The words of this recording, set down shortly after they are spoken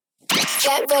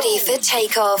Get ready for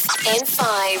takeoff in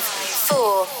 5,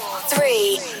 4,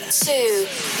 3, 2,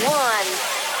 1.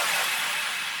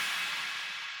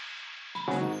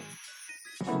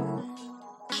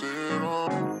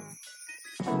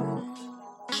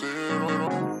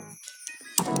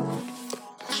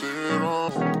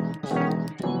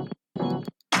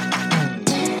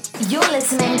 You're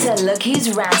listening to Look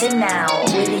Who's Ranting Now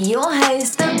with your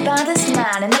host, the baddest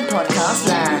man in the podcast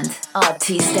land,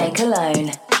 Artiste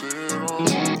Cologne.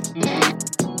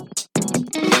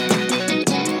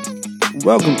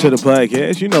 Welcome to the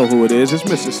podcast. You know who it is. It's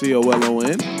Mr.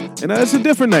 COLON. And it's a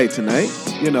different night tonight,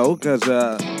 because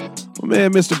my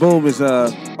man Mr. Boom is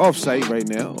off-site right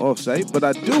now, But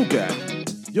I do got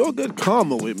Your Good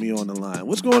Karma with me on the line.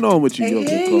 What's going on with you, Your Good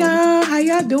Karma? Hey, y'all. How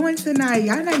y'all doing tonight?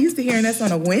 Y'all not used to hearing us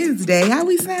on a Wednesday. How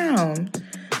we sound?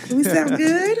 Do we sound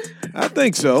good? I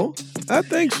think so. Sound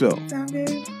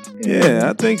good? Yeah,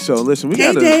 I think so. Listen, we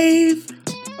got Dave.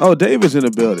 Oh, Dave is in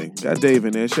the building. Got Dave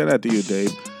in there. Shout out to you,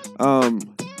 Dave.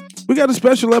 We got a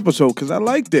special episode because I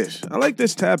like this. I like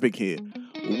this topic here.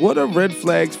 What are red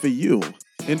flags for you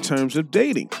in terms of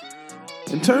dating?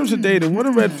 In terms of dating, what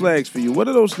are red flags for you? What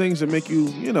are those things that make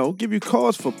you, give you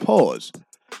cause for pause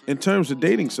in terms of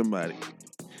dating somebody?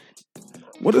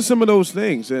 What are some of those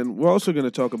things? And we're also going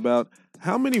to talk about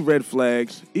how many red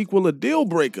flags equal a deal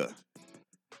breaker.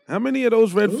 How many of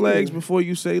those red flags before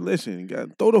you say, listen, you got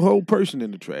to throw the whole person in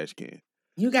the trash can?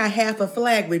 You got half a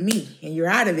flag with me, and you're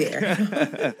out of there.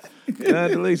 Now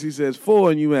DeLacy says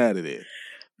 4 and you out of there.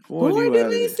 4 and you out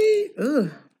of there.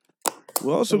 Ugh.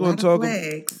 We're also going to talk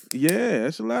flags. Yeah,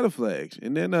 it's a lot of flags.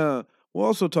 And then we'll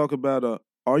also talk about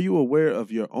are you aware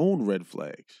of your own red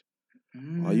flags?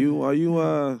 Are you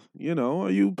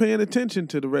paying attention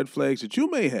to the red flags that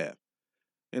you may have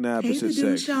in the opposite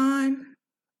sex? Sean.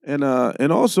 And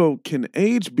also, can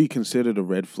age be considered a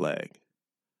red flag?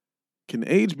 Can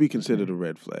age be considered a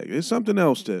red flag? It's something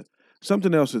else to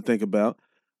think about.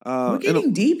 We're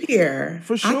getting deep here.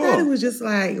 For sure. I thought it was just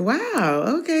like, wow,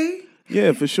 okay.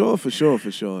 Yeah, for sure.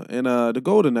 And the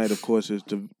goal tonight, of course, is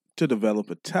to develop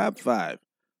a top 5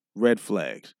 red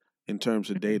flags in terms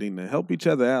of dating to help each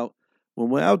other out when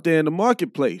we're out there in the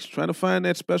marketplace trying to find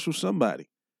that special somebody.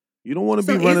 You don't want to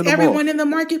be running them off. Is everyone in the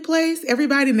marketplace?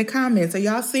 Everybody in the comments. Are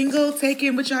y'all single? Take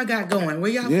in what y'all got going.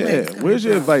 Where y'all where's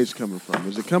your advice coming from?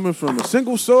 Is it coming from a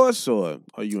single source or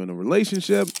are you in a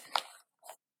relationship?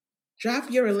 Drop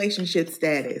your relationship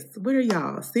status. What are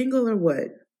y'all? Single or what?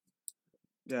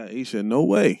 Yeah, Isha, no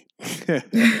way.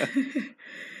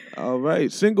 All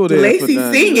right, single there.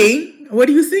 DeLacy singing. What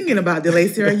are you singing about,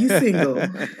 DeLacy? Are you single?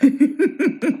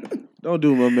 Don't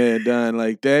do my man dying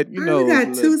like that. We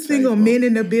got 2 single men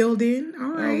in the building.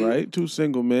 All right, 2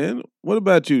 single men. What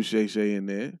about you, Shay Shay, in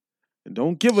there? And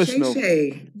don't give us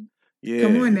Shay. Yeah.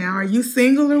 Come on now. Are you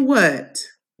single or what?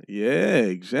 Yeah,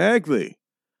 exactly.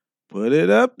 Put it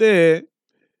up there.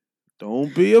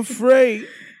 Don't be afraid.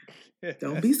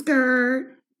 Don't be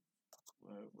scared.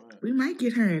 We might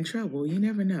get her in trouble. You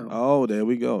never know. Oh, there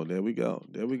we go.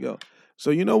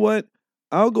 So you know what?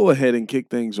 I'll go ahead and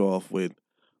kick things off with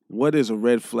what is a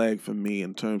red flag for me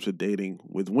in terms of dating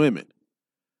with women.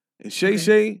 And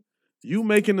Shay, you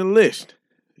making the list.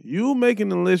 You making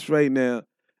the list right now.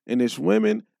 And it's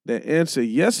women that answer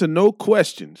yes or no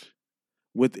questions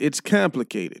with it's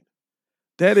complicated.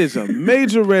 That is a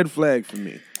major red flag for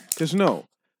me. Because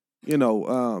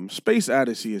Space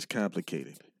Odyssey is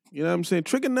complicated. You know what I'm saying?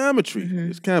 Trigonometry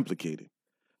is complicated.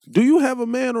 Do you have a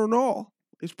man or not?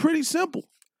 It's pretty simple.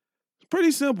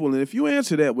 And if you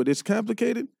answer that with it's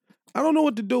complicated, I don't know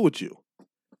what to do with you.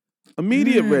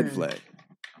 Immediate red flag.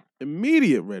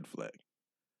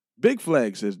 Big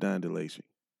flag, says Don DeLacy.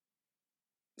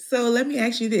 So let me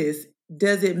ask you this.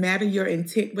 Does it matter your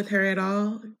intent with her at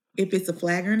all? If it's a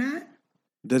flag or not?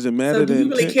 Does it matter? So do you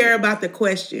really care about the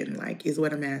question, is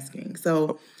what I'm asking.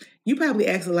 So you probably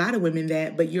ask a lot of women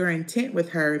that, but your intent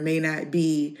with her may not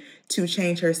be to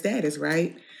change her status,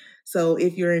 right? So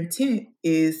if your intent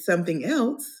is something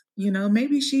else,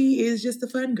 maybe she is just a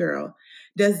fun girl.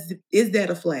 Is that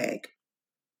a flag?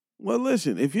 Well,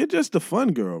 listen, if you're just a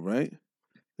fun girl, right?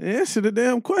 Answer the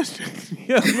damn question. You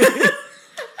know what I mean?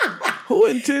 Who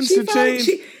intends to change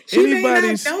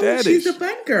anybody's status? She's a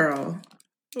fun girl.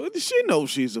 She knows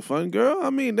she's a fun girl. I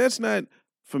mean, that's not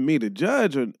for me to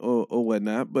judge or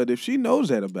whatnot, but if she knows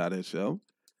that about herself,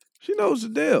 she knows the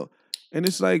deal. And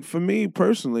it's like, for me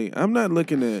personally, I'm not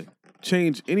looking to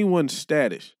change anyone's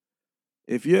status.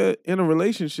 If you're in a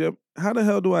relationship, how the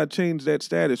hell do I change that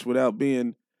status without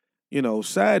being,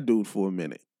 side dude for a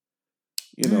minute?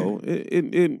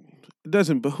 It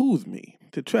doesn't behoove me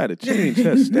to try to change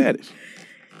her status.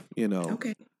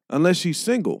 Okay. unless she's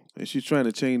single and she's trying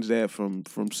to change that from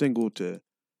single to,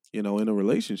 in a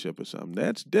relationship or something.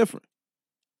 That's different.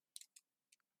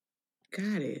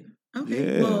 Got it.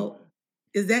 Okay. Yeah. Well,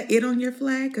 is that it on your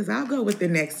flag? Because I'll go with the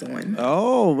next one.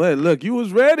 Oh, man, look, you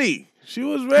was ready. She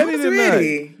was ready tonight.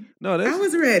 Ready. No, I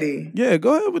was ready. Yeah,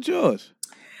 go ahead with yours.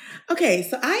 Okay,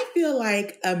 so I feel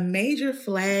like a major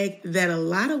flag that a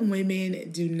lot of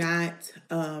women do not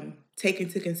take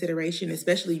into consideration,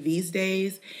 especially these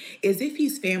days, is if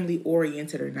he's family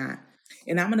oriented or not.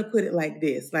 And I'm going to put it like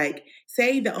this. Like,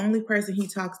 say the only person he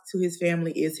talks to his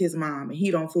family is his mom and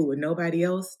he don't fool with nobody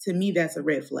else. To me, that's a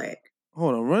red flag.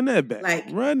 Hold on, run that back.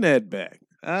 Run that back.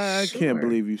 I can't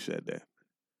believe you said that.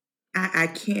 I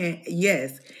can't.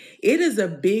 Yes, it is a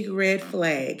big red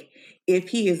flag if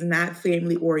he is not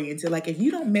family oriented. Like if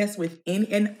you don't mess with any,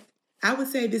 and I would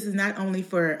say this is not only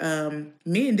for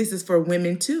men, this is for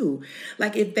women too.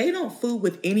 Like if they don't fool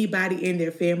with anybody in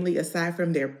their family aside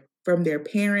from their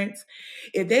parents,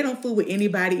 if they don't fool with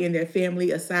anybody in their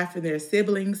family aside from their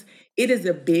siblings, it is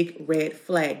a big red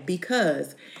flag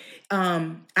because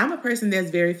I'm a person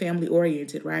that's very family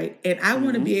oriented, right? And I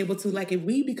want to be able to, like, if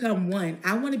we become one,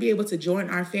 I want to be able to join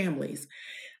our families.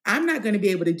 I'm not going to be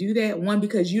able to do that, one,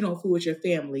 because you don't fool with your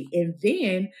family. And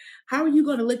then how are you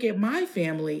going to look at my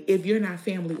family if you're not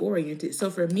family oriented? So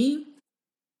for me,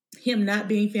 him not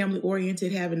being family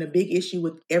oriented, having a big issue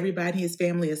with everybody in his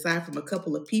family aside from a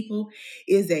couple of people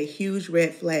is a huge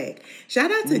red flag.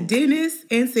 Shout out to Dennis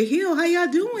and Sahil. How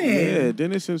y'all doing? Yeah,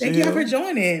 Dennis and Sahil. Thank y'all for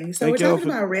joining. So we're talking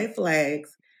about red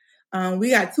flags.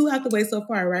 We got 2 out the way so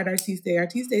far, right, Artiste?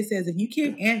 Artiste says if you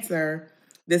can't answer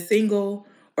the single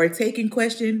or taken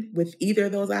question with either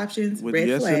of those options, with red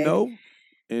yes flag. Or no,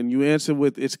 and you answer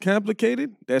with it's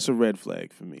complicated, that's a red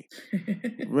flag for me.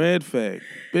 Red flag.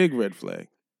 Big red flag.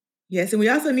 Yes, and we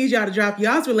also need y'all to drop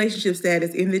y'all's relationship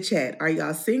status in the chat. Are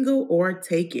y'all single or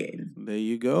taken? There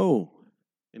you go.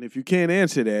 And if you can't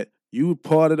answer that, you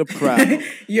part of the problem.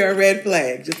 You're a red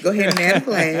flag. Just go ahead and add a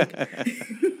flag.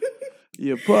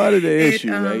 You're part of the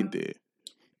issue right there.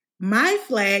 My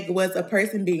flag was a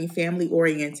person being family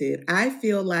oriented. I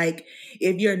feel like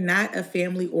if you're not a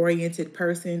family oriented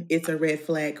person, it's a red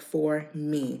flag for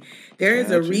me. There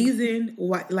is a reason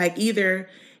why, like either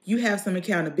you have some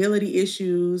accountability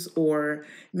issues or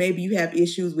maybe you have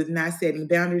issues with not setting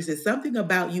boundaries. There's something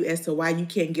about you as to why you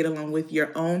can't get along with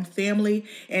your own family.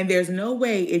 And there's no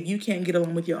way if you can't get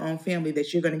along with your own family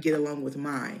that you're going to get along with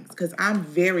mine, because I'm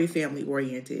very family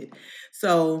oriented.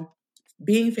 So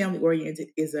being family oriented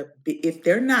is if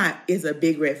they're not, is a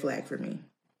big red flag for me.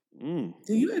 Do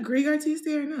you agree, Artiste,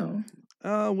 or no?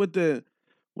 With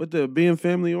the being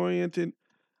family oriented,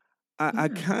 I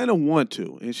kind of want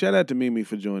to. And shout out to Mimi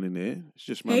for joining there. It's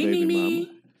just my baby Mimi.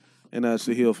 mama. And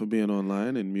Sahil for being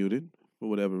online and muted for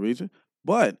whatever reason.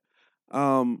 But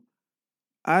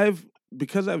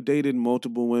because I've dated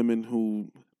multiple women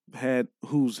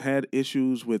who's had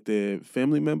issues with their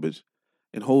family members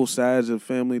and whole sides of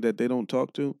family that they don't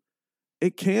talk to,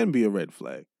 it can be a red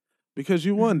flag. Because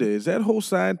you wonder, is that whole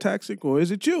side toxic or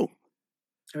is it you?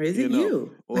 Or is it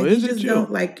you? Or is it you?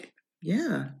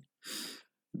 Yeah.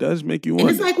 Does make you wonder.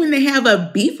 And it's like when they have a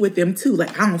beef with them too,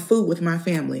 like I don't fool with my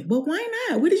family. Well, why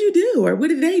not? What did you do? Or what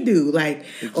did they do? Like,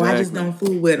 exactly. I just don't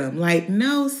fool with them. Like,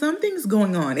 no, something's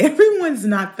going on. Everyone's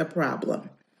not the problem.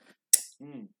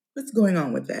 What's going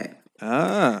on with that?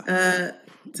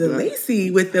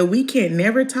 DeLacy with the we can't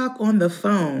never talk on the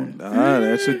phone.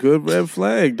 That's a good red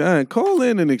flag. Don, call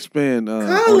in and expand.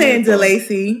 Call in,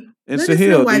 DeLacy. And Let us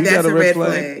know why do you that's got a red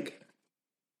flag?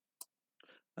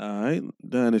 All right,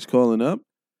 Don is calling up.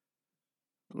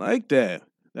 Like that.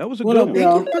 That was a good one.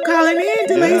 Thank you for calling in,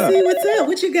 DeLacy. Yeah. What's up?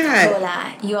 What you got?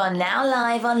 Hola, you are now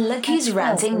live on Look Who's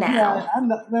Ranting Now.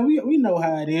 Man, we know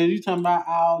how it is. You talking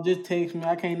about, just text me.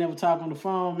 I can't never talk on the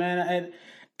phone, man.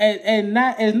 And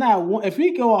it's not one. If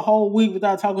we go a whole week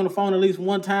without talking on the phone at least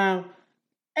one time,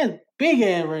 that's big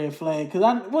ass red flag. Cause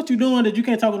what you doing that you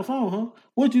can't talk on the phone, huh?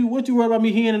 What you worry about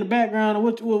me hearing in the background, or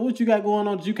what you got going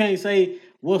on that you can't say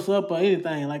what's up or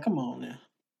anything? Like, come on now.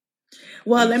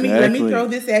 Well, let me throw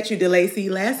this at you, DeLacy.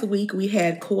 Last week we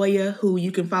had Koya, who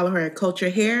you can follow her at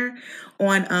Culture Hair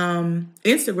on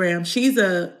Instagram. She's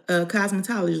a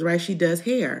cosmetologist, right? She does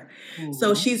hair. Mm-hmm.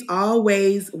 So she's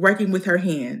always working with her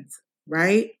hands,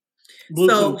 right? Bluetooth.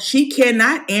 So she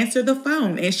cannot answer the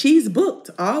phone, and she's booked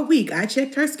all week. I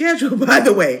checked her schedule, by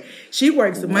the way. She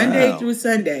works Monday through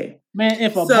Sunday. Man,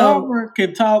 if a barber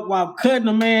can talk while cutting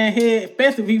a man's head,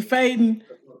 especially if he's fading,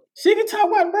 she can talk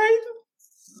while braiding.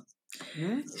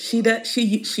 She does.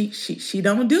 She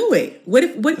don't do it.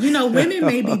 What women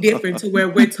may be different to where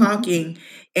we're talking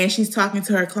and she's talking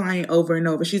to her client over and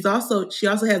over. She also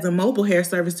has a mobile hair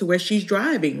service to where she's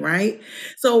driving, right?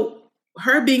 So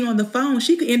her being on the phone,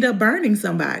 she could end up burning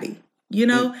somebody. You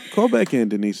know, call back in,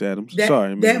 Denise Adams.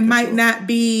 Sorry, that might not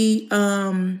be.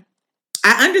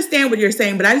 I understand what you're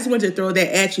saying, but I just wanted to throw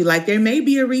that at you. Like, there may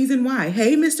be a reason why.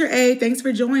 Hey, Mr. A, thanks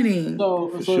for joining.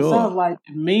 So it sounds like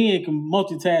men can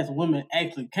multitask, women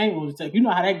actually can't multitask. You know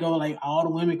how that goes, like all the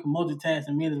women can multitask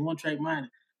and men is one track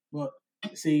minded. But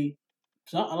see,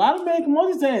 a lot of men can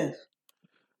multitask.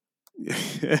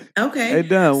 Okay. Hey,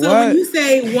 Don, so when you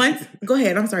say once, go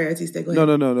ahead. I'm sorry, Artiste. Go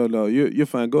ahead. No. You're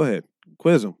fine. Go ahead.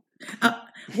 Quiz them.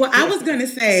 Well, I was going to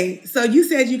say, so you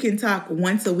said you can talk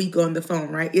once a week on the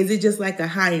phone, right? Is it just like a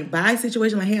high and by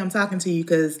situation? Like, hey, I'm talking to you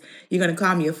because you're going to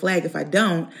call me a flag if I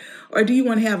don't? Or do you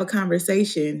want to have a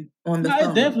conversation on the phone?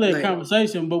 It's definitely a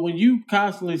conversation. But when you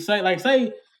constantly say, like,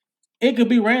 say, it could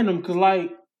be random because,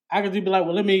 like, I could just be like,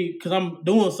 well, because I'm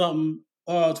doing something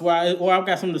to where I've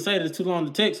got something to say that's too long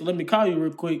to text, so let me call you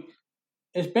real quick.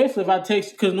 Especially if I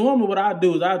text, because normally what I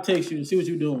do is I'll text you and see what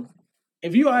you're doing.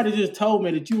 If you already just told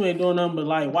me that you ain't doing nothing but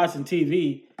like watching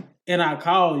TV, and I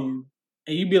call you,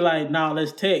 and you be like, "Nah,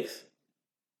 let's text."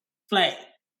 Flag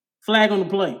on the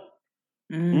play.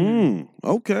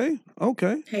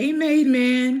 Okay. Hey, made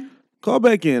man. Call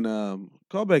back in,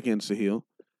 Sahil.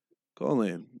 Call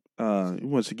in. He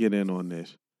wants to get in on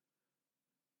this.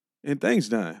 And thanks,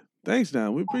 Don.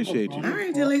 We appreciate you. All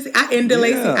right, DeLacy.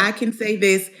 DeLacy, I can say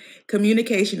this.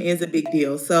 Communication is a big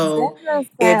deal. So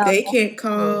if they can't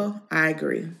call, I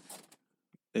agree.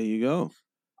 There you go.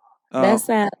 That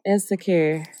sounds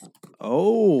insecure.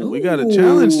 Oh, we got a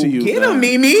challenge to you. Get him,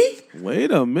 Mimi.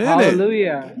 Wait a minute.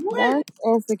 Hallelujah. That's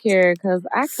insecure because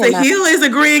I cannot. Sahil is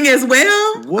agreeing as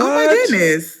well. What? Oh my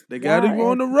goodness. They got him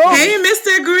on the road. Hey,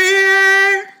 Mr.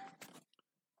 Greer.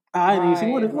 I didn't see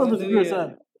what Mr. Greer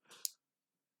said.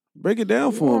 Break it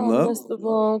down for him, love. Mr.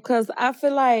 Boone, because I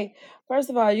feel like,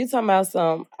 first of all, you talking about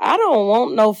something. I don't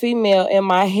want no female in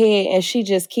my head and she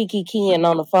just keying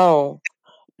on the phone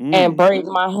and braid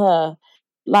my hair.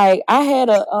 Like, I had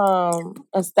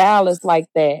a stylist like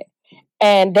that.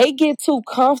 And they get too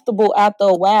comfortable after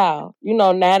a while. You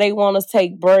know, now they want to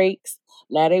take breaks.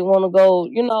 Now they want to go,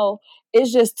 you know,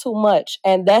 it's just too much.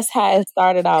 And that's how it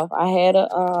started off. I had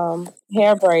a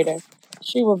hair braider.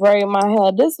 She would braid my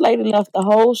hair. This lady left the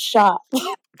whole shop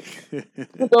to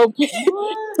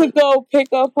go pick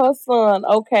up her son.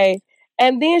 Okay.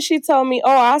 And then she told me,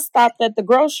 oh, I stopped at the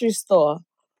grocery store.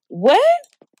 What?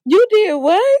 You did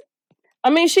what? I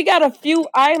mean, she got a few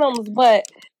items, but,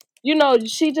 you know,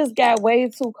 she just got way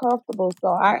too comfortable. So,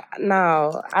 I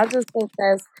just think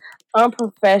that's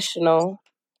unprofessional.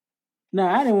 No,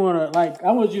 I didn't want to,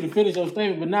 I want you to finish your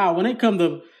statement, but now when it comes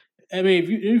to, I mean,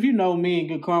 if you know me and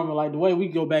Good Karma, like the way we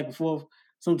go back and forth,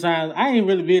 sometimes I ain't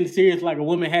really being serious like a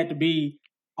woman had to be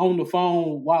on the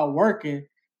phone while working.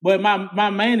 But my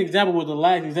main example was the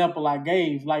last example I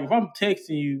gave. Like, if I'm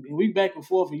texting you and we back and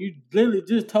forth and you literally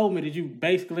just told me that you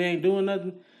basically ain't doing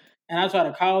nothing, and I try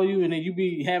to call you and then you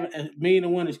be having a million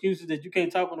and one excuses that you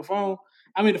can't talk on the phone.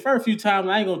 I mean, the first few times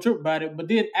I ain't gonna trip about it, but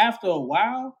then after a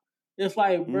while, it's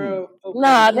like, bro. Okay,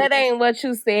 nah, that ain't what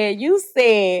you said. You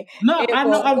said no. I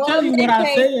know. I'm telling you what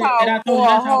I said, and I told you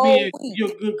that's how your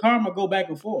Good Karma go back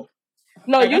and forth.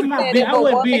 No, like, you said I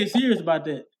wasn't being serious about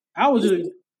that. I was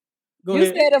just. You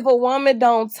said if a woman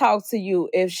don't talk to you,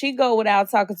 if she go without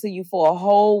talking to you for a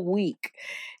whole week,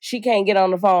 she can't get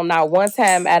on the phone not one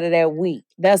time out of that week.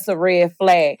 That's a red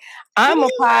flag. I'm a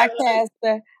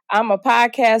podcaster.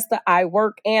 I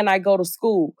work and I go to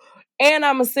school. And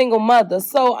I'm a single mother.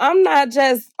 So I'm not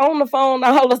just on the phone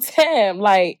all the time.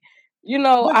 Like, you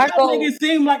know, but I make it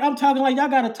seem like I'm talking like y'all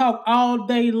got to talk all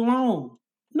day long.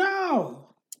 No.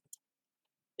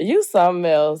 You something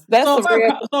else. That's you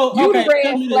the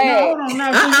red flag. Hold on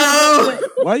now.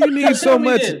 Why you need so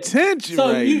much attention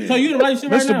right now? So you the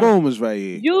relationship right now? Mr. Boom is right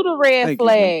here. You the red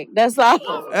flag. That's all. Be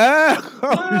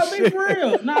for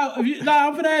real. Now,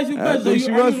 I'm gonna ask you a question. So you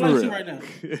in a relationship right now?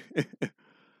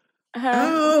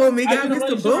 Oh, we got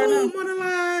Mr. Boom on the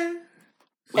line.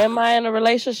 Am I in a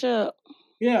relationship?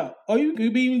 Yeah. Or you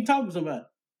could be even talking to somebody.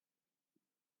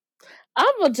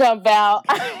 I'm gonna jump out.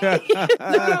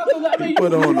 You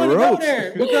put on the ropes.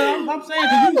 Because I'm saying,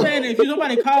 because you saying that if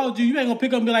somebody called you, you ain't gonna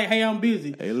pick up and be like, "Hey, I'm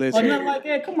busy." Hey, listen. Or nothing like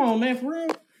that. Come on, man, for real.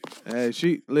 Hey,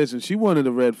 she one of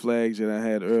the red flags that I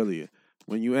had earlier.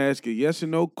 When you ask a yes or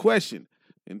no question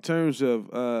in terms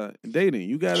of dating,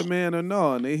 you got a man or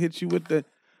no, and they hit you with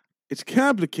it's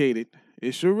complicated.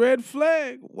 It's a red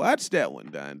flag. Watch that one,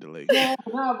 Don DeLay.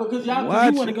 No, because you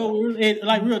want to go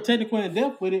real technical and in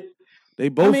depth with it. They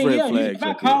both red flags. If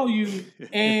I call you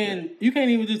and you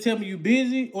can't even just tell me you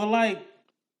busy or like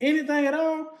anything at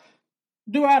all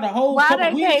throughout the whole Why couple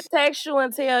they weeks. can't text you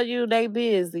and tell you they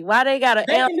busy? Why they gotta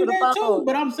They can answer do the that phone? too,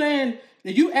 but I'm saying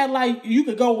that you act like you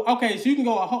could go. Okay, so you can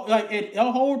go a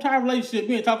whole entire relationship.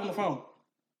 You ain't talking on the phone.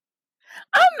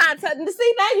 I'm not touching.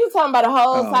 See, now you talking about a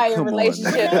whole entire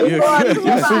relationship. As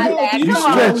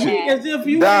if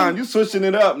you Don, you switching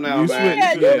it up now, man.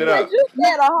 Yeah, you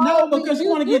said a whole no, because you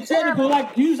want to get technical.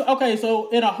 Like okay, so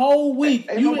in a whole week,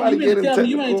 you didn't tell me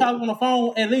you ain't talking on the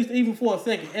phone at least even for a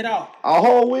second at all. A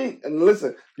whole week, and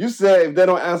listen, you said if they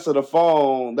don't answer the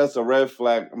phone, that's a red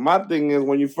flag. My thing is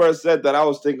when you first said that, I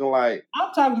was thinking like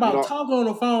I'm talking about talking on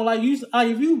the phone. Like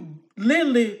if you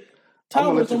literally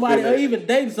talking to somebody or even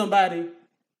dating somebody.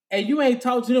 And you ain't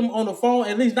talked to them on the phone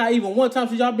at least not even one time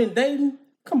since y'all been dating?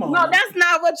 Come on. No, that's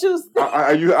not what you said.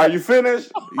 Are you finished?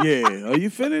 Yeah. Are you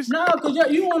finished? No, because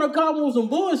you want to call them some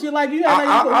bullshit. Like you had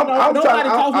nobody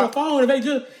talks on the phone. If they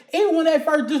just even when they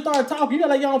first just started talking, you got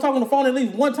like y'all talk on the phone at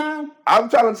least one time. I'm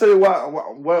trying to tell you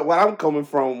what I'm coming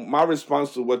from. My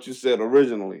response to what you said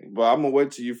originally, but I'm gonna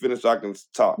wait till you finish so I can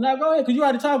talk. Now go ahead, because you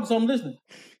already talking, so I'm listening.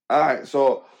 All right,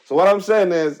 so what I'm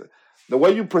saying is. The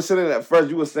way you presented it at first,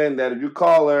 you were saying that if you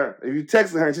call her, if you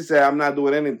texted her and she said, I'm not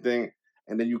doing anything,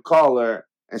 and then you call her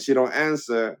and she don't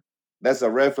answer, that's a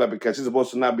red flag because she's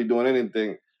supposed to not be doing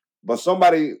anything. But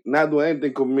somebody not doing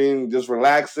anything could mean just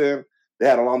relaxing. They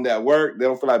had a long day at work. They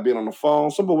don't feel like being on the phone.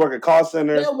 Some people work at call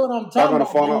centers. That's what I'm talking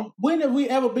about. When have we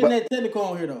ever been that technical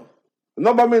on here, though?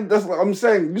 No, but I mean, that's what I'm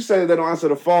saying. You say they don't answer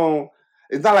the phone.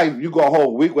 It's not like you go a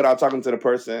whole week without talking to the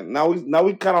person. Now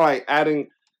we kind of like adding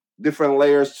different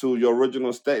layers to your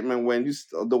original statement when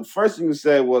the first thing you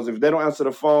said was if they don't answer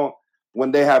the phone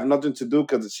when they have nothing to do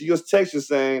because she just texts you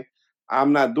saying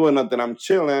I'm not doing nothing, I'm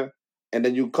chilling, and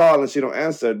then you call and she don't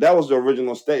answer. That was the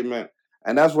original statement,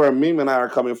 and that's where Meme and I are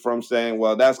coming from saying,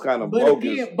 well, that's kind of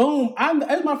bogus. Again, Boom,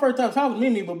 it's my first time talking to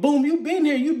Meme, but Boom, you've been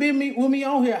here, you've been with me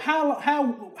on here. How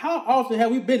often have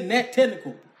we been that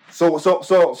technical? So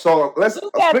let's.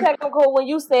 You got technical when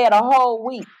you said a whole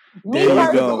week. Me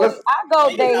personally, I go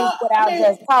days without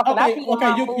just talking.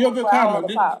 You're a good comment.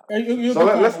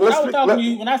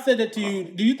 When I said that to you,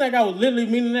 do you think I was literally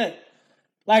meaning that?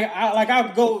 Like I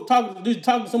would go talk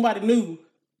to somebody new,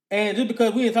 and just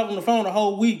because we ain't talking on the phone the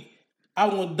whole week, I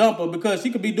want to dump her because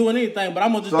she could be doing anything, but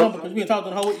I'm gonna just dump her because we ain't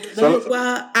talking the whole week.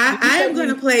 Well, I am going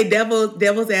to play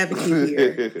devil's advocate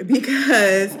here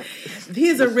because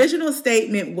his original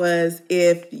statement was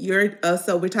if you're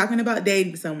so we're talking about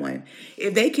dating someone,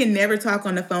 if they can never talk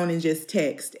on the phone and just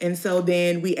text, and so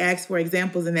then we asked for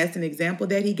examples, and that's an example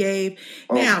that he gave.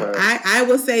 Okay. Now, I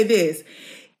will say this.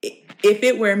 If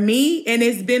it were me and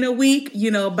it's been a week,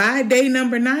 by day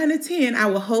number 9 or 10, I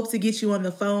will hope to get you on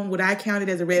the phone. Would I count it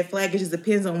as a red flag? It just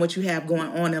depends on what you have going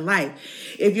on in life.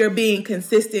 If you're being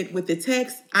consistent with the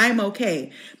text, I'm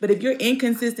okay. But if you're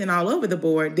inconsistent all over the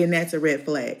board, then that's a red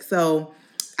flag. So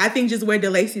I think just where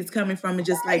DeLacy is coming from is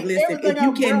just like, listen, if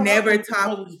you can never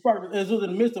talk. It's in the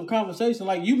midst of conversation.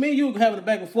 Like you were having a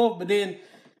back and forth, but then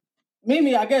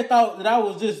Mimi, I guess, thought that I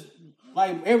was just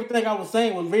like everything I was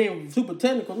saying was very super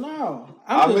technical. No,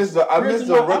 I missed the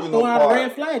original part. I'm throwing out a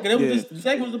red flag, and it was just the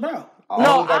segment was about.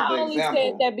 No, I only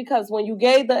said that because when you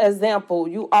gave the example,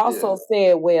 you also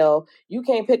said, well, you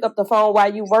can't pick up the phone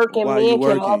while you working. Men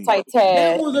can multitask.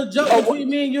 That was a joke between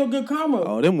me and you, a good comment.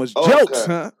 Oh, them was jokes,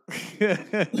 huh?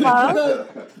 How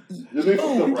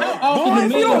often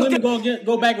do men and women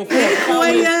go back and forth?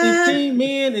 It's team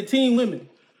men and team women.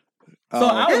 So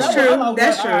that's true.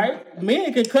 That's true. Right.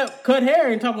 Men can cut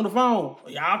hair and talk on the phone.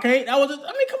 Y'all can't. That was.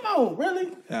 Come on,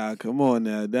 really? Come on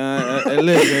now, Don.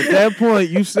 Listen, at that point,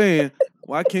 you saying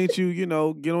why can't you,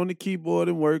 get on the keyboard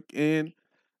and work and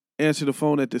answer the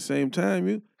phone at the same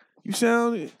time? You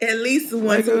sound at least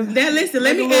once. Now listen,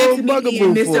 let me ask Mickey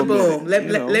and Mr. Boom.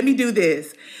 Let me do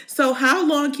this. So, how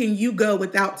long can you go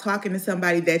without talking to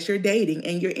somebody that you're dating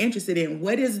and you're interested in?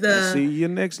 What is the? See you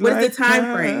next. What is the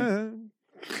time frame?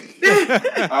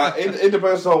 It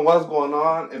depends on what's going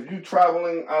on. If you're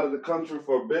traveling out of the country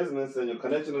for business and your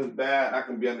connection is bad, I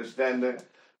can be understanding.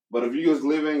 But if you're just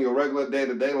living your regular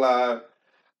day-to-day life,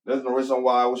 there's no reason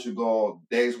why we should go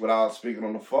days without speaking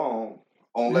on the phone.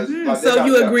 Unless, so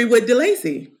you agree with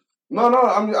DeLacy? No.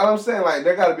 I'm saying like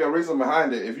there got to be a reason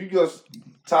behind it. If you just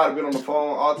tired of being on the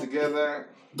phone altogether,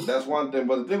 that's one thing.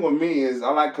 But the thing with me is I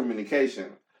like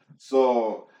communication.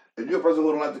 So if you're a person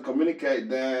who don't like to communicate,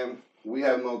 then we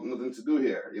have nothing to do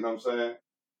here. You know what I'm saying?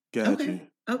 Gotcha.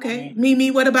 Okay.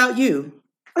 Mimi, what about you?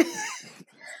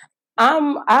 I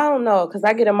don't know, because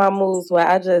I get in my moods where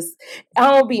I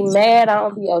don't be mad, I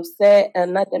don't be upset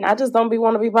and nothing. I just don't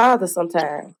want to be bothered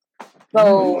sometimes.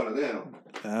 So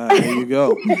There you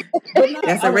go.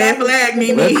 That's a red flag,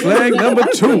 Mimi. Red flag number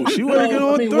 2. She want to get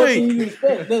on 3. What can you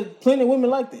expect? There's plenty of women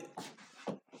like that.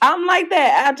 I'm like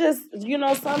that. I just,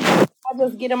 sometimes I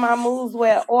just get in my moods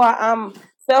where, or I'm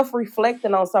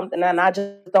self-reflecting on something and I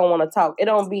just don't want to talk. It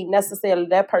don't be necessarily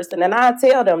that person. And I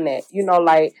tell them that,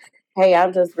 like, hey,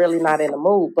 I'm just really not in the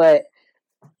mood. But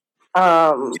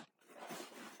I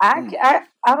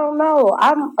don't know.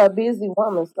 I'm a busy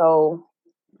woman, so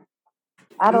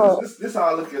I don't. This is how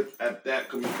I look at that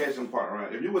communication part,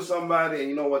 right? If you with somebody and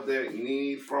you know what they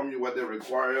need from you, what they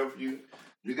require of you,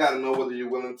 you got to know whether you're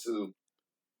willing to,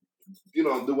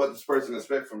 do what this person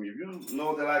expects from you. If you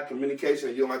know that like communication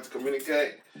and you don't like to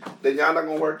communicate, then y'all not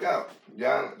gonna work out.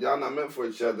 Y'all not meant for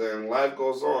each other, and life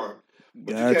goes on.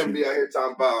 But you can't be out here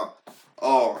talking about,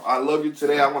 oh, I love you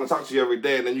today, I want to talk to you every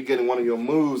day, and then you get in one of your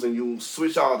moods and you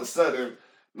switch all of a sudden.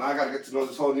 Now I gotta get to know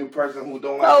this whole new person who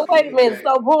don't like to wait a minute.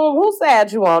 So, Boom, whose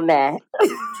side you on that?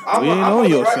 I'm on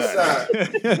your side.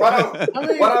 What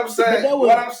I'm saying.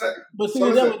 But see,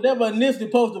 that was initially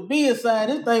supposed to be a side.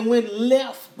 This thing went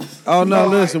left. Oh no!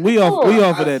 Listen, we off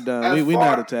of that, Don. We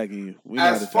not attacking you.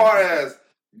 As far as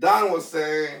Don was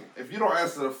saying, if you don't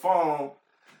answer the phone,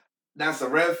 that's a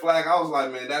red flag. I was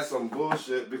like, man, that's some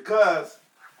bullshit. Because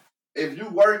if you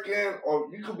working or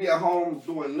you could be at home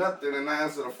doing nothing and not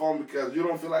answer the phone because you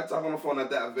don't feel like talking on the phone at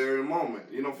that very moment,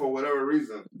 for whatever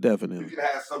reason. Definitely. You could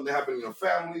have something happen in your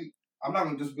family. I'm not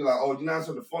going to just be like, oh, you not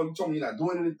answering the phone? You told me you're not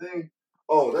doing anything?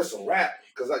 Oh, that's a wrap.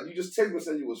 Because you just texted me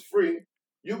saying you was free.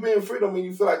 You being free don't mean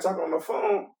you feel like talking on the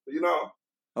phone,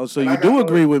 Oh, so you do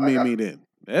agree with me then.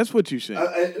 That's what you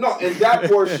said. No, in that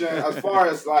portion, as far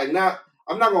as I'm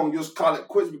not going to just call it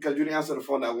quits because you didn't answer the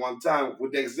phone that one time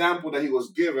with the example that he was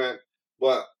given.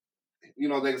 But,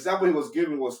 the example he was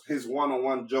giving was his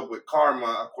one-on-one joke with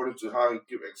Karma, according to how he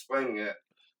kept explaining it.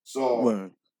 So,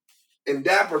 in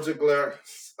that particular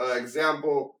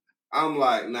example, I'm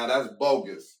like, nah, that's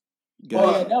bogus.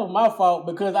 Oh, yeah, that was my fault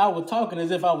because I was talking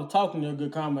as if I was talking to a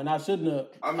good Karma, and I shouldn't have.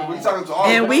 I mean, we talking to all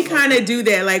and we kind of do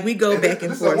that. Like, we go back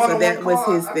and forth, so that was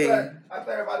his thing. I thought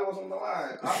everybody was on the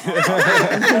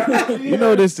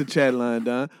line. This the chat line,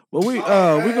 Don. But we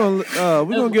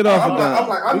gonna get off of Don. I'm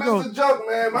like, I missed the joke,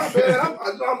 man. My bad.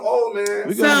 I'm old,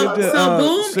 man. So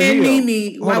Boom and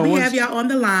Mimi, while we have y'all on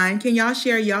the line, can y'all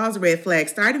share y'all's red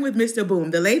flags? Starting with Mr. Boom.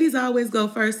 The ladies always go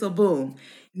first, so Boom,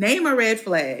 name a red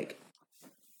flag.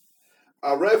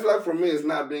 A red flag for me is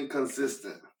not being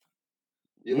consistent.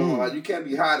 Like you can't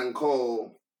be hot and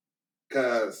cold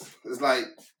because it's like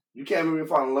you can't even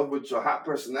fall in love with your hot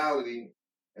personality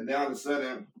and then all of a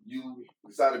sudden you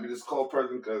decide to be this cold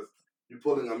person because you're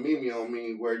pulling a Mimi on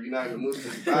me where you're not even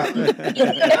listening.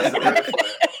 That's a red flag.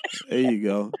 There you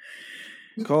go.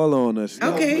 Call on us.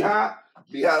 Okay.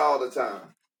 Be hot all the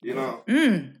time.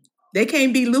 They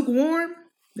can't be lukewarm.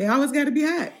 They always got to be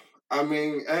hot. I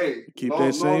mean, hey, keep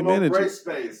that same energy. Gray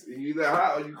space. You either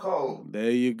hot or you cold.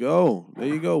 There you go.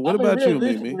 What about you,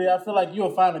 Mimi? I feel like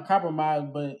you'll find a compromise,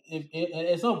 but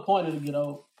at some point it'll get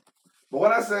old. But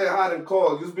when I say hot and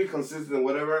cold, just be consistent.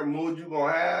 Whatever mood you're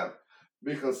gonna have,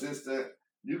 be consistent.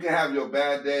 You can have your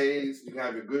bad days, you can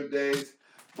have your good days,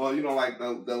 but like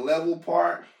the level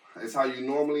part is how you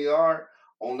normally are,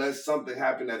 unless something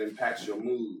happened that impacts your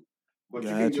mood. But you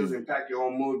can just impact your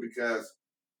own mood because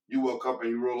you woke up and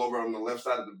you roll over on the left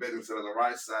side of the bed instead of the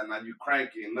right side. Now you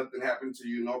cranky and nothing happened to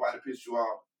you. Nobody pissed you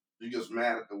off. You're just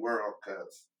mad at the world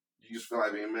because you just feel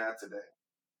like being mad today.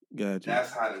 Gotcha.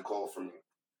 That's hot and cold for me.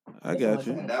 I got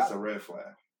you. And that's a red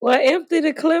flag. Well, empty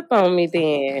the clip on me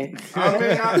then. I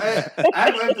mean,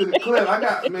 I empty the clip.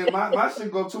 My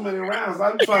shit go too many rounds.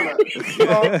 I'm trying to,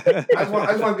 I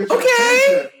just want to get your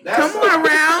attention. Come on,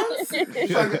 rounds. You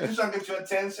trying to get your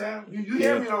attention? You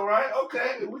hear me though, right?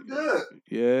 Okay, we good.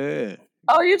 Yeah.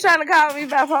 Oh, you trying to call me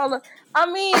bipolar? I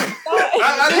mean,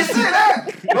 I didn't say that.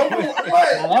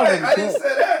 Wait, I didn't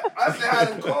say that. I said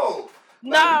hot and cold.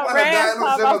 No, Rand's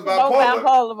talking about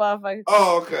bipolar, motherfucker.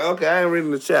 Oh, okay. I ain't reading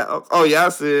the chat. Oh, yeah, I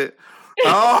see it.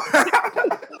 Oh.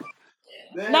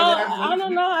 I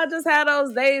don't know. I just had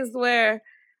those days where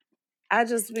I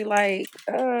just be like,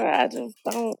 I don't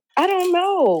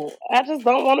know. I just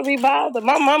don't want to be bothered.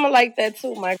 My mama like that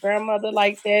too. My grandmother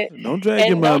like that. Don't drag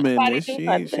your mama in there. She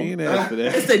ain't asked for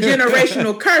that. It's a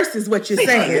generational curse is what you're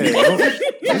saying.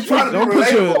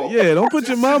 Don't put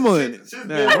your mama in it.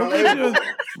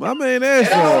 Mama ain't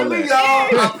asked for all that.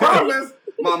 Y'all, I promise.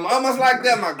 My mama's like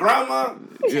that. My grandma.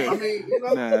 Yeah. I mean,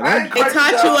 they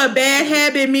taught you a bad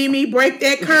habit, Mimi. Break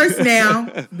that curse now.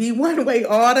 Be one way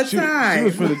all the time. She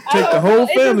was finna take the whole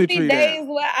family tree down. Days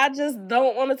where I just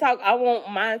don't want to talk. I want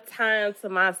my time to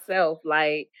myself.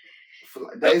 Like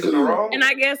days in a row. And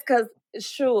I guess because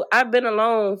it's true. I've been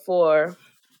alone for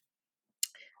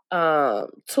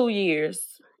 2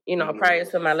 years. You know, prior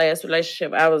to my last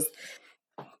relationship, I was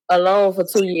alone for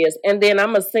 2 years, and then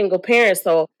I'm a single parent,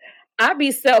 so I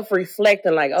be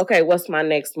self-reflecting, like, okay, what's my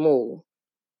next move?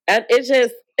 And it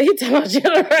just it's my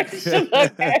generation.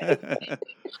 Okay?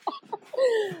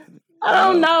 I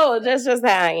don't know. That's just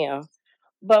how I am.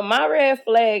 But my red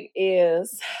flag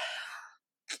is,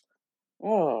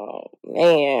 oh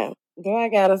man, do I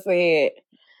gotta say it?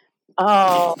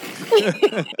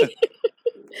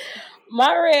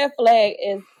 My red flag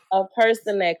is a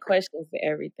person that questions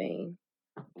everything.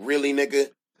 Really, nigga?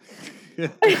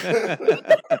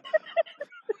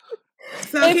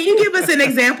 So can you give us an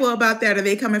example about that? Are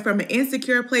they coming from an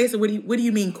insecure place, or what do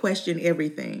you mean question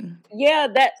everything? Yeah,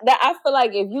 that I feel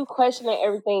like if you questioning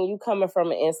everything, you coming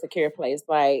from an insecure place.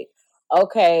 Like,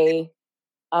 okay,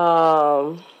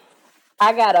 I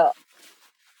gotta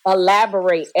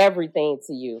elaborate everything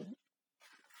to you.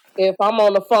 If I'm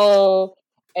on the phone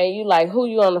and you like, who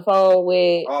you on the phone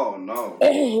with? Oh no.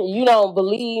 You don't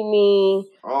believe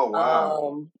me. Oh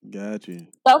wow. Got you.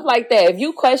 Stuff like that. If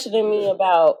you questioning me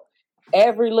about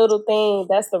every little thing,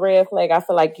 that's the red flag. I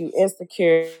feel like you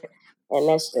insecure, and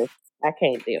that's just, I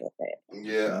can't deal with that.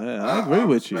 Yeah, I agree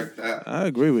with you. I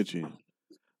agree with you.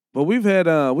 But we've had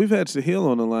Sahil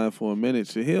on the line for a minute.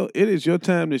 Sahil, it is your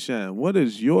time to shine. What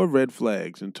is your red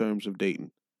flags in terms of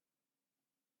dating?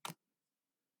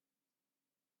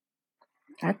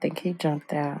 I think he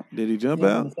jumped out. Did he jump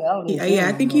out? Yeah,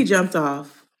 I think he jumped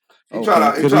off.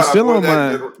 Because he's still on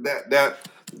that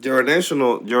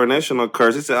generational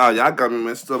curse. He said, "Oh, y'all got me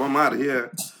messed up. I'm out of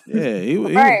here." Yeah, he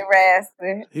was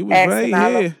Raspy. He was right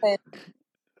here.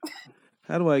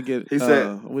 How do I get? He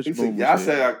said, "Y'all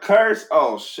say a curse?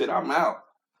 Oh shit, I'm out."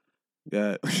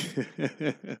 Got.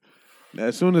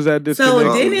 As soon as I disconnect.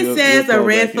 So Dennis says a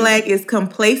red flag is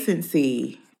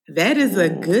complacency. That is a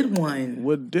good one.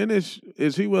 Would Dennis,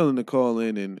 is he willing to call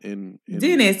in and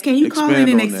Dennis, can you call in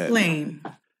and explain?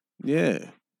 That? Yeah.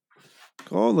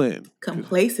 Call in.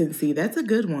 Complacency. That's a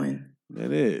good one.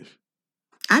 That is.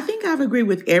 I think I've agreed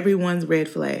with everyone's red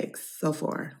flags so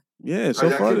far. Yeah, so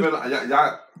far.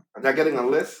 Y'all getting a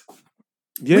list?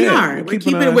 Yeah. We are.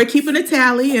 We're keeping a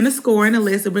tally and a score and a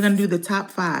list, and we're going to do the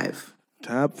top 5.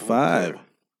 Top 5. Okay.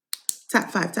 Top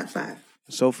 5.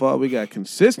 So far, we got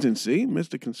consistency,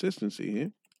 Mr. Consistency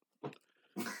here.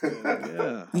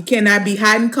 Yeah. You cannot be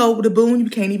hot and cold with a boon. You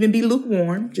can't even be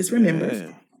lukewarm. Just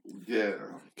remember. Yeah.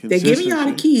 They're giving y'all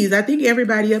the keys. I think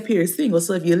everybody up here is single.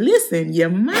 So if you listen, you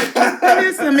might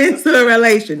get some into a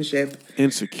relationship.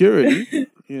 Insecurity.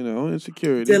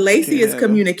 Insecurity. DeLacy is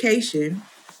communication,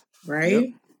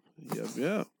 right?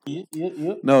 Yep.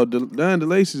 No, Don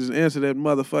DeLacy just answer that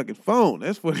motherfucking phone.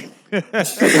 That's what he...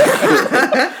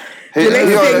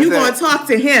 DeLacy said you going to talk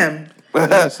to him.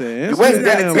 I said, he's not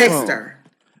a texter.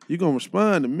 You going to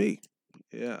respond to me.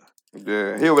 Yeah.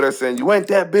 Yeah, hear what I'm saying. You ain't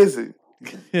that busy.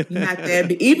 You're not that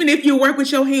busy. Even if you work with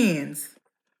your hands,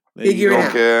 figure it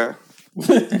out. Care.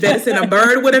 You better send a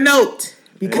bird with a note.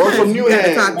 Because you got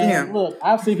to talk to him. Look,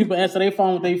 I've seen people answer their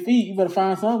phone with their feet. You better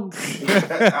find something.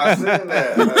 I've seen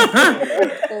that.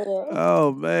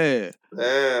 Oh, man.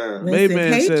 Yeah.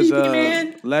 Mayman says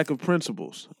lack of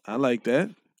principles. I like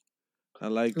that.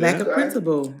 Lack of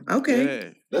principle. Okay. Yeah.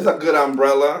 That's a good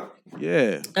umbrella.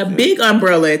 Yeah. A big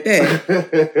umbrella at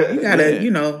that. You got to,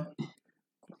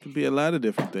 It could be a lot of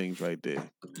different things right there.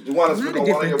 Do you want to speak on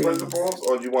one of your principles,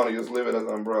 or do you want to just leave it as an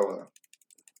umbrella?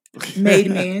 Made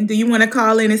man, do you want to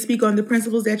call in and speak on the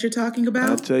principles that you're talking about?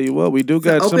 I'll tell you what, we do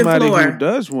got somebody who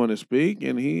does want to speak,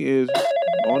 and he is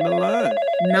on the line.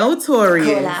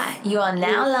 Notorious. Caller, you are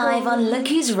now live on Look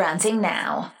Who's Ranting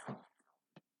Now.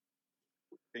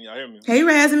 Can y'all hear me? Hey,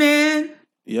 Razman.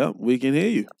 Yep, we can hear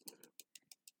you.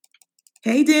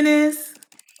 Hey, Dennis.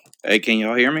 Hey, can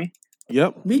y'all hear me?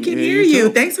 Yep. We can hear you.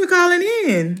 Thanks for calling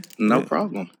in. No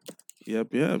problem.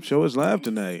 Yep. Show us live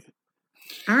tonight.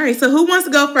 All right, so who wants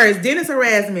to go first? Dennis or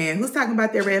Razman? Who's talking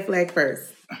about their red flag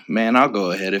first? Man, I'll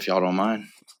go ahead if y'all don't mind.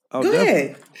 Oh, go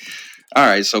ahead. All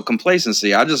right, so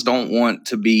complacency. I just don't want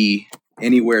to be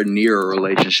anywhere near a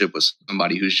relationship with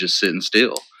somebody who's just sitting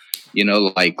still.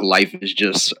 Like life is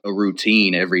just a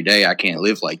routine every day. I can't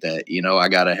live like that.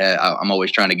 I'm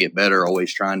always trying to get better,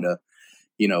 always trying to,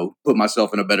 put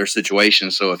myself in a better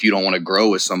situation. So if you don't want to grow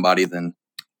with somebody, then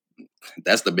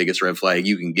that's the biggest red flag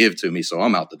you can give to me. So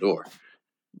I'm out the door.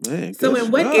 Man, so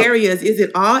in what areas? Is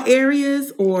it all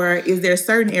areas, or is there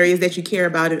certain areas that you care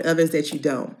about and others that you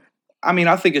don't? I mean,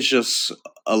 I think it's just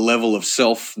a level of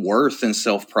self-worth and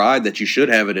self-pride that you should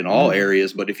have it in all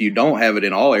areas. But if you don't have it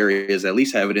in all areas, at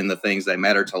least have it in the things that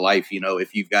matter to life.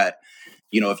 If you've got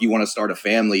if you want to start a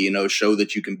family, show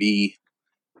that you can be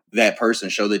that person,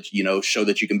 show that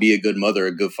you can be a good mother,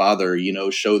 a good father,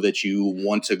 show that you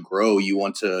want to grow, you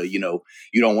want to, you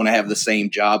don't want to have the same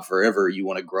job forever, you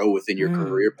want to grow within your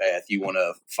career path, you want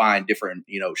to find different,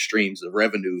 streams of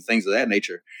revenue, things of that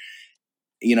nature.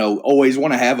 Always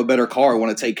want to have a better car,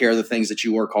 want to take care of the things that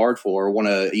you work hard for, want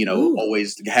to,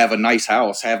 always have a nice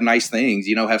house, have nice things,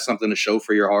 have something to show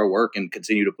for your hard work and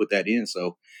continue to put that in.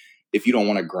 So if you don't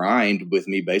want to grind with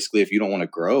me, basically, if you don't want to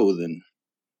grow, then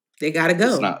they gotta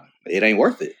go. It ain't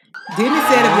worth it. Dennis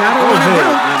said if y'all don't want to go.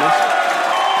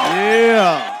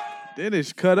 Yeah.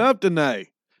 Dennis cut up tonight.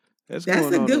 That's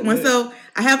a good one. So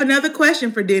I have another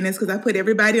question for Dennis because I put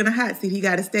everybody on a hot seat. He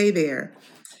got to stay there.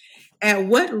 At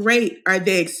what rate are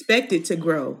they expected to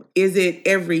grow? Is it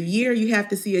every year you have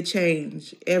to see a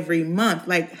change? Every month?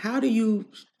 Like, how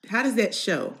does that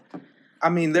show? I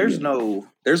mean, there's no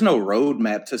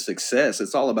roadmap to success.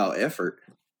 It's all about effort.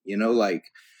 You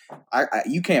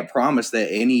can't promise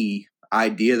that any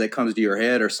idea that comes to your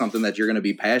head or something that you're going to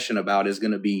be passionate about is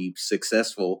going to be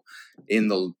successful in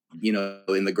the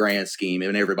grand scheme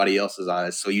in everybody else's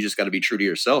eyes. So you just got to be true to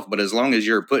yourself. But as long as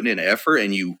you're putting in effort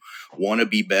and you want to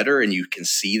be better and you can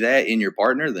see that in your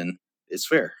partner, then it's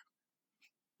fair.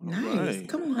 Nice. Right.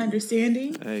 Come on,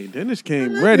 understanding. Hey, Dennis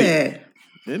came ready. That.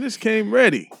 Dennis came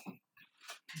ready.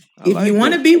 If you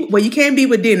want to be, well, you can't be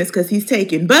with Dennis because he's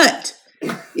taken, but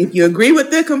if you agree with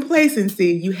the complacency,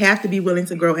 you have to be willing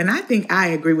to grow. And I think I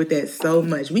agree with that so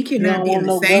much. We cannot be in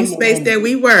the same space that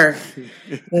we were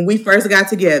when we first got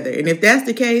together. And if that's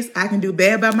the case, I can do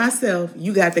bad by myself.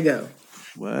 You got to go.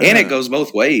 Wow. And it goes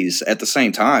both ways at the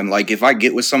same time. Like if I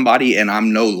get with somebody and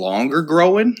I'm no longer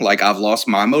growing, like I've lost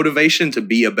my motivation to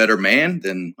be a better man,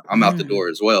 then I'm out the door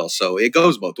as well. So it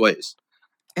goes both ways.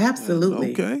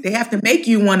 Absolutely. Okay. They have to make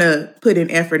you want to put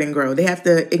in effort and grow. They have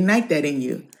to ignite that in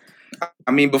you.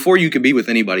 I mean, before you can be with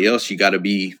anybody else, you got to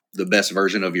be the best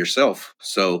version of yourself.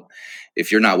 So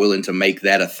if you're not willing to make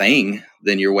that a thing,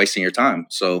 then you're wasting your time.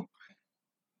 So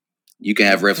you can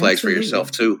have red flags for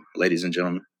yourself too, ladies and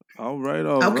gentlemen. All right,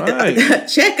 right.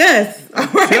 Check us. All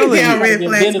right, now red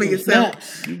flags for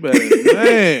yourself. You better,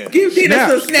 man. Give Dennis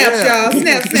some snaps, y'all.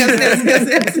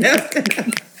 Snap.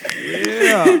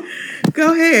 Yeah.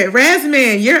 Go ahead.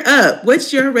 Razman, you're up.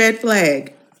 What's your red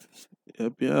flag?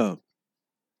 Yep.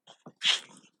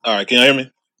 All right, can you hear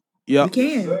me? Yeah, you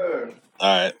can.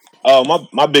 All right.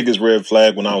 My biggest red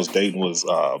flag when I was dating was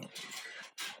the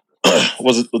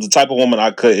type of woman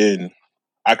I couldn't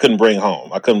bring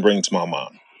home. I couldn't bring to my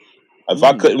mom. If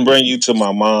I couldn't bring you to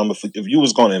my mom, if you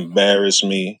was going to embarrass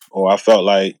me, or I felt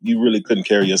like you really couldn't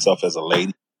carry yourself as a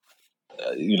lady,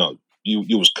 you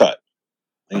was cut.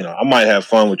 I might have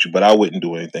fun with you, but I wouldn't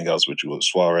do anything else with you as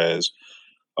far as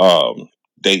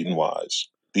dating wise.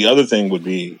 The other thing would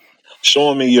be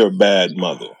showing me you're a bad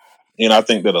mother. And I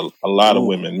think that a lot of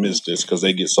women miss this because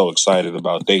they get so excited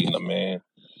about dating a man.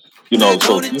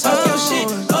 So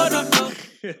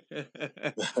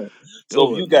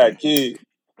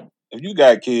if you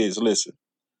got kids, listen.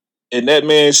 And that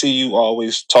man see you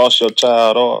always toss your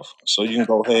child off so you can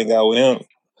go hang out with him.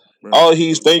 Right. All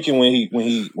he's thinking when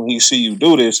he see you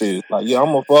do this is like, yeah, I'm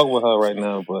gonna fuck with her right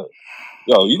now, but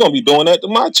you're gonna be doing that to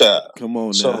my child. Come on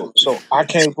now. So I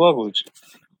can't fuck with you.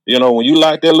 When you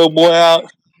lock that little boy out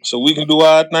so we can do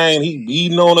our thing, he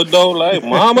beating on the door like,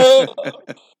 mama.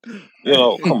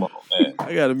 Come on, man.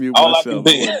 I gotta mute myself. I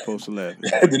wasn't supposed to laugh.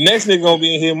 The next nigga gonna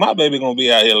be in here, my baby gonna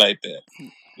be out here like that.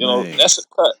 That's a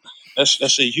cut.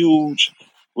 That's a huge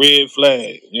red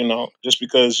flag, just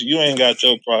because you ain't got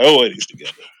your priorities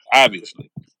together, obviously.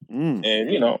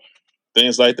 And,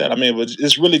 things like that. I mean, but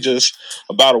it's really just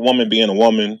about a woman being a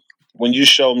woman. When you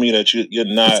show me that you're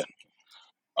not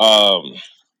a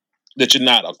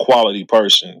quality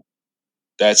person,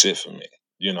 that's it for me.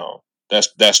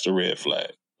 That's the red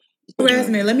flag.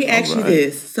 Razman, let me ask you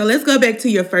this. So let's go back to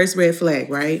your first red flag,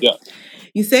 right? Yeah.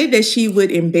 You say that she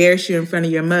would embarrass you in front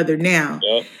of your mother. Now,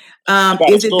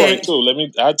 is it that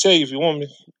too? I'll tell you if you want me.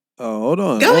 Oh, hold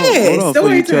on. Go ahead. Hold on.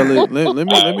 Story You tell it. Let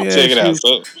me ask you.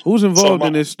 So, who's involved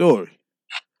in this story?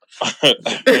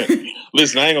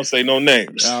 Listen, I ain't gonna say no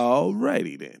names. All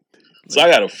righty then. So I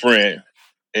got a friend,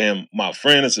 and my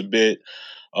friend is a bit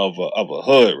of a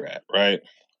hood rat, right?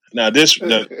 Now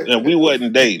we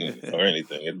wasn't dating or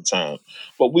anything at the time,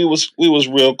 but we was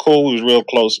real cool. We was real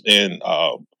close, and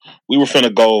we was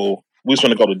finna go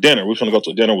to dinner. We was finna go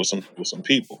to dinner with some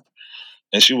people,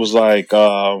 and she was like,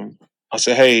 I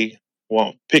said, hey,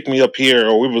 well, pick me up here,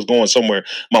 or we was going somewhere.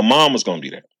 My mom was gonna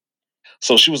be there,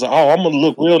 so she was like, oh, I'm gonna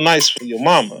look real nice for your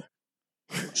mama.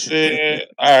 I said,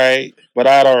 all right. But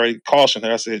I'd already cautioned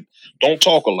her. I said, don't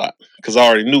talk a lot because I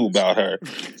already knew about her.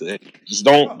 I said, just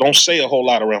don't say a whole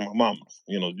lot around my mama.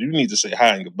 You need to say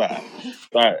hi and goodbye.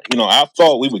 But, I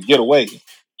thought we would get away.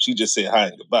 She just said hi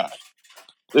and goodbye.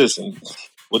 Listen,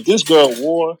 what this girl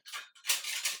wore,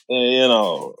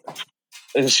 and,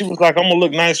 and she was like, I'm going to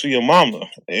look nice for your mama.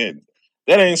 And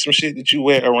that ain't some shit that you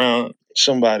wear around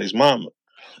somebody's mama.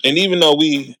 And even though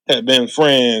we had been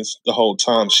friends the whole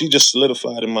time, she just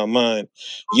solidified in my mind,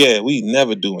 yeah, we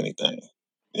never do anything,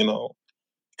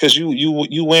 because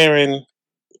you wearing,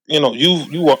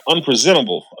 you were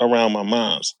unpresentable around my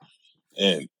mom's,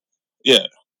 and yeah,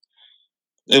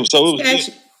 it was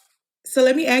So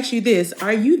let me ask you this: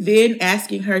 are you then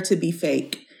asking her to be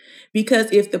fake?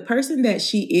 Because if the person that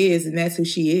she is, and that's who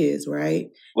she is,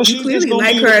 right? Well, you clearly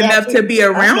like her enough to be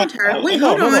around her. Wait,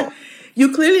 hold on.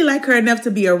 You clearly like her enough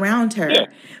to be around her. Yeah.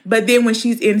 But then when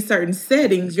she's in certain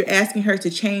settings, you're asking her to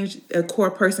change a core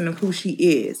person of who she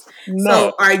is. No.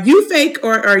 So are you fake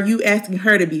or are you asking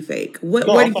her to be fake? What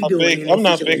are you doing? I'm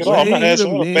not fake at all. I'm not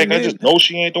asking her to fake. I just know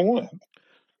she ain't the one.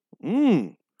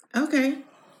 Okay.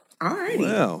 All righty.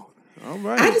 Well, all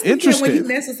right. I just think that when you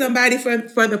mess with somebody for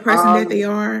the person that they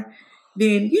are,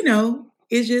 then,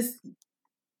 it's just...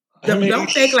 Don't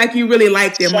fake like you really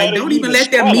like them. Like, don't even let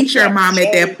them meet your mom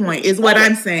at that point, is what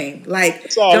I'm saying.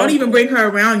 Like, don't even bring her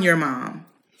around your mom.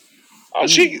 Oh,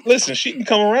 she can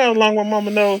come around as long as my mama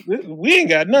knows we ain't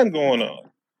got nothing going on.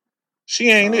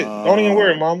 She ain't it. Don't even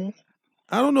worry, mama.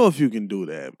 I don't know if you can do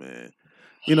that, man.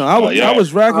 I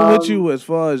was rocking with you as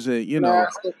far as Can I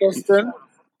ask a question?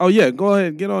 Oh yeah, go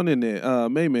ahead, get on in there.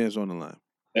 Mayman's on the line.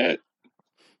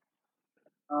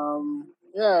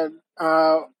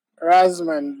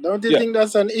 Razman, don't you think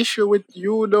that's an issue with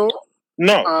you though?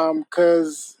 No.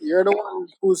 Because you're the one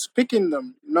who's picking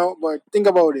them. No, but think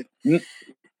about it.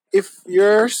 If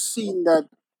you're seeing that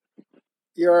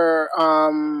you're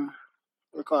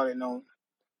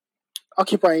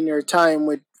occupying your time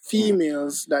with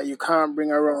females that you can't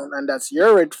bring around, and that's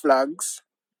your red flags,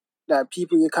 that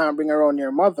people you can't bring around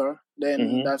your mother,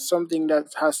 then that's something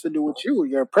that has to do with you,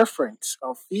 your preference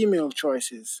of female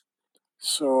choices.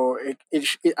 So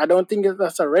I don't think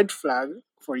that's a red flag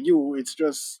for you. It's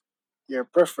just your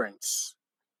preference.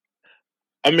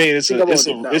 I mean, it's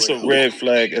a red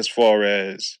flag as far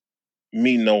as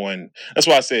me knowing. That's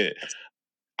why I said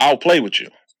I'll play with you,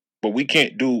 but we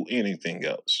can't do anything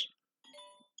else.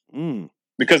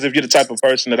 Because if you're the type of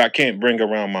person that I can't bring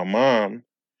around my mom,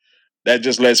 that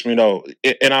just lets me know.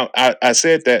 And I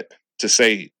said that to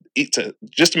say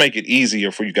just to make it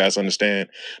easier for you guys to understand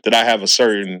that I have a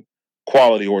certain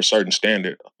quality or a certain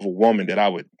standard of a woman that I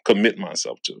would commit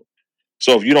myself to.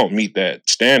 So if you don't meet that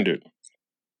standard,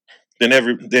 then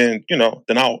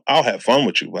I'll have fun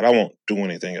with you, but I won't do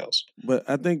anything else. But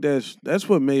I think that's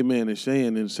what Mayman is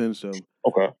saying in the sense of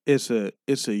it's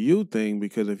a you thing,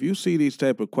 because if you see these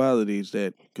type of qualities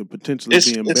that could potentially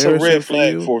be embarrassing, it's a red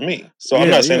flag for me. So I'm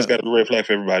not saying it's got to be a red flag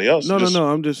for everybody else. No.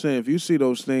 I'm just saying if you see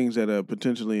those things that are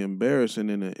potentially embarrassing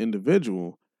in an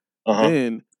individual,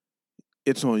 then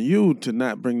it's on you to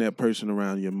not bring that person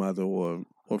around your mother or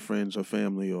friends or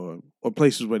family or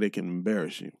places where they can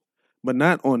embarrass you, but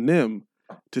not on them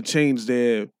to change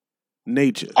their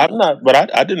nature. I'm not, but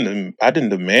I didn't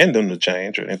demand them to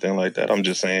change or anything like that. I'm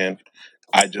just saying,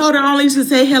 I just told her only to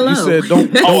say hello. You said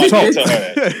don't talk.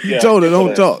 You told her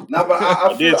don't talk. No, but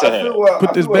I did tell her.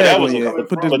 Put this bag on you.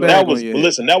 Put this bag on you.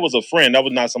 Listen, that was a friend. That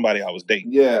was not somebody I was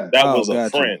dating. Yeah, that was a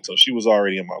friend. So she was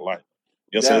already in my life.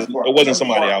 You know what I'm saying? It wasn't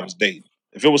somebody I was dating.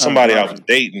 If it was somebody I was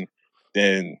dating,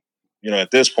 then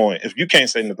at this point, if you can't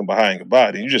say nothing behind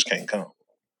goodbye, then you just can't come.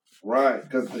 Right,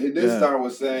 because this star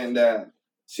was saying that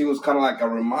she was kind of like a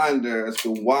reminder as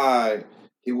to why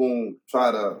he won't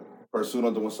try to pursue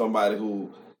nothing with somebody who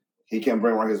he can't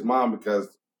bring around his mom, because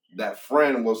that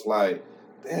friend was like,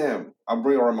 damn, I'm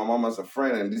bringing around my mom as a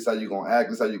friend, and this is how you gonna act,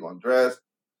 this is how you gonna dress.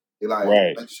 He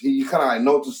he kind of like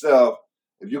note to self,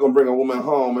 if you're gonna bring a woman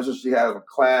home, make sure she has a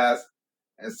class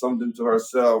and something to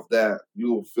herself that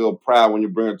you will feel proud when you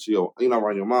bring her to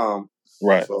around your mom.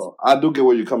 Right. So I do get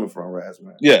where you're coming from,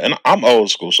 Razman. Yeah, and I'm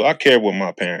old school, so I care what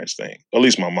my parents think. At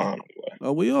least my mom anyway.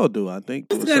 Oh, we all do, I think.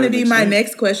 It's going to be my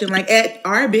next question. Like, at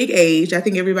our big age, I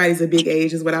think everybody's a big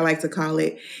age is what I like to call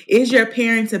it. Is your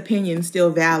parents' opinion still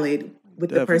valid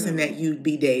with the person that you'd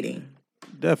be dating?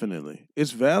 Definitely. It's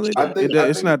valid.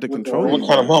 It's not the controlling. What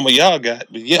kind of mama y'all got?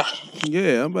 But yeah.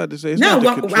 Yeah, I'm about to say it's not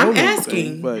the controlling I'm asking.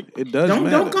 thing, but it does matter.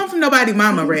 Don't come from nobody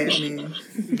mama, Razman.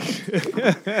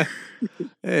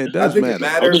 Hey, it does matter.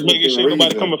 I'm just making sure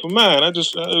nobody coming for mine.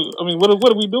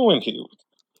 What are we doing here?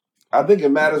 I think it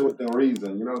matters within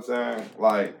reason. You know what I'm saying?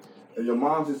 Like, if your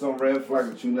mom sees some red flag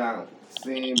that you're not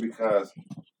seeing because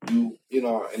you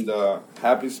know in the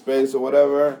happy space or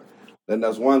whatever, then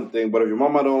that's one thing. But if your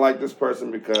mama don't like this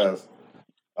person because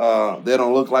they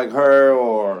don't look like her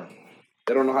or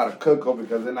they don't know how to cook or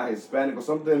because they're not Hispanic or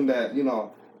something that you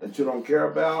know that you don't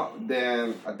care about,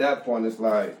 then at that point it's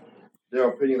like their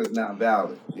opinion is not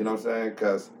valid. You know what I'm saying?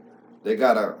 Because they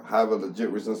gotta have a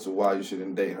legit reason as to why you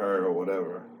shouldn't date her or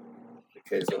whatever the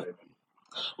case may be.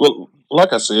 Well,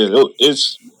 like I said,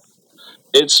 it's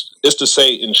to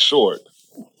say in short,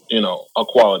 you know, a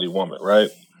quality woman, right?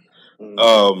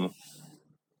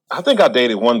 I think I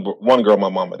dated one girl my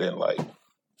mama didn't like,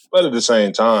 but at the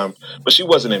same time, but she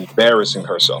wasn't embarrassing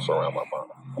herself around my mom.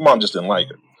 My mom just didn't like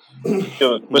her, you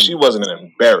know, but she wasn't an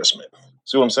embarrassment.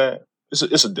 See what I'm saying?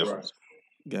 It's a difference.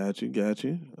 Got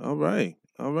you. All right.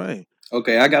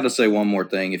 Okay, I got to say one more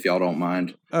thing, if y'all don't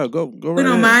mind. Oh, go right We don't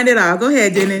ahead. mind at all. Go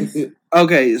ahead, Dennis.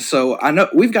 Okay, so I know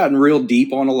we've gotten real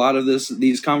deep on a lot of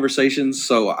these conversations,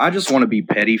 so I just want to be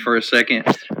petty for a second.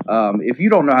 If you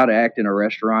don't know how to act in a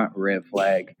restaurant, red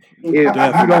flag. If you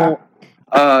don't,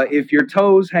 if your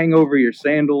toes hang over your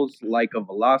sandals like a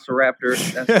velociraptor,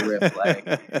 that's a red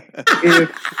flag.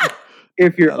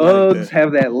 If your Uggs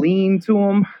have that lean to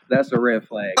them, that's a red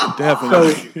flag.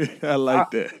 Definitely. So, I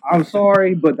like that. I'm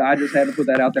sorry, but I just had to put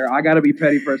that out there. I got to be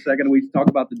petty for a second. We talk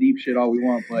about the deep shit all we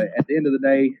want, but at the end of the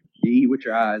day, you eat with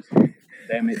your eyes.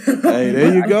 Damn it. Hey,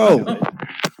 there you go.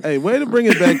 Hey, way to bring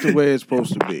it back to where it's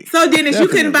supposed to be. So, Dennis, you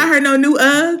couldn't buy her no new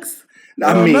Uggs?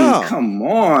 I mean, come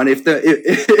on.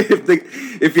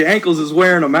 If your ankles is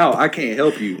wearing them out, I can't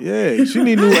help you. Yeah, she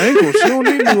need new ankles. She don't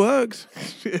need new Uggs.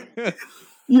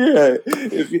 Yeah,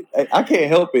 I can't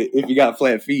help it if you got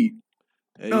flat feet.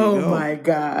 Oh my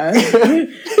God.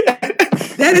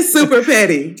 That is super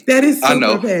petty. That is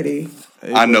super petty.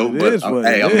 Hey, I know, but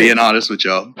I'm being honest with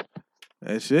y'all.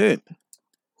 That's it.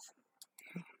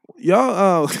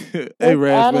 Y'all, hey,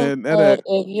 Raz, man.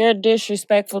 If you're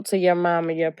disrespectful to your mom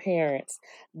or your parents,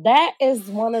 that is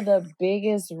one of the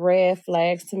biggest red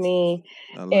flags to me.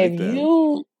 If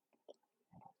you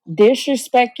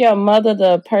disrespect your mother,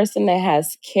 the person that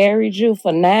has carried you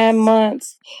for 9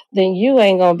 months, then you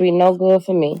ain't gonna be no good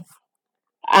for me.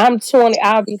 I'm 20.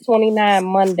 I'll be 29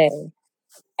 Monday,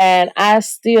 and I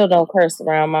still don't curse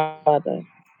around my mother.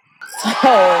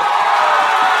 So.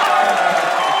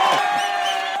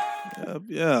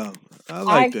 Yeah, I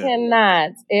like that.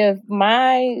 Cannot. If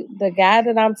the guy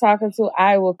that I'm talking to,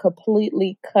 I will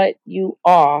completely cut you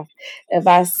off if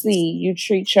I see you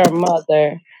treat your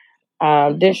mother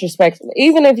disrespectfully.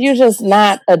 Even if you're just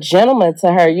not a gentleman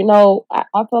to her, you know, I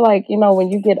feel like, you know, when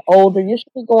you get older, you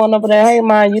should be going over there, hey,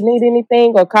 Mom, you need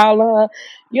anything, or calling her.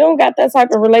 You don't got that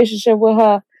type of relationship with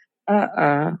her.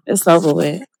 It's over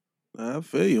with. I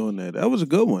feel you on that. That was a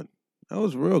good one. That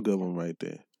was a real good one right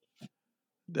there.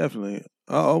 Definitely.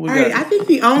 All right, I think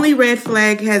the only red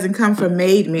flag hasn't come from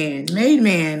Made Man. Made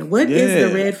Man, what is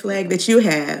the red flag that you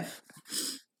have?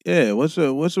 Yeah, what's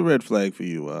a red flag for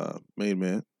you, Made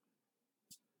Man?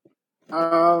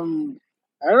 I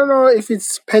don't know if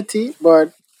it's petty,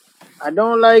 but I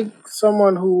don't like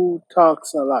someone who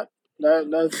talks a lot.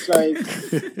 That's like.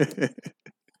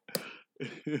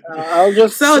 I'll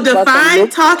just define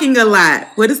talking a lot.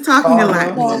 What does talking a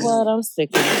lot mean? That's what I'm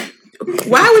sick of.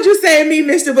 Why would you say me,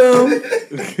 Mr. Boom?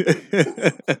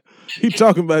 He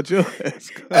talking about your ass.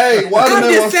 Hey,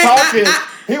 Waterman was talking.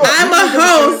 I'm a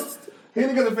host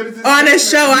on a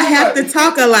show. I have to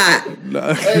talk a lot. No,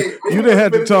 you didn't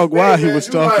have to talk while he was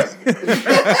talking.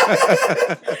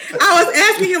 I was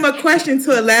asking him a question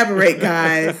to elaborate,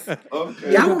 guys.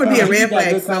 Okay. Y'all want to be a red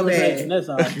flag so bad.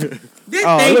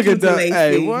 Look at that.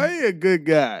 Hey, boy, he a good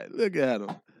guy. Look at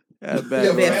him. That's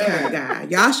bad. Best kind of guy.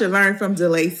 Y'all should learn from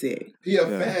DeLacy. He a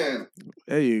fan.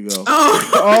 There you go.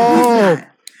 Oh.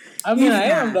 I mean, I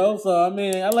am though. So I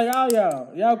mean, I like all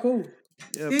y'all. Y'all cool.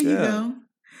 There you go.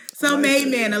 So, Made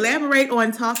Man, elaborate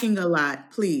on talking a lot,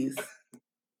 please.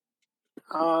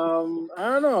 I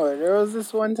don't know. There was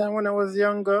this one time when I was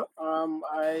younger.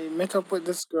 I met up with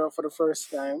this girl for the first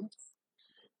time.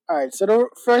 All right, so the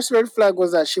first red flag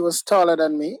was that she was taller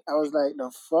than me. I was like,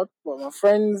 the fuck? But my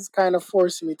friends kind of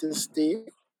forced me to stay.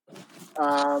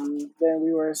 Then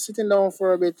we were sitting down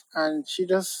for a bit, and she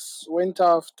just went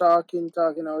off talking.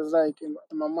 I was like, in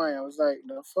my mind, I was like,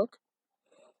 the fuck?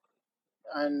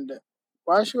 And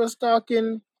while she was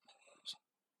talking,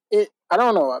 I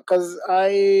don't know, because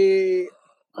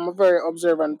I'm a very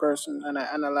observant person, and I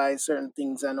analyze certain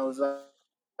things, and I was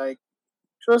like,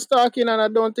 she was talking, and I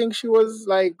don't think she was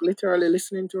like literally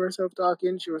listening to herself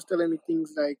talking. She was telling me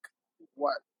things like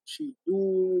what she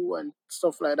do and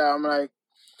stuff like that. I'm like,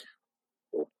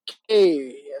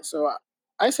 okay. So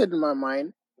I said in my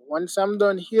mind, once I'm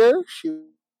done here, she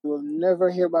will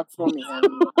never hear back from me.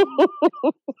 And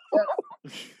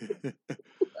yeah,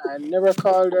 I never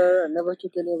called her. I never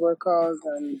took any of her calls,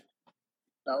 and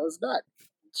that was that.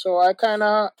 So I kind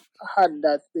of had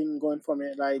that thing going for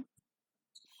me. Like,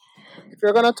 if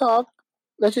you're gonna talk,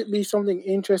 let it be something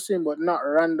interesting, but not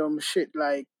random shit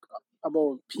like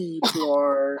about people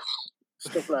or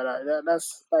stuff like that.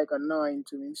 That's like annoying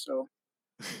to me. So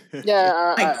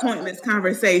yeah, like pointless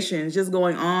conversations, just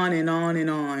going on and on and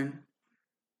on.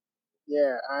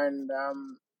 Yeah, and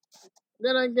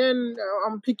then again,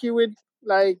 I'm picky with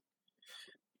like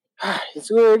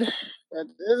it's weird. This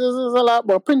is a lot,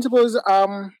 but principles.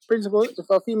 Principles. If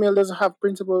a female doesn't have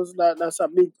principles, that's a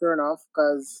big turn off.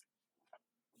 Because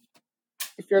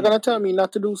if you're gonna tell me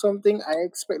not to do something, I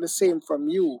expect the same from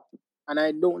you, and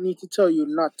I don't need to tell you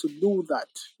not to do that.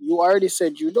 You already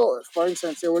said you don't. For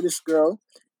instance, there was this girl.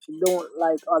 She don't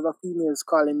like other females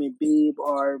calling me babe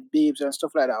or babes and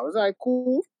stuff like that. I was like,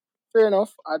 cool, fair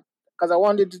enough. Because I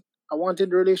wanted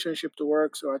the relationship to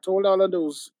work, so I told all of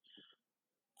those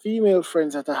female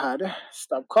friends that I had,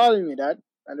 stop calling me that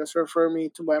and just refer me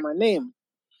to by my name.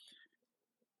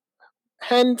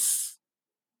 Hence,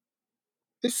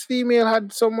 this female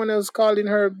had someone else calling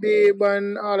her babe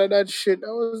and all of that shit.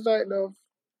 I was like, no,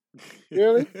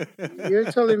 really?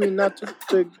 You're telling me not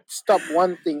to stop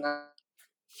one thing I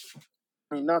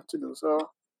mean not to do.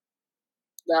 So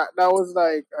that was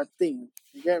like a thing.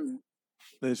 You get me?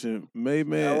 Listen, man,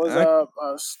 that was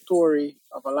a story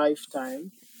of a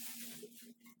lifetime.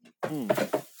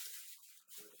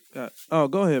 Oh,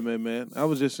 go ahead, man. I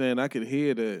was just saying I could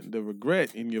hear the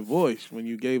regret in your voice when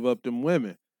you gave up them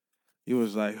women. You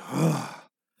was like,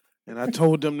 and I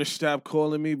told them to stop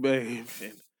calling me babe,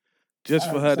 and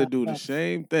just for her to do the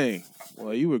same thing.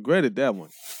 Well, you regretted that one.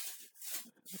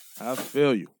 I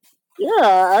feel you. Yeah,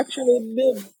 I actually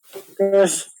did.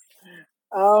 Because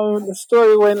the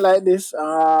story went like this.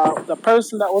 The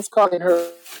person that was calling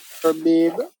her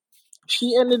babe,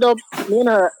 me and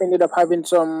her ended up having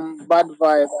some bad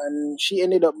vibe, and she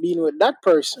ended up being with that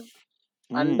person.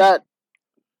 And that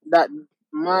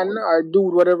man or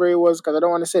dude, whatever it was, because I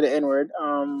don't want to say the N-word,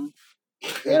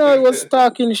 it was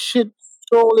talking shit,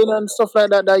 trolling and stuff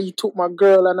like that he took my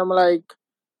girl, and I'm like,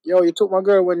 yo, you took my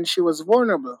girl when she was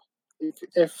vulnerable.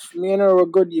 If me and her were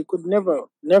good, you could never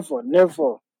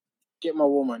get my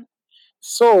woman.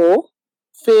 So,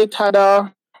 fate had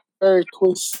a very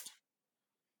twist.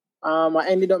 I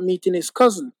ended up meeting his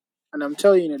cousin, and I'm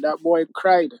telling you, that boy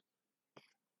cried.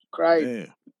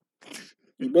 Damn.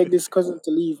 He begged his cousin to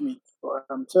leave me, but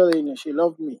I'm telling you, she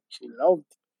loved me. She loved,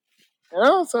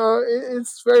 So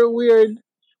it's very weird,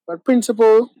 but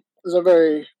principle is a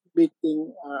very big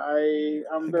thing.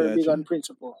 I'm very big on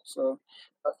principle. So,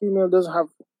 a female doesn't have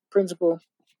principle.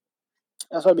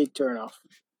 That's a big turn off.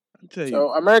 So,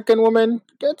 American women,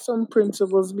 get some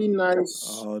principles, be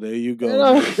nice. Oh, there you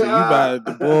go. So you about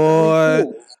the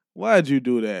boy. Why'd you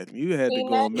do that? You had to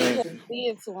go, man.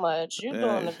 You did too much. You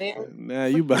doing the very. Now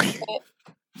you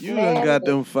done got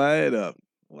them fired up.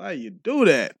 Why you do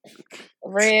that?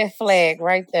 Red flag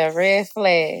right there. Red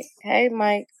flag. Hey,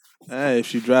 Mike. Hey, if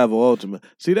she drive an Ultima.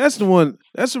 See, that's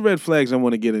the red flags I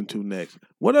want to get into next.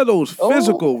 What are those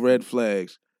physical red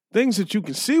flags? Things that you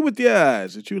can see with your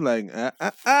eyes that you like,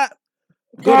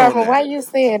 Barbara, why you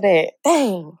said that?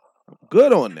 Dang.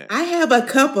 Good on that. I have a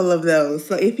couple of those.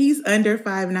 So if he's under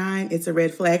 5'9", it's a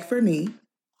red flag for me.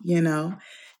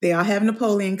 They all have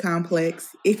Napoleon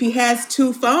complex. If he has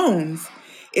 2 phones,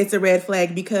 it's a red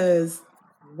flag because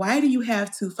why do you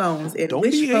have 2 phones? And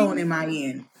which phone am I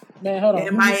in? Man, hold on.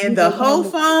 Am I in the whole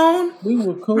phone? We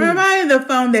were cool. Or am I in the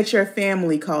phone that your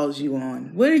family calls you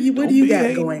on? What do you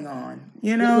got going on?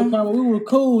 We were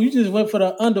cool. You just went for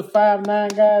the under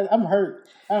 5'9" guys. I'm hurt.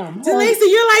 Talisa,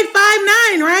 you're like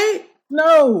 5'9", right?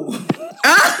 No.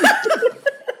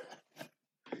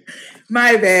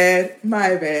 My bad.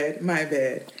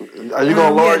 Are you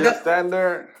gonna lower your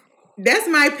standard? That's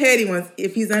my petty ones.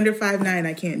 If he's under 5'9",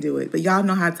 I can't do it. But y'all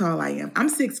know how tall I am. I'm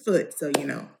 6 foot, so you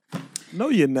know. No,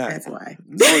 you're not. That's why.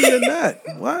 No, you're not.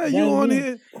 Why are you on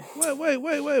here? Wait a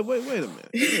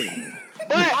minute.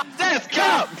 That's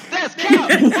cap. That's cap.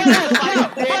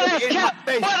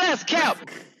 That's cap.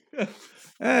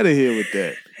 Out of here with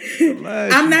that.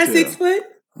 I'm not 6 foot?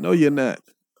 No, you're not.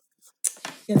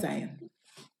 Yes, I am.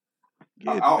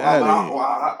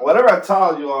 Whatever how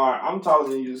tall you are, I'm taller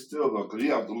than you still, though, because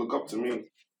you have to look up to me.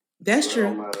 That's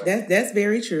true. That's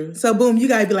very true. So, boom, you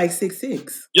gotta be like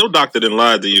 6'6". Your doctor didn't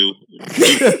lie to you.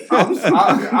 I'm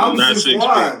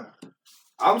 6'1".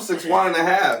 I'm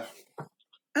 6'1.5".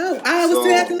 Oh, I would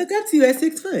still have to look up to you at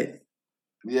 6 foot.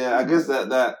 Yeah, I guess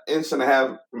that inch and a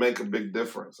half make a big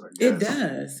difference. I It guess.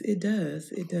 does. It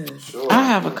does. It does. Sure. I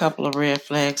have a couple of red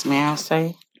flags, may I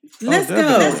say? Let's go.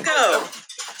 definitely.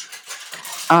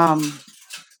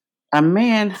 A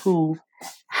man who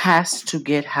has to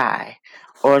get high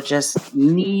or just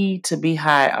need to be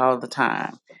high all the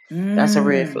time. That's a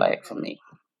red Mm. flag for me.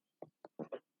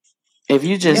 If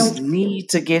you just And need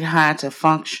to get high to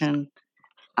function,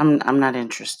 I'm not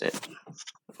interested.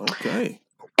 Okay.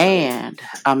 And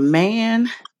a man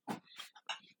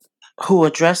who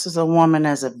addresses a woman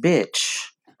as a bitch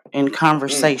in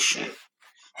conversation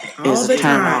all is the a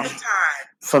turn time. off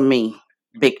for me,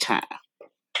 big time.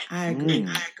 I agree.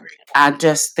 Mm. I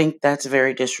just think that's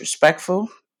very disrespectful.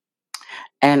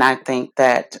 And I think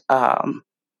that,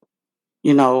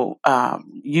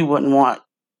 you wouldn't want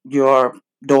your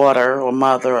daughter or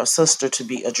mother or sister to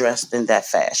be addressed in that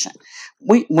fashion.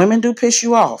 Women do piss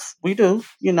you off. We do.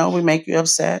 We make you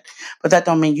upset. But that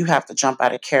don't mean you have to jump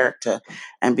out of character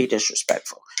and be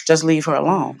disrespectful. Just leave her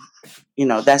alone.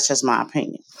 That's just my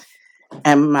opinion.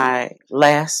 And my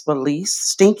last but least,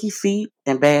 stinky feet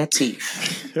and bad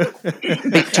teeth.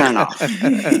 Big turn off.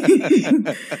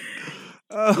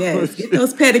 Oh, Yes, get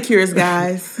those pedicures,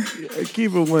 guys.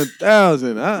 keep it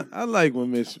 1,000. I like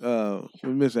when Miss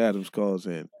Adams calls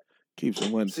in. Keeps it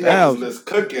She has 1,000. this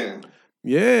cooking.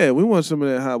 Yeah, we want some of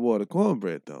that hot water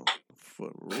cornbread though.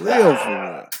 For real.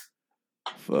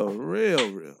 For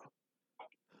real.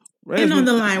 And on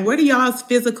the Raspberry line, what are y'all's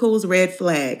physicals red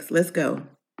flags? Let's go.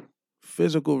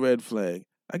 physical red flag.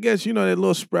 I guess that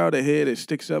little sprouted head that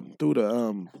sticks up through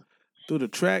the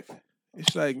track.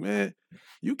 It's like, man,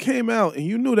 you came out and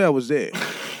you knew that was there.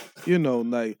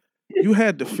 Like you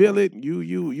had to feel it.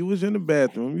 You was in the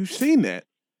bathroom. You seen that,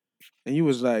 and you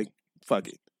was like, fuck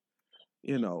it.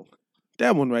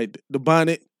 That one right there.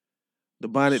 The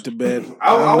bonnet to bed.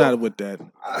 I'm not with that.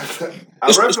 It's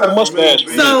the mustache.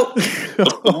 So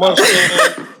The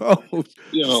mustache. Oh,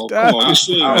 Come on,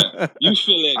 you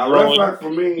feel that A red growing. flag for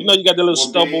me You got the little would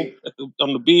stubble be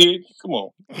on the beard. Come on,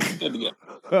 get that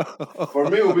together. for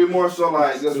me it would be more so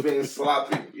like just being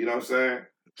sloppy. You know what I'm saying?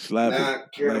 Sloppy.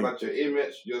 Not caring Like, about your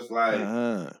image, just like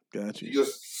got you you.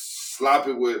 just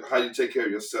sloppy with how you take care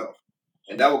of yourself.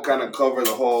 And that will kind of cover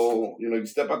the whole, you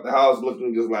step out the house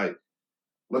looking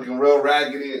real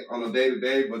raggedy on a day to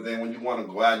day, but then when you want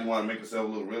to go out, you want to make yourself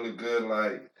look really good.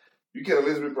 Like you can at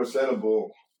least be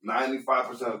presentable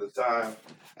 95% of the time.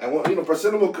 And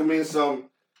presentable can mean some,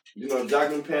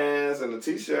 jogging pants and a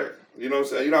t-shirt. You know what I'm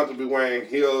saying? You don't have to be wearing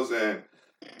heels and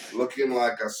looking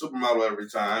like a supermodel every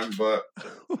time, but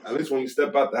at least when you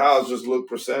step out the house, just look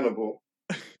presentable.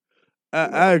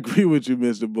 I agree with you,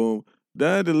 Mr. Boom.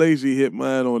 Don DeLacy hit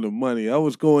mine on the money. I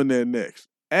was going there next.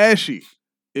 Ashy.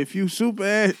 If you super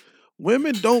ashy,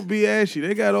 women don't be ashy.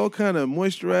 They got all kind of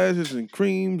moisturizers and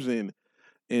creams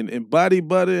and body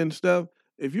butter and stuff.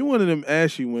 If you're one of them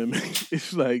ashy women,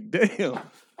 it's like, damn,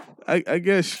 I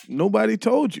guess nobody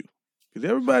told you. Because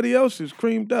everybody else is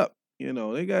creamed up.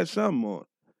 They got something on.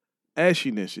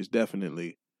 Ashiness is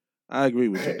definitely, I agree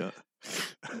with you, Don.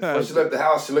 When she left the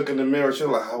house, she looked in the mirror, she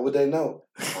was like, how would they know?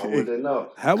 How would they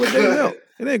know? How would they know?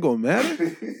 It ain't going to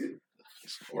matter.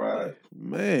 Right.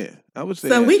 Man, I would say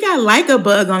So we got Like a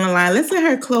Bug on the line. Let's let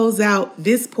her close out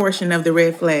this portion of the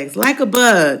red flags. Like a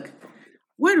Bug,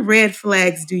 what red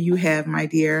flags do you have, my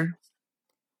dear?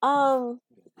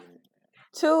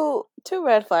 Two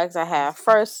red flags I have.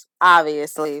 First,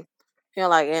 obviously, feel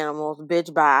like animals,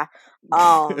 bitch bye.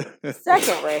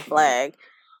 Second red flag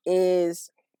is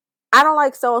I don't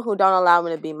like someone who don't allow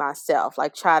me to be myself,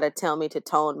 like try to tell me to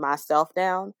tone myself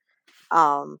down.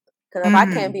 Because if I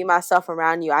can't be myself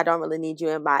around you, I don't really need you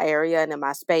in my area and in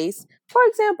my space. For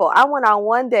example, I went on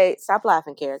one date. Stop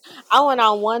laughing, Karen. I went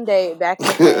on one date back in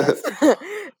France,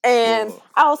 and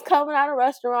I was coming out of a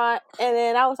restaurant, and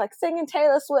then I was like singing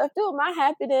Taylor Swift, doing my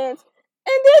happy dance,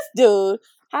 and this dude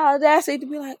had audacity to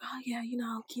be like, "Oh yeah,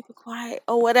 keep it quiet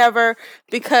or whatever,"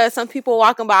 because some people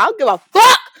walking by. I don't give a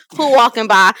fuck who walking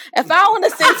by. If I want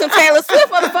to sing some Taylor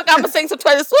Swift, motherfucker, I'm gonna sing some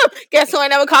Taylor Swift. Guess who I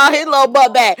never called his little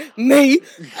butt back? Me.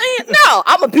 No,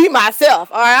 I'm gonna be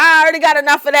myself. All right, I already got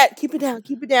enough of that. Keep it down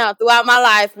throughout my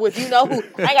life with who. I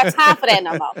ain't got time for that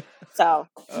no more. So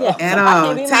yeah, At I all.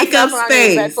 can't be Take myself up around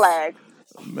these red space. flags.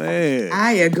 Man.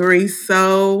 I agree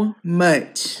so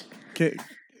much.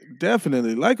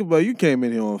 Definitely. Like a Bug, you came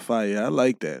in here on fire. I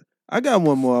like that. I got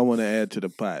one more I want to add to the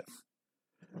pot.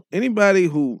 Anybody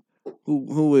who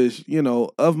is,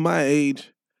 of my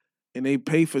age and they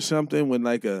pay for something with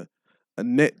like a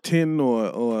net 10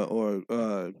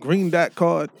 or green dot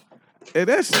card, and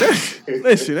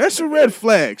listen, that's a red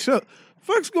flag. So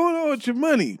fuck's going on with your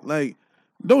money? Like,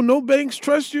 Don't no banks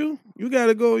trust you? You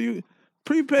gotta go. You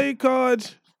prepaid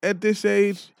cards at this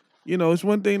age. It's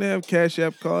one thing to have Cash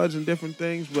App cards and different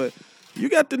things, but you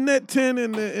got the Net 10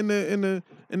 and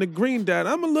the green dot.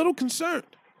 I'm a little concerned.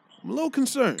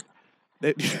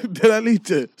 That that I need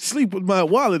to sleep with my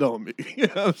wallet on me. You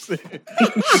know what I'm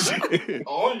saying?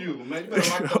 On you, man. You better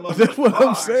lock them up. That's what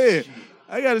I'm saying.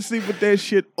 I gotta sleep with that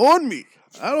shit on me.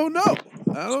 I don't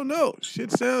know.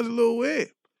 Shit sounds a little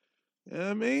weird. You know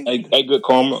what I mean? Hey, good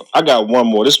karma. I got one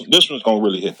more. This one's gonna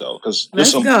really hit though, because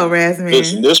Let's go, Razman.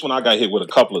 Listen, this one I got hit with a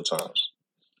couple of times.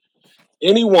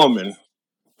 Any woman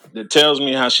that tells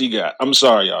me how she got, I'm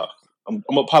sorry, y'all. I'm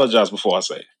gonna apologize before I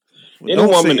say it. Any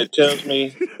woman that tells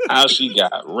me how she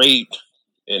got raped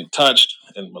and touched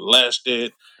and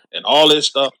molested and all this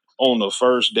stuff on the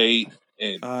first date,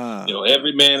 and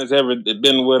every man that's ever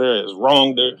been with her has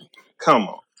wronged her. Come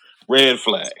on, red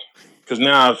flag. Because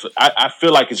now I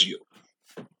feel like it's you.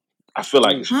 I feel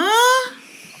like it's you.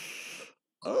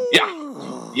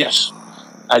 Yeah. Yes,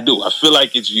 I do. I feel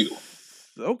like it's you.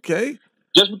 Okay.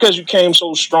 Just because you came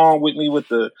so strong with me with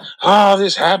the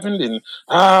this happened and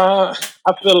I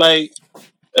feel like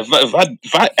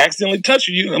if I accidentally touch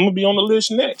you, I'm gonna be on the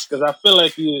list next because I feel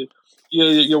like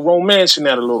you're romancing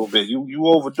that a little bit. You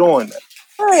overdoing that.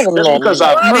 Just because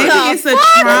maybe it's a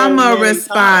trauma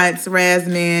response,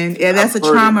 Razman. Yeah, that's a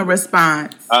trauma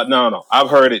response. No, I've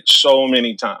heard it so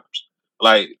many times,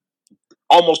 like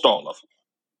almost all of them.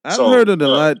 I've heard it a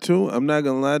lot too. I'm not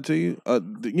gonna lie to you.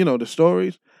 The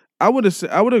stories. I would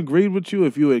have agreed with you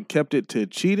if you had kept it to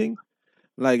cheating,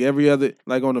 like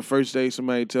on the first day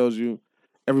somebody tells you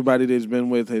everybody that's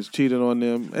been with has cheated on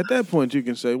them. At that point, you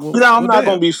can say, "Well, I'm not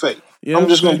gonna be fake. I'm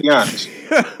just gonna be honest."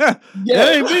 That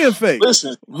ain't being fake.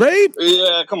 Listen, rape.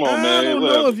 Yeah, come on, man. I don't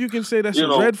know if you can say that's a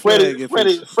red flag.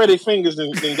 Freddie Fingers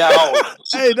and got all of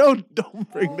us. Hey, don't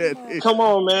bring that in. Come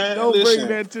on, man. Don't bring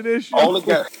that to this show.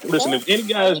 Listen, if any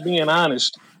guy is being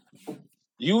honest,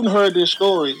 you've heard this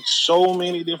story so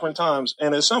many different times,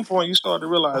 and at some point you start to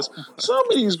realize some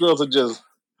of these girls are just,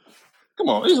 come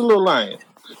on, he's a little lying.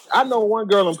 I know one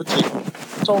girl in particular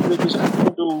told me that this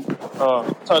dude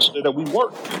touched her that we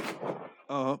worked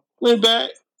with. Went back,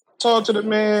 talked to the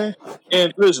man,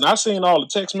 and listen, I seen all the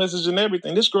text messages and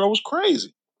everything. This girl was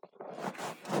crazy.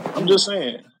 I'm just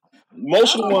saying.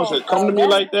 Most of the ones that come to me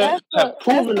like that have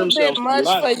proven themselves to be much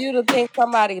lying. for you to think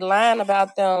somebody lying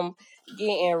about them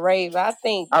getting raped. I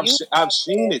think I've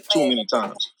seen it too many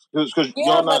times. Because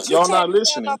y'all not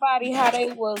listening. Tell nobody how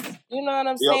they was. You know what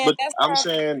I'm saying? But I'm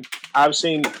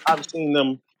saying I've seen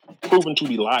them proven to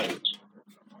be liars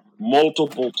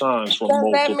multiple times from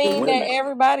multiple women. Does that mean that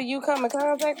everybody you come in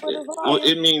contact with is a liar?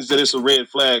 It means that it's a red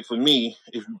flag for me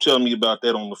if you tell me about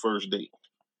that on the first date.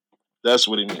 That's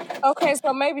what it means. Okay,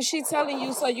 so maybe she's telling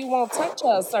you so you won't touch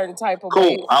her a certain type of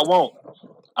way. Cool, I won't.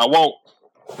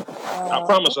 I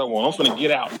promise I won't. I'm finna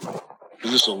get out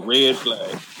because it's a red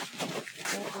flag.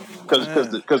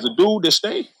 Because the dude that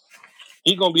stay,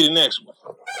 he gonna be the next one.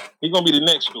 He gonna be the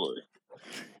next story.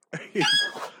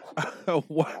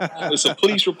 Wow. It's a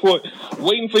police report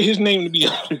waiting for his name to be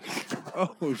on.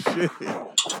 Oh shit.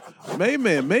 Main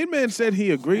Man said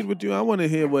he agreed with you. I want to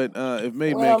hear what if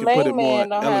Main Man can put it more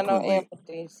don't eloquently. have no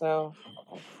empathy, so.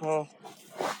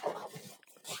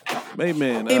 Main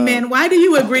Man. Hey man, why do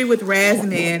you agree with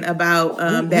Razman about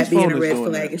that being a red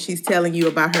flag if she's telling you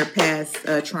about her past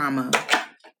trauma?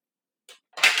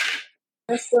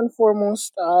 First and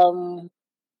foremost,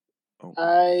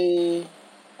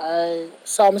 I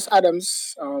saw Miss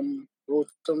Adams wrote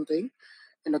something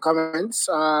in the comments.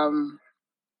 I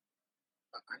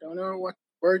don't know what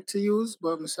word to use,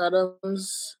 but Miss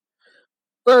Adams,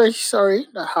 very sorry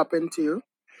that happened to you.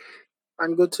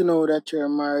 And good to know that you're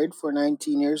married for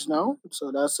 19 years now.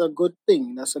 So that's a good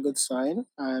thing. That's a good sign.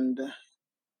 And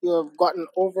you have gotten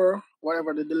over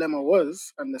whatever the dilemma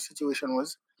was and the situation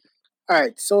was. All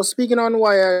right. So speaking on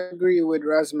why I agree with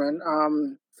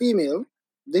Razman, female,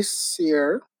 this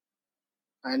year,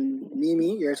 and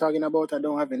Mimi, you're talking about I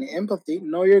don't have any empathy.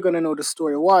 Now you're going to know the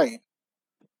story why.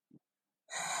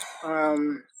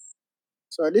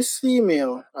 So this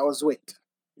female I was with,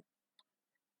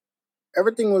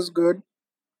 everything was good.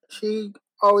 She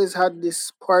always had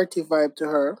this party vibe to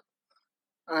her.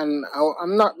 And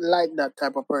I'm not like that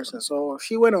type of person. So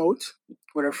she went out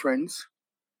with her friends.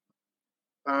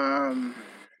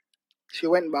 She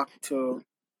went back to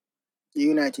the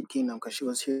United Kingdom because she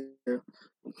was here.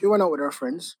 She went out with her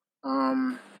friends.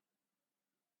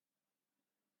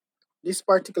 This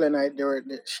particular night,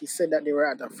 she said that they were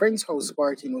at a friend's house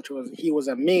partying, he was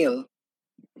a male.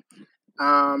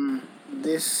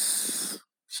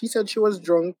 She said she was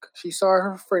drunk. She saw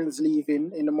her friends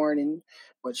leaving in the morning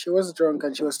but she was drunk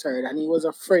and she was tired, and he was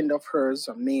a friend of hers,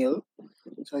 a male.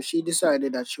 So she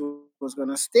decided that she was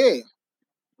gonna stay.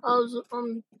 I was,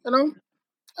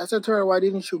 I said to her, "Why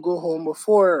didn't you go home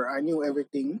before I knew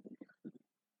everything?"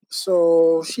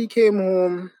 So she came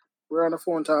home. We're on the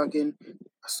phone talking.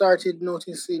 I started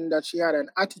noticing that she had an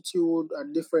attitude, a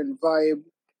different vibe.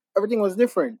 Everything was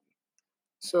different.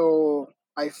 So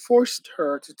I forced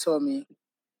her to tell me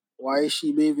why is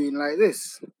she behaving like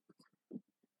this.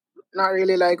 Not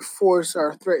really like force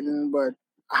or threaten, but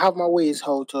I have my ways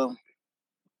how to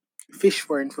fish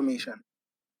for information.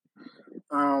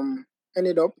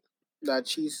 Ended up that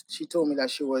she told me that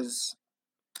she was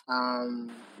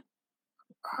um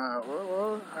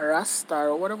harassed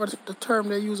or whatever the term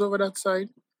they use over that side.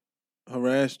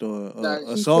 Harassed or That he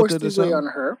forced assaulted or his way on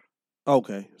something? her.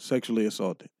 Okay, sexually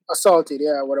assaulted. Assaulted,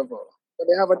 yeah, whatever. But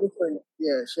they have a different,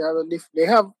 yeah, she has a they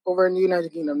have over in the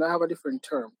United Kingdom, they have a different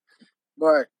term.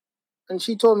 But, and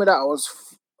she told me that I was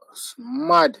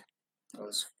mad. I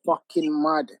was fucking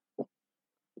mad.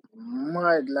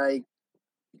 Mad, like,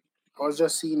 I was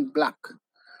just seeing black.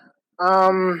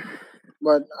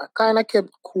 But I kind of kept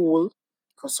cool.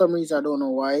 For some reason, I don't know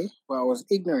why, but I was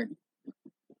ignorant.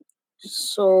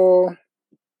 So,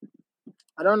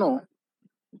 I don't know.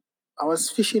 I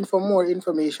was fishing for more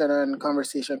information and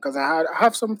conversation because I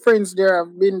have some friends there.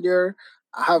 I've been there.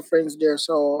 I have friends there,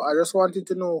 so I just wanted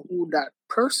to know who that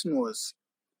person was.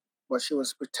 But she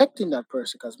was protecting that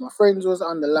person because my friends was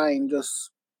on the line.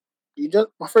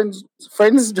 My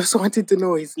friends just wanted to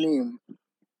know his name.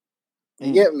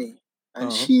 You get me?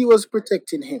 And she was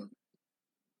protecting him.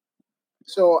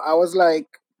 So I was like,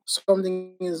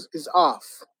 something is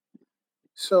off.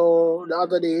 So the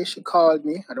other day she called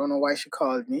me. I don't know why she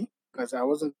called me because I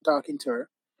wasn't talking to her.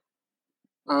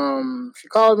 She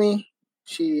called me.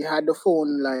 She had the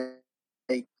phone like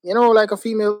like a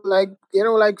female, like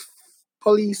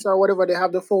police or whatever. They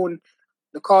have the phone.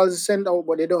 The calls is sent out,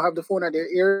 but they don't have the phone at their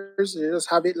ears. They just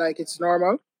have it like it's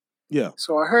normal. Yeah.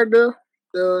 So I heard the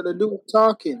dude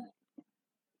talking,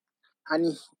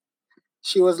 and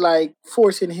she was like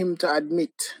forcing him to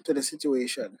admit to the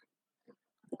situation,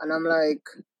 and I'm like,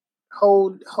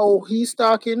 how he's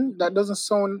talking? That doesn't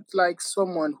sound like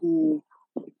someone who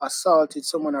assaulted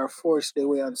someone or forced their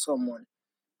way on someone.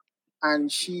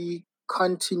 And she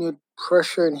continued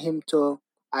pressuring him to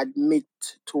admit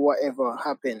to whatever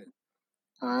happened.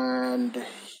 And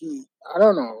I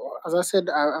don't know. As I said,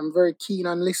 I'm very keen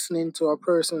on listening to a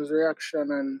person's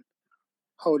reaction and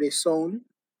how they sound.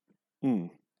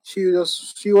 She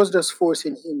was just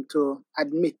forcing him to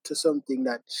admit to something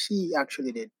that she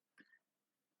actually did.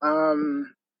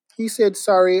 He said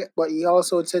sorry, but he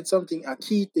also said something, a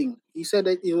key thing. He said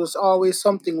that it was always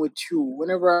something with you.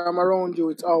 Whenever I'm around you,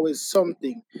 it's always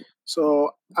something.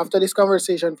 So after this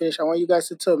conversation finish, I want you guys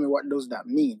to tell me what does that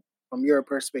mean from your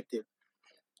perspective.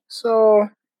 So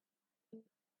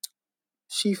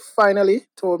she finally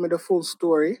told me the full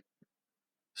story.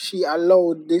 She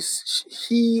allowed this.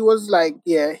 He was like,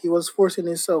 yeah, he was forcing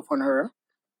himself on her,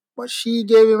 but she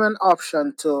gave him an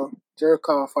option to jerk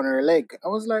off on her leg. I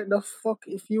was like, the fuck,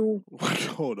 if you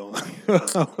Hold on.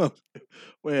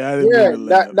 Wait, I didn't mean to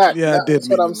laugh. Yeah, I did that's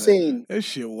mean what to I'm laugh. saying. That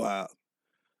shit wild.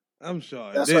 I'm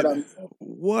sorry. That's what I'm saying.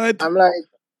 What? I'm like,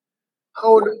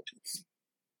 how the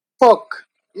fuck?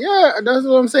 Yeah, that's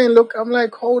what I'm saying. Look, I'm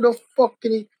like, how the fuck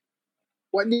can he?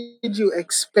 What did you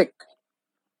expect?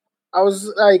 I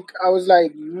was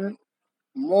like,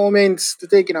 moments to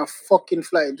taking a fucking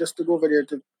flight just to go over there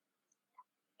to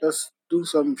just do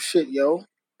some shit, yo.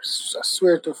 I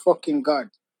swear to fucking God.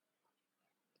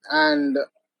 And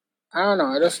I don't know.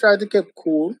 I just tried to keep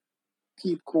cool,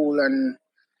 and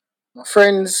my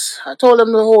friends. I told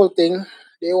them the whole thing.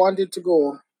 They wanted to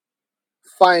go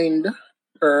find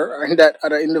her and that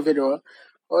other individual.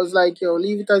 I was like, yo,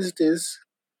 leave it as it is.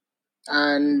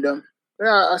 And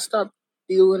yeah, I stopped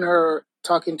dealing her,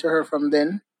 talking to her from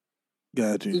then.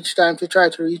 Got you. Each time she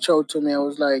tried to reach out to me, I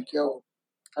was like, yo,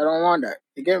 I don't want that.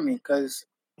 You get me? Because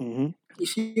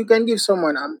if you can give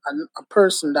someone, a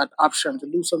person, that option to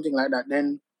do something like that,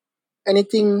 then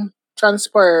anything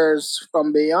transpires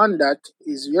from beyond that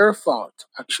is your fault,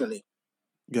 actually.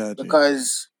 Got you.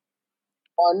 Because,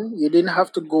 one, you didn't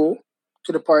have to go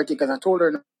to the party because I told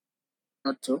her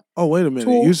not to. Oh, wait a minute.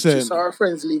 Two, You she said. saw her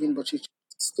friends leaving, but she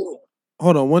still.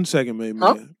 Hold on 1 second, maybe.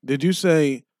 Huh? Did you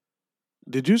say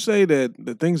that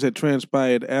the things that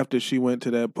transpired after she went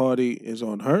to that party is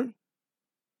on her?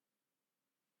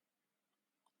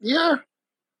 Yeah.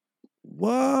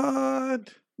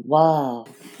 What? Wow.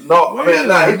 No, I mean, Wait a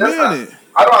that's not. minute.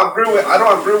 I don't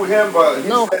agree with him, but he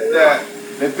said that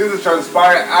the things that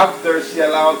transpired after she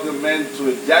allowed the men to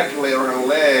ejaculate on her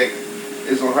leg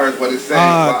is on her is what it's saying.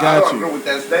 Ah, but I got don't you. agree with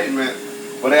that statement.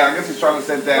 But I guess he's trying to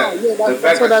say that No, yeah, the that's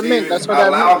fact what I that she meant. even That's what I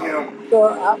allow meant. him,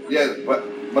 So, yeah,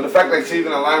 but the fact that she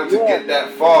even allowed him to yeah, get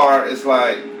that far, it's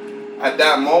like at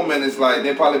that moment, it's like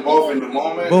they're probably both in the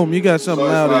moment. Boom, you got something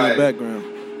So it's loud in your like, background.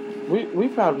 We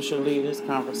probably should leave this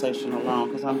conversation alone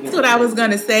because I'm That's getting what I was offended.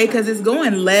 gonna say because it's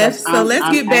going left. Because So let's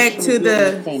I'm get back actually to getting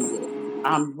the. offended.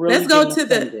 I'm really Let's go getting to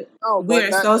the. offended. no, We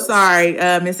but are so sorry,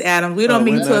 Miss Adams. We don't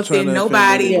We're mean to not trying offend to offend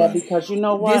nobody. Yeah, anybody. because you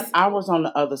know what? This I was on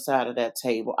the other side of that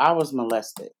table. I was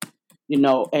molested. You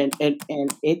know, and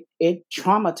it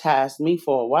traumatized me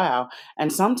for a while.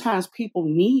 And sometimes people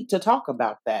need to talk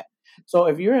about that. So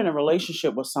if you're in a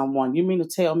relationship with someone, you mean to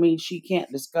tell me she can't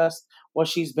discuss what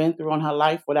she's been through in her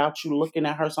life without you looking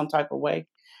at her some type of way,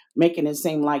 making it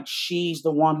seem like she's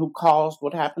the one who caused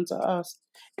what happened to us?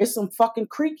 It's some fucking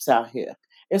creeps out here.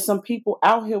 It's some people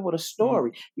out here with a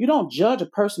story. You don't judge a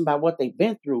person by what they've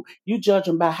been through. You judge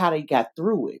them by how they got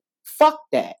through it. Fuck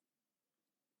that.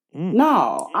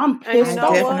 No, I'm I pissed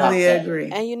off about definitely that. agree.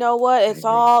 And you know what? It's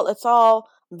all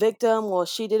victim, or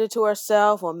she did it to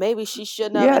herself, or maybe she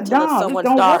shouldn't have Yeah, until it's no, it someone's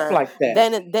don't work daughter. like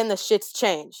that. Then the shit's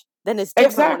change. Then it's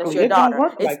different when it's Exactly. your It don't daughter.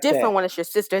 work It's like different that. when it's your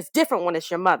sister. It's different when it's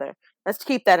your mother. Let's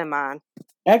keep that in mind.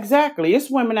 Exactly. It's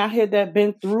women out here that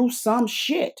been through some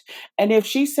shit. And if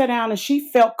she sat down and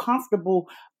she felt comfortable,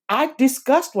 I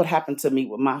discussed what happened to me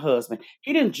with my husband.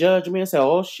 He didn't judge me and say,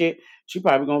 oh shit, she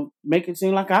probably gonna make it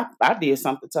seem like I did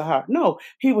something to her. No,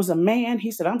 he was a man.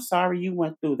 He said, I'm sorry you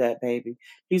went through that, baby.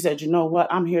 He said, you know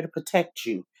what? I'm here to protect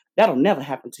you. That'll never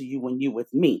happen to you when you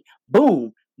with me.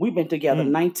 Boom. We've been together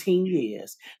 19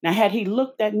 years. Now, had he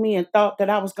looked at me and thought that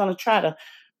I was gonna try to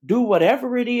do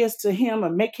whatever it is to him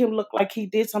and make him look like he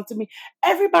did something to me,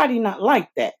 everybody not like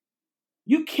that.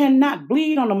 You cannot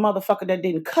bleed on a motherfucker that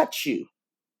didn't cut you.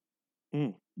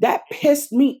 That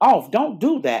pissed me off. Don't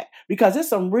do that because there's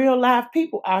some real live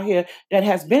people out here that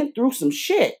has been through some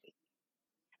shit.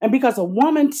 And because a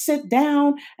woman sit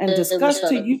down and discuss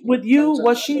with you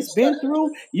what she's been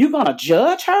through, you gonna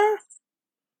judge her?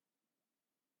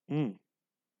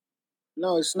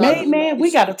 No, it's not. Man, we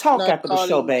It's got to talk not after the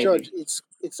show, calling judge. baby.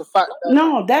 It's a fact.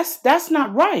 No, that's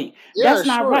not right. Yeah, That's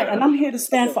not right. sure. And I'm here to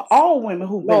stand for all women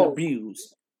who've been No,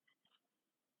 abused.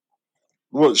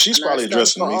 Well, she's and I probably stand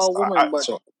addressing for me. all women, but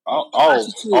So my I'll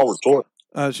situation.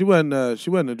 retort. She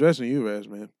wasn't addressing you, Raz,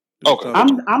 man. Okay.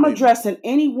 I'm addressing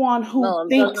anyone who No, I'm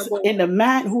thinks talking about. in the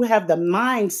mind who have the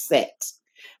mindset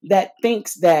that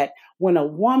thinks that when a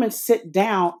woman sit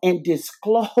down and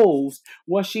disclose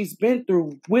what she's been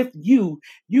through with you,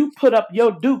 you put up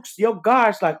your dukes, your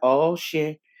guards, like, oh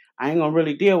shit, I ain't gonna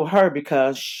really deal with her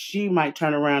because she might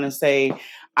turn around and say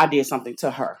I did something to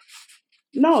her.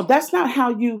 No, that's not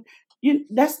how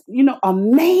that's a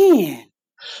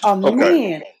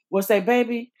man will say,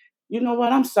 baby, you know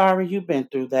what? I'm sorry you've been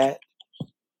through that.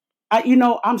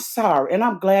 I'm sorry, and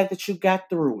I'm glad that you got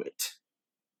through it.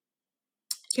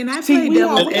 Can I See, play we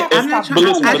devil's? have to I'm not stop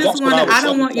trying. doing I that. just want to. I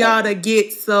don't want y'all to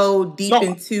get so deep No,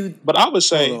 into. but I would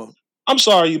say, I'm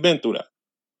sorry you've been through that.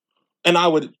 And I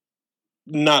would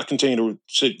not continue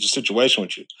the situation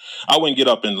with you. I wouldn't get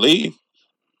up and leave,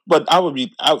 but I would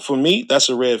be out. For me, that's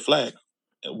a red flag.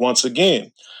 Once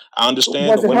again, I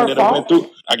understand Was the it women her that have went fault?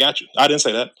 through. I got you. I didn't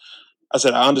say that. I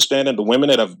said I understand that the women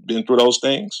that have been through those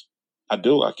things. I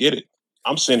do. I get it.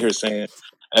 I'm sitting here saying,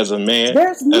 as a man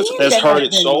There's men that's that heard have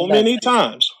it been so many molested.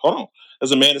 times. Hold on.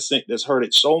 As a man that's heard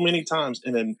it so many times,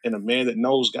 and a man that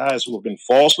knows guys who have been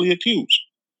falsely accused.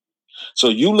 So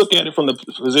you look at it from the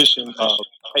position of,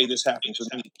 hey, this happened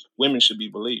to me. Women should be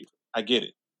believed. I get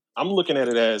it. I'm looking at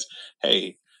it as,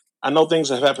 hey, I know things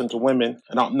have happened to women,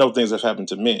 and I know things have happened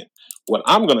to men. What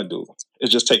I'm going to do is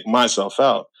just take myself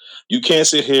out. You can't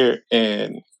sit here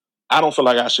and I don't feel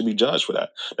like I should be judged for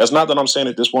that. That's not that I'm saying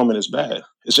that this woman is bad.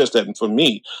 It's just that for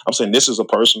me, I'm saying this is a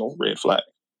personal red flag.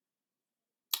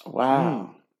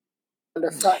 Wow.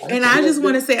 And I just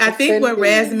want to say, I think what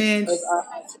Razman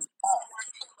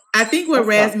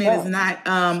is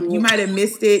not. You might have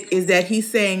missed it. Is that he's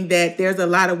saying that there's a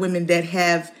lot of women that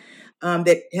have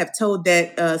told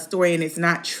that story and it's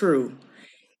not true.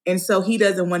 And so he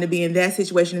doesn't want to be in that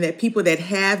situation, that people that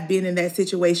have been in that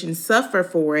situation suffer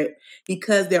for it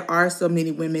because there are so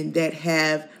many women that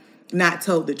have not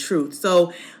told the truth.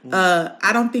 So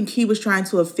I don't think he was trying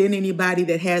to offend anybody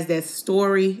that has that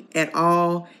story at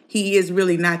all. He is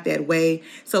really not that way.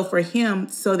 So for him,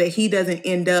 so that he doesn't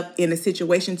end up in a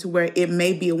situation to where it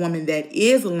may be a woman that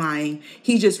is lying,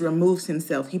 he just removes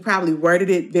himself. He probably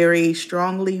worded it very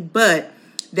strongly, but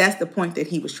that's the point that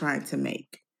he was trying to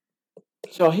make.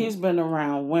 So he's been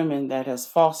around women that has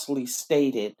falsely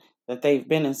stated that they've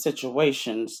been in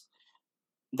situations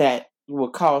that will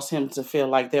cause him to feel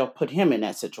like they'll put him in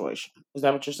that situation. Is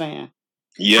that what you're saying?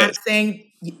 Yes. I'm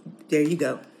saying, there you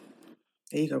go.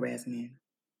 There you go, Rasman.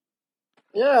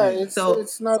 Yeah, Yeah.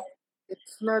 it's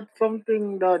not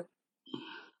something that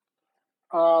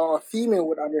a female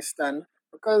would understand,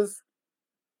 because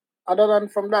other than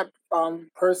from that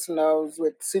person I was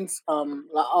with since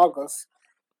August,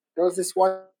 there was this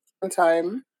one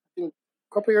time, I think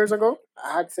a couple years ago,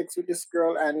 I had sex with this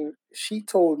girl, and she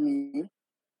told me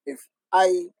if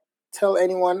I tell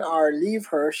anyone or leave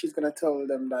her, she's gonna tell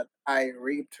them that I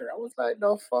raped her. I was like,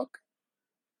 the fuck?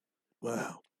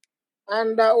 Wow.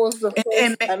 And that was the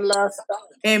And, first and last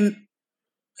time.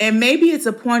 and maybe it's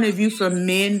a point of view from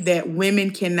men that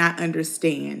women cannot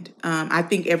understand. I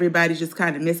think everybody's just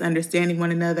kind of misunderstanding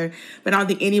one another, but I don't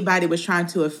think anybody was trying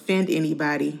to offend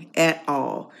anybody at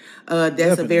all.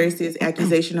 That's a very serious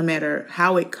accusation, no matter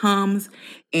how it comes.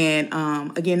 And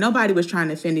again, nobody was trying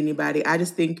to offend anybody. I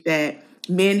just think that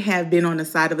men have been on the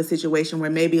side of a situation where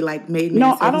maybe, like Maidman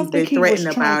No, said, I don't he's been think he was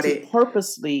threatened trying about to it.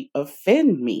 purposely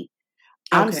offend me.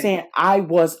 I'm Okay. saying I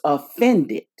was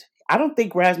offended. I don't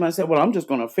think Rasman said, well, I'm just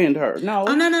going to offend her. No.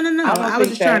 Oh, no. I was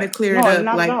just trying to clear it up.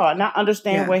 Not Like, at all. And I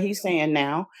understand yeah. what he's saying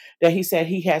now, that he said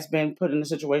he has been put in a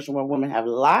situation where women have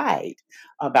lied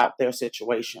about their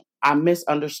situation. I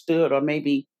misunderstood, or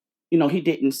maybe, he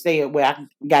didn't say it where I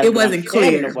got It wasn't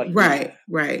clear. of what he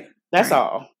Right. That's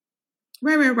all.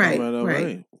 Right. All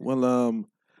right. Well,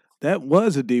 that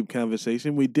was a deep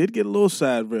conversation. We did get a little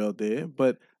side rail there,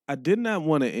 but I did not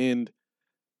want to end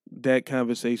that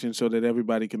conversation so that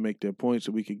everybody can make their point,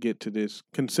 so we could get to this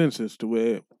consensus to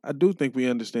where I do think we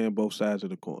understand both sides of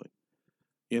the coin.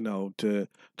 To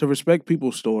respect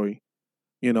people's story,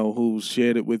 who's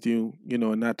shared it with you,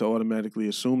 and not to automatically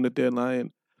assume that they're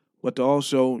lying, but to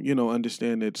also,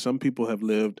 understand that some people have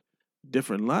lived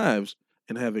different lives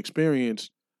and have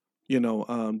experienced,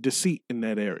 deceit in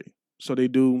that area. So they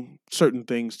do certain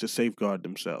things to safeguard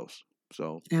themselves.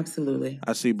 So absolutely,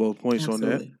 I see both points on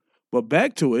that. But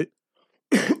back to it,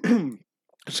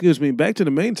 back to the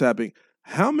main topic.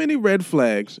 How many red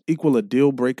flags equal a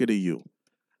deal breaker to you?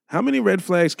 How many red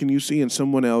flags can you see in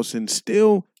someone else and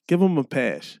still give them a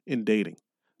pass in dating?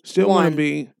 Still want to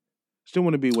be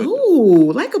with them.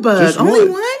 Ooh, like a bug. Just Only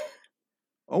one?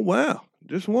 Oh, wow.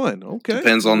 Just one. Okay.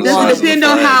 Depends on the Does size it depend of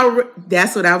the on flag. how?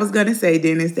 That's what I was gonna say,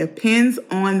 Dennis. Depends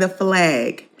on the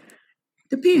flag.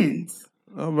 Depends.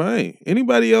 All right.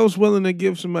 Anybody else willing to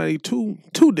give somebody two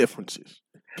differences?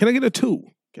 Can I get a two?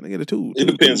 It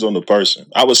depends on the person.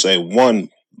 I would say one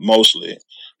mostly,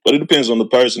 but it depends on the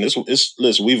person.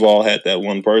 Listen, we've all had that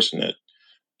one person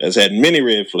that's had many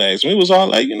red flags. And we was all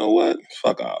like, you know what?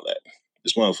 Fuck all that.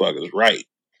 This motherfucker's right.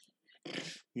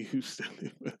 You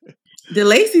silly.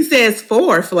 DeLacy says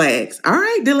 4 flags. All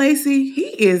right, DeLacy. He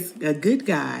is a good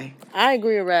guy. I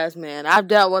agree with Rasman. I've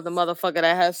dealt with a motherfucker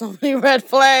that has so many red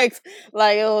flags.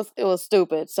 Like, it was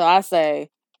stupid. So I say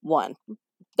 1.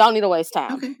 Don't need to waste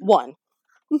time. Okay. 1.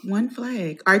 1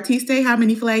 flag. Artiste, how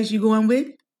many flags you going with?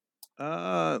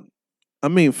 I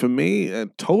mean, for me,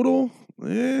 total,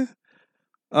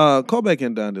 call back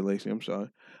in, Don DeLacy. I'm sorry.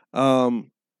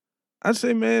 I'd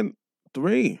say, man,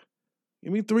 3.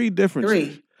 Give me 3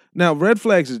 differences. 3. Now, red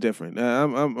flags is different.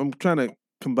 I'm trying to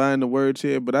combine the words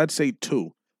here, but I'd say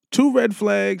 2. 2 red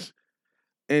flags,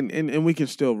 and we can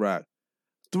still rock.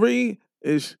 3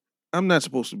 is I'm not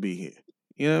supposed to be here.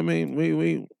 You know what I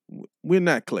mean? We're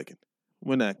not clicking.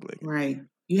 We're not clicking. Right.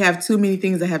 You have too many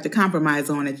things I have to compromise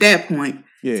on at that point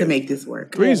to make this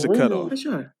work. 3 is the cutoff. For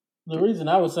sure. The reason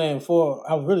I was saying 4,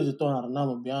 I was really just throwing out a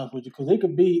number, to be honest with you, because it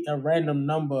could be a random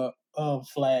number of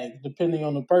flags depending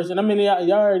on the person. I mean,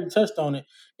 y'all already touched on it.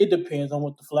 It depends on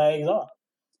what the flags are.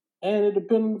 And it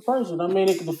depends on the person. I mean,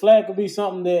 the flag could be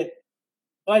something that,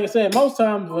 like I said, most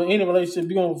times in any relationship,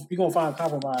 you're gonna find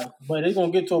compromise. But it's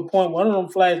gonna get to a point where one of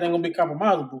them flags ain't gonna be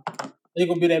compromisable. It's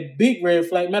gonna be that big red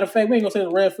flag. Matter of fact, we ain't gonna say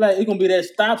the red flag. It's gonna be that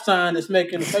stop sign that's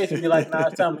making the face and be like, nah,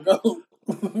 it's time to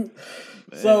go.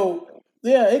 So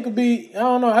yeah, it could be. I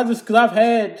don't know. Because I've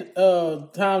had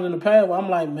times in the past where I'm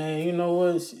like, man, you know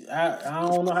what? I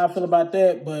don't know how I feel about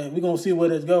that, but we're gonna see where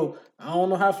this go. I don't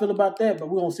know how I feel about that, but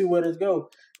we're gonna see where this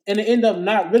go. And it end up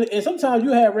not really. And sometimes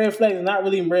you have red flags and not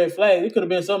really even red flags. It could have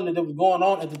been something that was going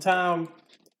on at the time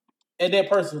in that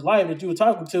person's life that you were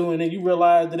talking to, and then you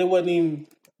realized that it wasn't even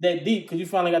that deep because you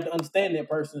finally got to understand that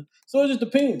person. So it just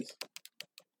depends.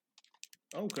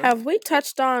 Okay. Have we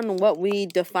touched on what we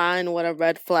define what a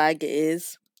red flag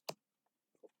is?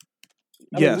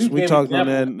 Yes, we talked on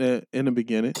that in the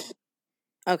beginning.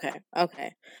 Okay.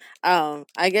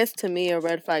 I guess to me a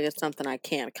red flag is something I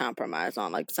can't compromise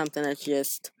on, like something that's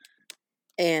just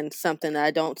and something that I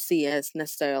don't see as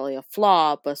necessarily a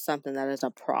flaw, but something that is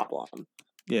a problem.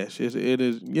 Yes, it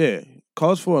is. Yeah,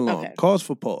 cause for alarm, Okay. cause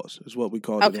for pause is what we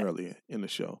called Okay. it earlier in the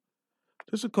show.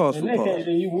 Just a cause In for that pause. case,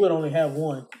 then you would only have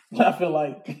one. I feel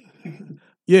like.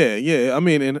 Yeah. I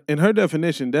mean, in her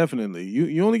definition, definitely,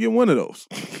 you only get one of those.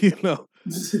 You know,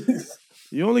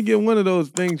 you only get one of those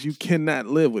things you cannot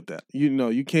live with. That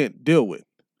you can't deal with.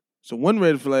 So one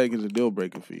red flag is a deal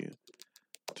breaker for you.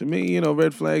 To me,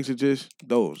 red flags are just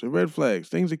those. They're red flags,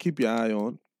 things to keep your eye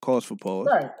on, cause for pause.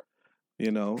 Right.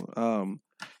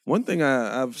 One thing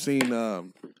I've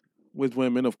seen with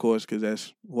women, of course, because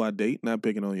that's who I date, not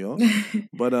picking on y'all.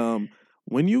 But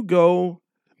when you go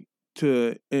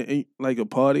to like a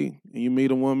party and you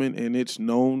meet a woman and it's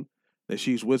known that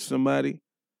she's with somebody,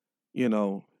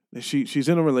 that she's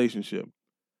in a relationship.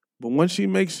 But once she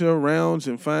makes her rounds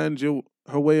and finds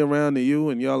her way around to you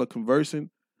and y'all are conversing,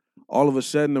 all of a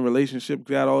sudden the relationship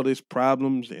got all these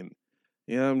problems and,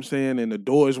 you know what I'm saying, and the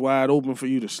door is wide open for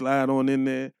you to slide on in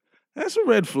there. That's a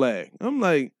red flag. I'm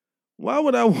like, why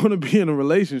would I want to be in a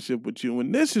relationship with you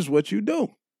when this is what you do?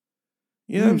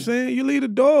 You know what I'm saying? You leave the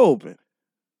door open.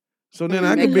 So then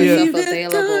I could be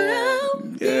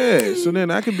available. Yeah. So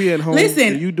then I could be at home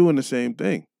Listen. and you doing the same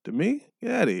thing. To me,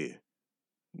 get out of here.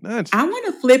 Nonsense. I want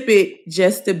to flip it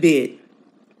just a bit.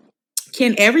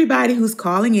 Can everybody who's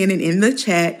calling in and in the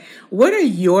chat, what are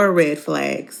your red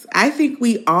flags? I think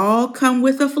we all come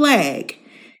with a flag.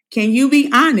 Can you be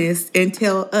honest and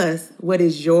tell us what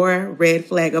is your red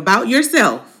flag about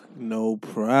yourself? No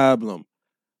problem.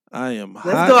 I am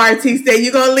hot. Let's go, Artista.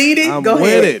 You gonna lead it? I'm Go with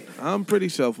ahead. it. I'm pretty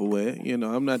self-aware.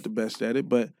 I'm not the best at it,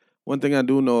 but one thing I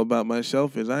do know about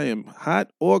myself is I am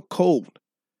hot or cold.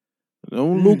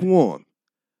 Don't lukewarm.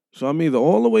 So I'm either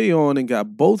all the way on and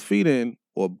got both feet in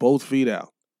or both feet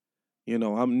out.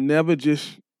 I'm never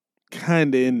just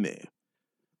kind of in there.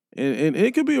 And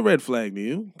it could be a red flag to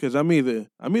you because I'm either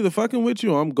fucking with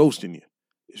you or I'm ghosting you.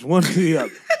 It's one or the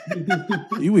other.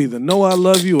 You either know I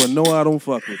love you or know I don't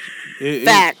fuck with you.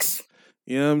 Facts.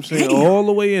 You know what I'm saying? Damn. All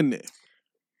the way in there.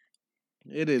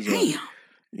 It is. Damn.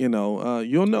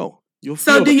 You'll know. You'll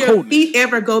So feel do the your coldness. feet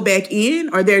ever go back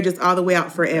in or they're just all the way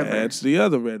out forever? That's the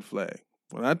other red flag.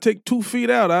 When I take 2 feet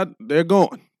out, they're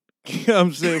gone. You know what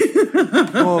I'm saying?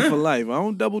 Gone for life. I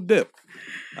don't double dip.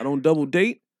 I don't double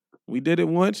date. We did it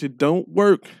once. It don't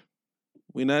work.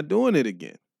 We're not doing it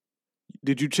again.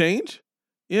 Did you change?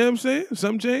 You know what I'm saying?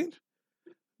 Something changed?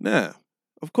 Nah,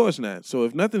 of course not. So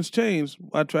if nothing's changed,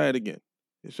 why try it again?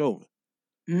 It's over.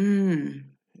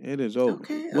 It is over.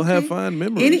 We'll have fond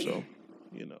memories,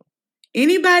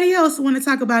 Anybody else want to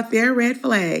talk about their red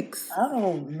flags? I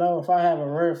don't know if I have a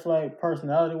red flag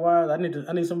personality wise. I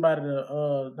need somebody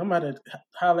to I'm gonna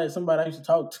highlight somebody I used to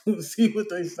talk to see what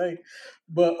they say.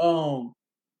 But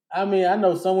I mean I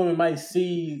know some women might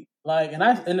see like and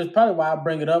it's probably why I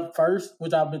bring it up first,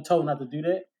 which I've been told not to do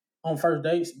that on first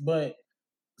dates. But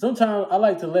sometimes I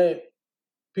like to let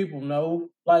people know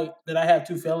like that I have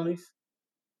 2 felonies.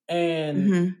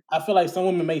 And I feel like some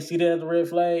women may see that as a red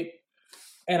flag.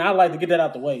 And I like to get that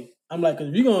out the way. I'm like, because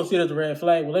if you're going to see it as a red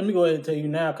flag, well, let me go ahead and tell you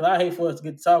now, because I hate for us to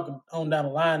get to talking on down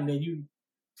the line, and then you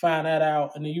find that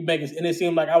out, and then you make it, and it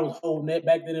seemed like I was holding that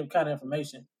back then, kind of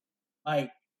information.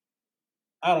 Like,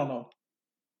 I don't know.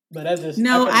 But that's just...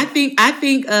 No, I think,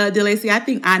 DeLacy, I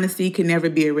think honesty can never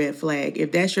be a red flag.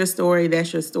 If that's your story,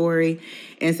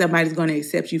 and somebody's going to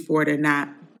accept you for it or not.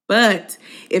 But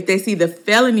if they see the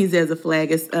felonies as a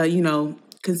flag, it's,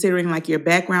 considering like your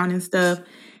background and stuff,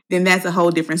 then that's a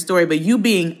whole different story. But you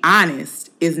being honest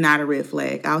is not a red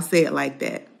flag. I'll say it like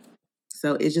that.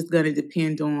 So it's just going to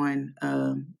depend on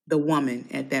the woman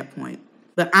at that point.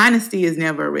 But honesty is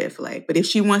never a red flag. But if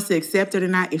she wants to accept it or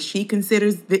not, if she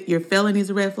considers that your felony is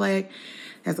a red flag,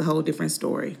 that's a whole different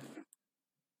story.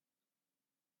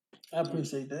 I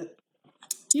appreciate that.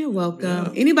 You're welcome.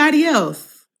 Yeah. Anybody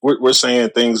else? We're saying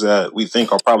things that we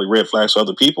think are probably red flags for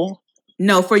other people.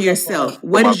 No, for yourself.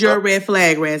 What is your red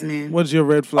flag, Razman? What's your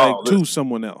red flag to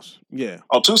someone else? Yeah.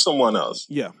 Oh, to someone else.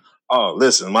 Yeah. Oh,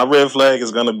 listen, my red flag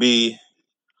is gonna be,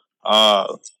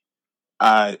 I'm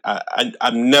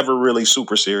never really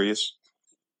super serious,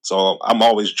 so I'm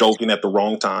always joking at the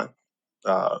wrong time.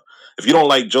 If you don't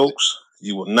like jokes,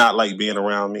 you will not like being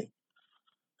around me.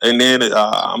 And then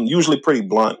I'm usually pretty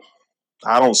blunt.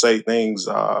 I don't say things.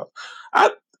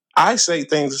 I say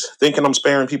things thinking I'm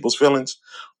sparing people's feelings.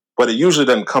 But it usually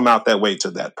doesn't come out that way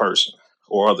to that person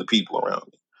or other people around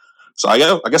me. So I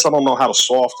guess I don't know how to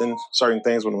soften certain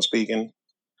things when I'm speaking.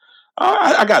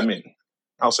 I got men.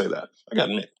 I'll say that. I got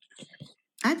men.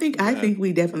 I think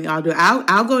we definitely all do.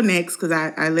 I'll go next because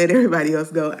I let everybody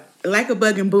else go. Like a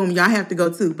bug and boom, y'all have to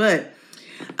go too. But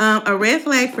A red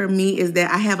flag for me is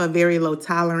that I have a very low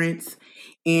tolerance,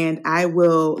 and I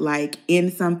will like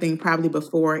end something probably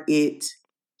before it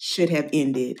should have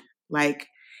ended. Like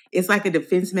it's like a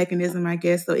defense mechanism, I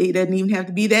guess. So it doesn't even have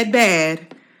to be that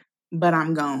bad, but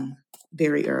I'm gone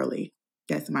very early.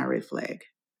 That's my red flag.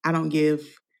 I don't give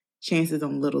chances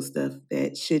on little stuff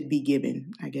that should be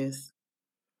given, I guess.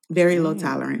 Very low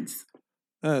tolerance.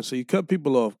 So you cut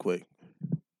people off quick.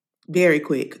 Very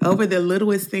quick. Over the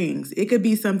littlest things. It could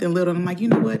be something little. I'm like, you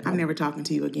know what? I'm never talking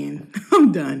to you again.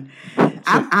 I'm done.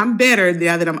 I'm better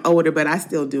now that I'm older, but I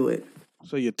still do it.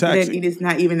 So you're toxic. It is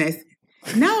not even as...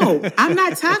 No, I'm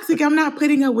not toxic. I'm not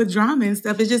putting up with drama and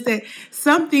stuff. It's just that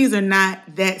some things are not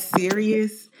that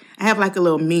serious. I have like a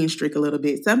little mean streak a little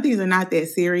bit. Some things are not that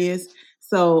serious.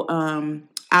 So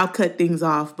I'll cut things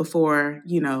off before,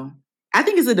 I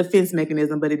think it's a defense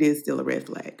mechanism, but it is still a red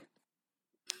flag.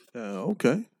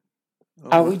 Okay.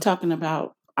 Are we talking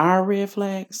about our red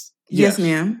flags? Yes,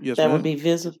 ma'am. Yes, that ma'am. would be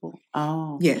visible.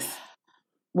 Oh, yes.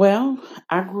 Well,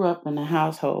 I grew up in a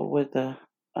household with a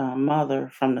mother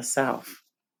from the South,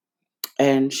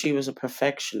 and she was a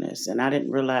perfectionist, and I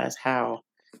didn't realize how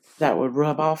that would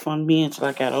rub off on me until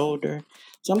I got older.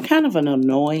 So I'm kind of an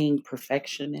annoying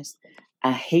perfectionist.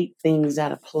 I hate things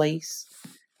out of place.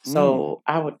 So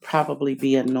I would probably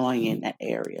be annoying in that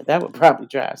area. That would probably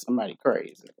drive somebody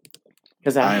crazy.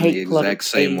 Because I I'm hate the cluttered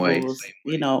exact same way. tables.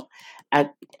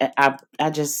 I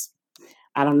just,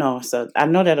 I don't know. So I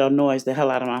know that annoys the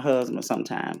hell out of my husband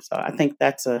sometimes. So I think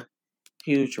that's a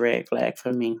huge red flag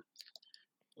for me.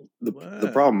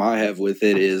 The problem I have with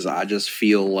it is I just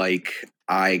feel like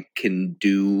I can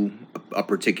do a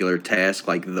particular task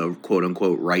like the quote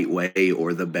unquote right way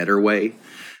or the better way.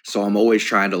 So I'm always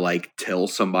trying to like tell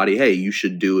somebody, hey, you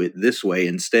should do it this way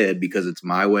instead because it's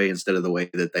my way instead of the way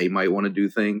that they might want to do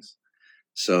things.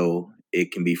 So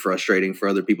it can be frustrating for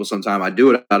other people sometimes. I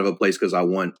do it out of a place because I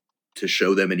want to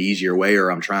show them an easier way, or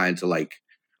I'm trying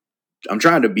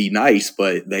to be nice,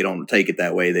 but they don't take it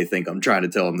that way. They think I'm trying to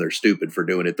tell them they're stupid for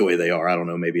doing it the way they are. I don't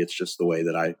know. Maybe it's just the way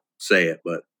that I say it,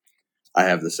 but I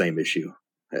have the same issue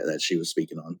that she was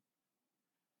speaking on.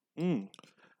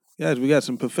 Guys, we got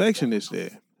some perfectionists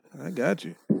there. I got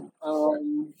you.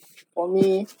 For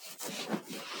me,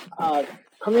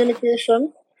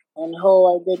 communication and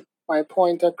how I get my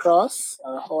point across,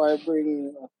 how I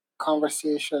bring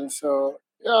conversation. So,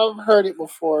 I've heard it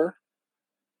before.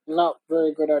 Not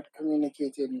very good at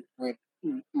communicating with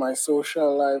my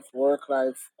social life, work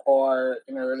life, or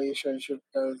in a relationship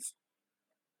because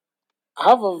I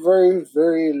have a very,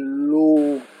 very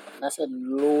low, I said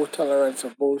low tolerance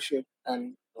of bullshit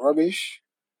and rubbish.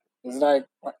 It's like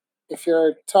if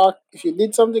you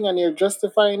did something and you're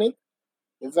justifying it,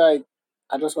 it's like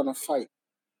I just want to fight.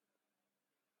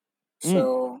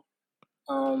 So,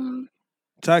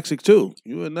 toxic too.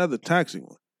 You another toxic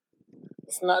one.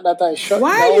 It's not that I shut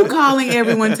Why down. are you calling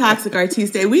everyone toxic,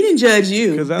 Artiste? We didn't judge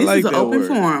you. Because I this like is an that open word.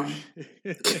 forum.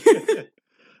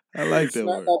 I like It's that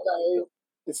not word. that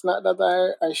it's not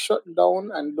that I shut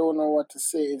down and don't know what to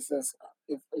say. It's just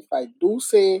if I do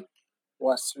say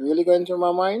what's really going through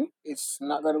my mind, it's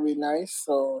not gonna be nice.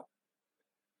 So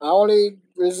I only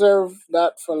reserve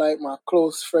that for like my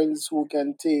close friends who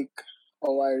can take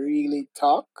how I really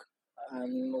talk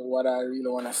and what I really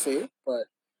want to say. But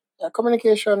yeah,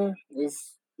 communication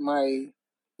is my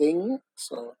thing.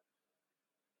 So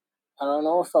I don't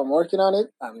know if I'm working on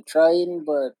it. I'm trying,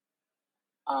 but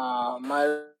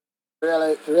my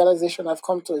realization I've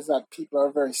come to is that people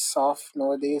are very soft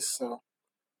nowadays. So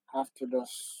I have to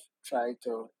just try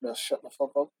to just shut the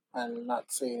fuck up and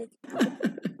not say it.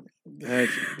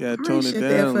 Gotta tone it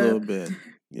down a little bit.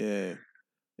 Yeah.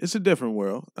 It's a different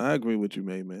world. I agree with you,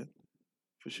 man.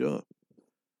 For sure.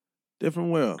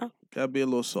 Different world. Gotta be a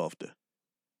little softer.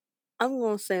 I'm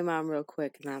gonna say mine real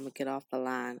quick and I'm gonna get off the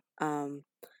line.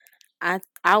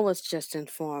 I was just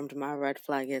informed my red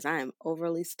flag is I am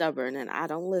overly stubborn and I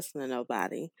don't listen to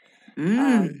nobody.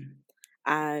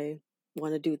 I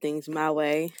want to do things my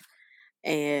way,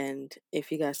 and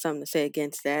if you got something to say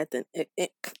against that, then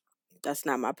that's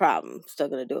not my problem. I'm still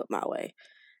gonna do it my way.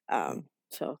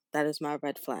 So that is my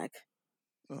red flag.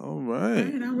 All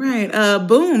right. All right.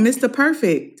 Boom, Mr.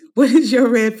 Perfect. What is your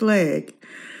red flag?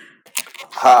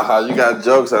 You got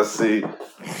jokes, I see.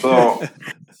 So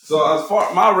as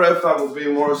far my red flag would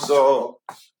be more so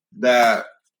that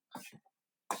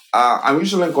I'm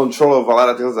usually in control of a lot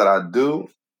of things that I do,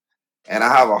 and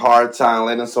I have a hard time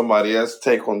letting somebody else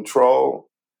take control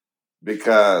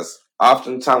because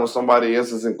oftentimes when somebody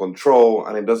else is in control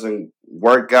and it doesn't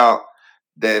work out,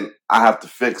 then I have to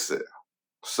fix it.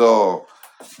 So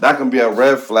that can be a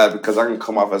red flag because I can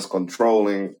come off as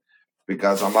controlling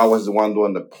because I'm always the one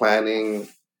doing the planning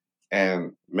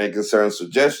and making certain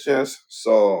suggestions.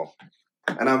 So,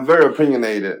 and I'm very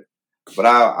opinionated, but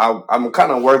I'm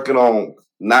kind of working on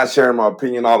not sharing my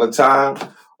opinion all the time,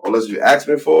 unless you ask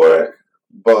me for it.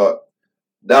 But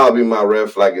that would be my red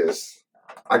flag. Is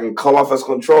I can come off as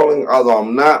controlling, although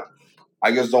I'm not.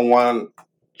 I just don't want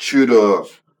you to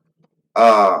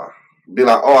be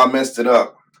like, oh, I messed it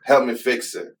up. Help me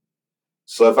fix it.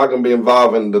 So if I can be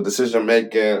involved in the decision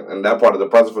making and that part of the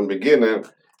process from the beginning,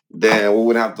 then we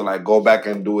wouldn't have to like go back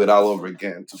and do it all over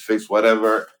again to fix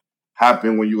whatever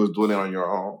happened when you was doing it on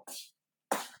your own.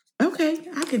 Okay,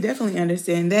 I could definitely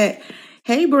understand that.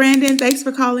 Hey, Brandon, thanks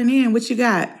for calling in. What you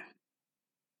got?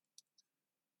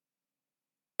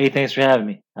 Hey, thanks for having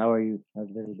me. How are you? How's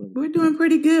everybody? We're doing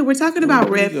pretty good. We're talking about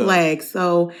red flags.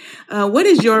 So, what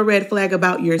is your red flag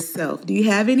about yourself? Do you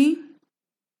have any?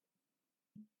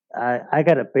 I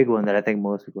got a big one that I think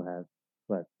most people have,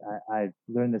 but I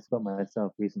learned this about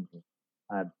myself recently.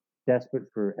 I'm desperate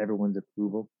for everyone's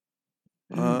approval.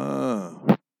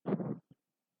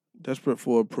 Desperate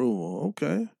for approval.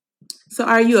 Okay. So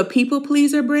are you a people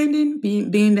pleaser, Brandon,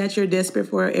 being that you're desperate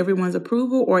for everyone's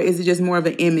approval, or is it just more of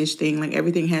an image thing, like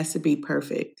everything has to be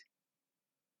perfect?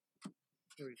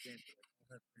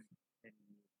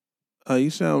 You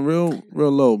sound real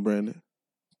low, Brandon.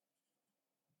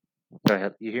 Sorry,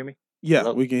 you hear me? Yeah,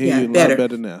 Hello? we can hear you a lot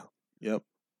better now. Yep.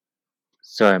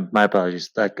 Sorry, my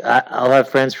apologies. Like I'll have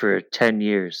friends for 10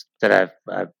 years that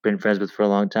I've been friends with for a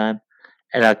long time,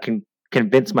 and I can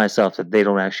convince myself that they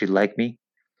don't actually like me.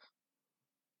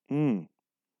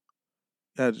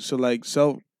 Yeah, so like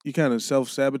you kind of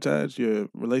self-sabotage your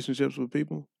relationships with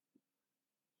people?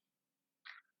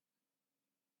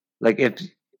 Like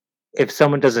if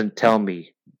someone doesn't tell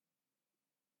me,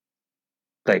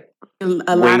 like A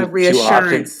lot way of too often,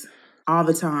 reassurance all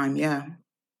the time. Yeah.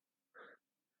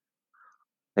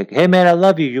 like, hey man, I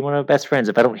love you. You're one of my best friends.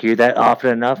 If I don't hear that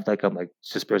often enough, like I'm like,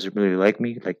 does this person really like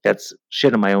me? Like that's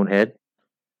shit in my own head.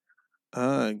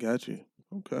 I got you.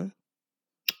 Okay.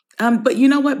 But you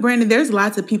know what, Brandon? There's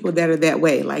lots of people that are that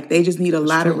way. Like they just need a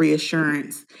lot of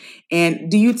reassurance. And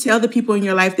do you tell the people in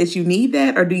your life that you need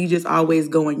that, or do you just always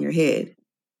go in your head?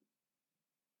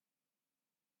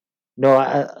 No,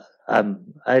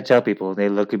 I tell people, they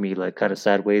look at me like kind of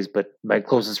sideways, but my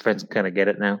closest friends kind of get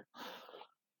it now.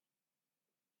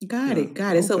 Got it.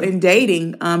 Got it. So in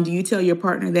dating, do you tell your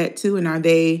partner that too? And are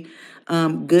they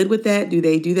good with that? Do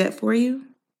they do that for you?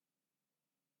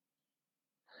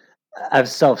 I've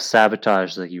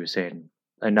self-sabotaged, like you were saying,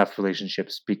 enough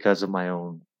relationships because of my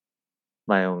own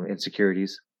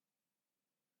insecurities.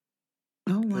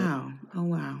 Oh wow. Oh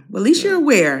wow. Well, at least you're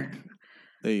aware.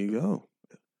 There you go.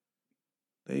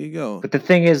 There you go. But the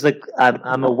thing is, like,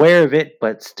 I'm aware of it,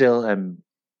 but still I'm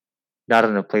not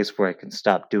in a place where I can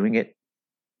stop doing it.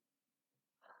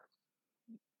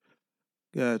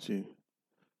 Got you.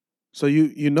 So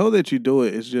you know that you do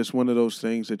it. It's just one of those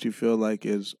things that you feel like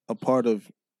is a part of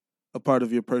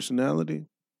your personality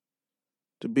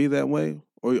to be that way,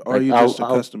 or are Like you just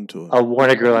accustomed to it? I'll warn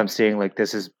a girl I'm seeing, like,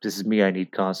 this is me. I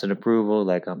need constant approval.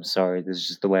 Like, I'm sorry, this is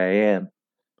just the way I am.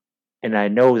 And I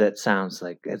know that sounds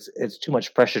like it's too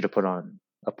much pressure to put on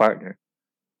a partner.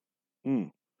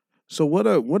 So what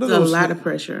are It's those a lot of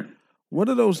pressure. What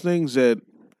are those things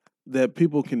that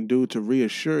people can do to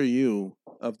reassure you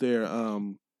of their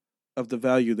of the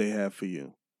value they have for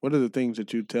you? What are the things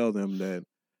that you tell them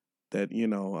that you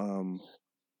know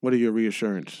what are your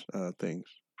reassurance things?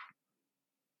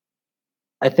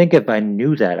 I think if I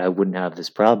knew that, I wouldn't have this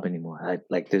problem anymore.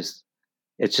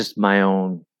 It's just my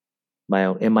own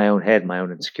in my own head, my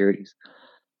own insecurities.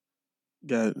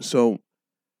 Yeah. So,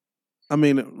 I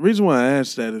mean, the reason why I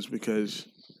asked that is because,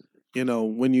 you know,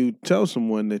 when you tell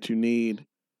someone that you need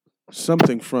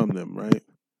something from them, right?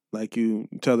 Like you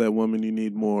tell that woman you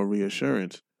need more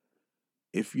reassurance.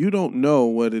 If you don't know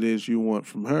what it is you want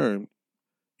from her,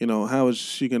 you know, how is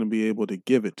she going to be able to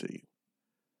give it to you?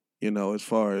 You know, as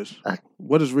far as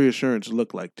what does reassurance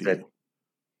look like to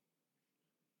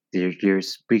you? You're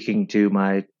speaking to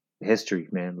my history,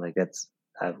 man. Like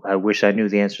I wish I knew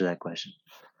the answer to that question.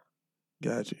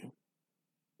 Got you.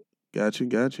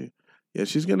 Yeah,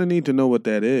 she's gonna need to know what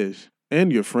that is,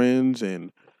 and your friends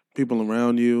and people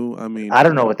around you. I mean, I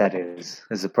don't know what that is.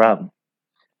 Is the problem.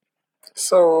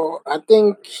 So I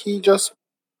think he just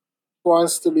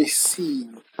wants to be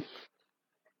seen.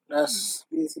 That's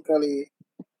basically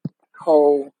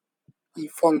how he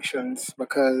functions,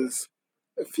 because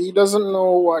if he doesn't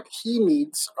know what he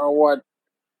needs or what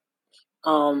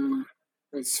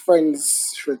his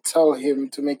friends should tell him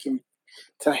to make him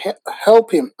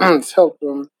help him help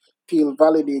him feel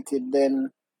validated, then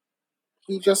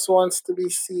he just wants to be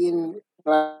seen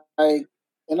like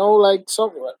like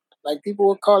some like people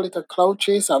would call it a cloud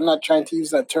chase. I'm not trying to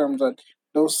use that term, but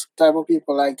those type of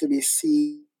people like to be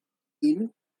seen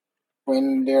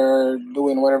when they're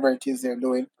doing whatever it is they're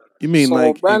doing. You mean So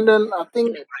like Brandon, I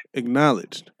think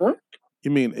acknowledged? huh?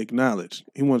 You mean acknowledged?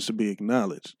 He wants to be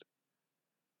acknowledged.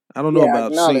 I don't know Yeah,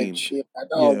 about seen. acknowledge it at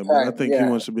all Yeah, but I time. think he Yeah,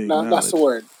 wants to be that's the acknowledged.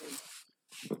 word.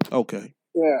 Okay.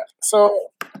 Yeah.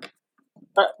 So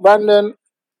Brandon,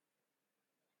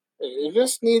 you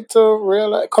just need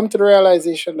to come to the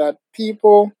realization that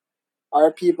people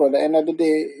are people. At the end of the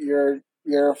day,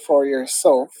 you're for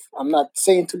yourself. I'm not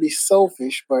saying to be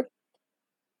selfish, but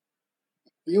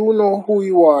you know who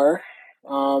you are.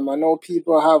 I know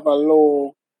people have a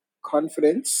low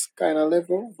confidence kind of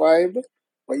level vibe,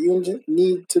 but you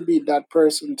need to be that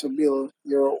person to build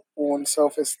your own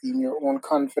self esteem, your own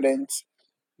confidence.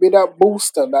 Be that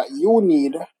booster that you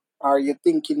need or you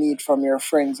think you need from your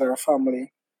friends or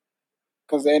family.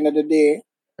 Because at the end of the day,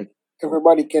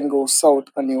 everybody can go south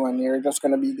on you and you're just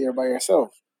going to be there by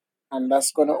yourself. And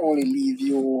that's going to only leave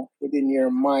you within your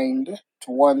mind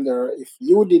to wonder if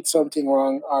you did something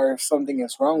wrong or if something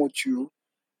is wrong with you.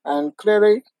 And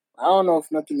clearly, I don't know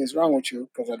if nothing is wrong with you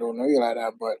because I don't know you like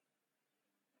that. But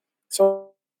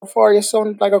so far, you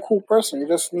sound like a cool person. You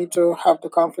just need to have the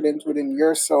confidence within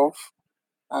yourself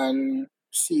and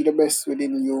see the best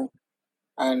within you.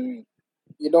 And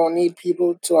you don't need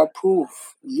people to approve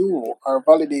you or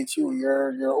validate you.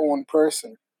 You're your own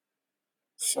person.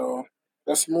 So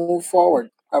let's move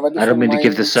forward. Have a I don't different mean to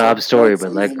give the mindset. sob story, That's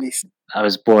but like easily. I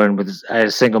was born with, I had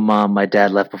a single mom. My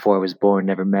dad left before I was born.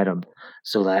 Never met him,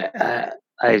 so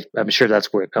I'm sure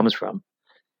that's where it comes from.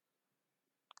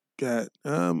 God,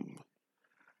 I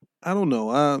don't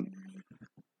know.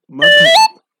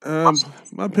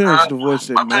 My parents divorced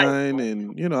at 9,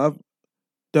 and I've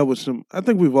dealt with some. I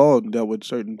think we've all dealt with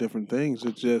certain different things.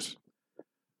 It's just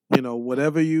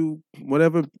whatever.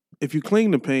 If you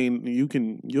cling to pain,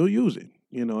 you'll use it.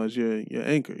 As your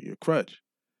anchor, your crutch.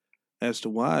 As to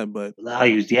why, but I'll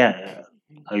use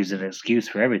an excuse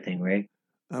for everything, right?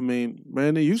 I mean,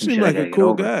 Brandon, you Some seem shit I like a gotta get cool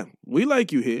over. guy. We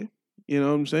like you here. You know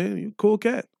what I'm saying? You cool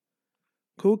cat.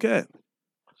 Cool cat.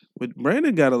 But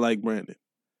Brandon gotta like Brandon.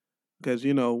 Because,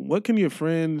 what can your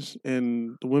friends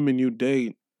and the women you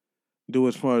date do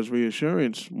as far as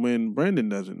reassurance when Brandon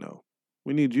doesn't know?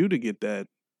 We need you to get that,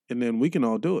 and then we can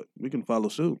all do it. We can follow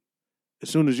suit. As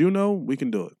soon as you know, we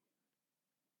can do it.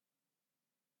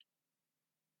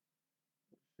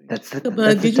 That's the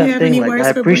Bug, did you tough have thing. any Like I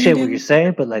words for appreciate what you're Brandon?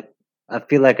 saying, but like I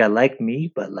feel like I like me,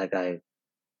 but like I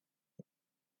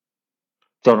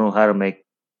don't know how to make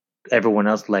everyone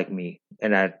else like me.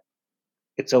 And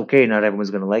it's okay, not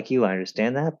everyone's gonna like you. I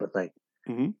understand that, but like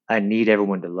I need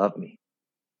everyone to love me.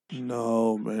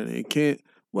 No, man, it can't.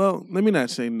 Well, let me not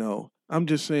say no. I'm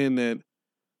just saying that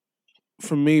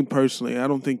for me personally, I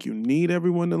don't think you need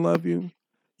everyone to love you.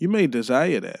 You may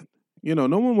desire that. No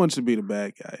one wants to be the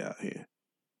bad guy out here.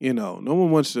 No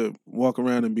one wants to walk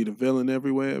around and be the villain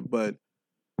everywhere, but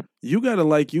you got to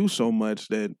like you so much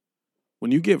that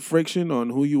when you get friction on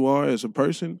who you are as a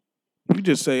person, you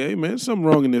just say, hey, man, there's something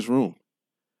wrong in this room.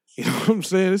 You know what I'm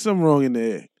saying? There's something wrong in the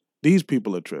air. These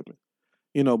people are tripping,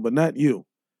 but not you.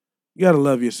 You got to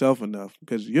love yourself enough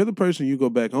because you're the person you go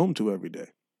back home to every day.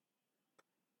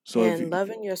 So and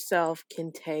loving yourself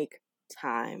can take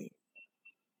time.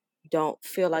 Don't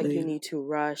feel like you need to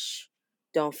rush.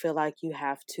 Don't feel like you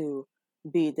have to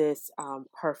be this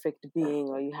perfect being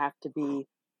or you have to be,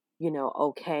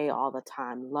 okay all the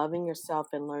time. Loving yourself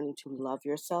and learning to love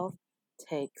yourself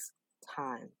takes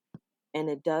time. And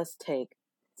it does take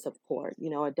support.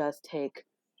 It does take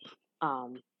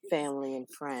family and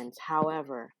friends.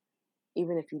 However,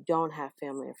 even if you don't have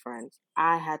family and friends,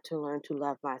 I had to learn to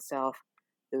love myself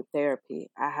through therapy.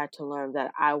 I had to learn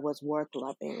that I was worth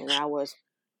loving and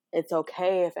it's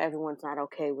okay if everyone's not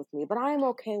okay with me, but I am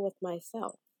okay with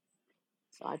myself.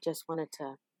 So I just wanted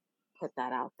to put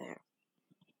that out there.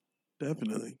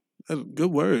 Definitely. That's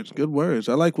good words. Good words.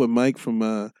 I like what Mike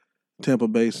from Tampa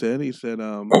Bay said. He said,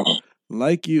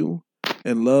 like you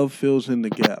and love fills in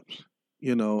the gaps.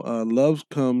 Love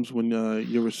comes when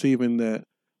you're receiving that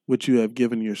which you have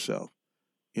given yourself.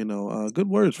 Good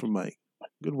words from Mike.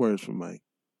 Good words from Mike.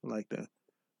 I like that.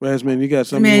 Razman, you got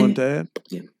something you want to add?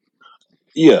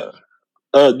 Yeah.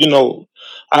 I know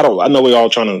we're all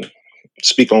trying to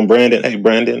speak on Brandon. Hey,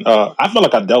 Brandon, I feel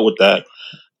like I dealt with that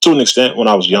to an extent when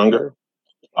I was younger.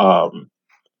 Yeah,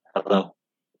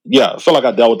 I feel like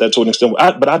I dealt with that to an extent,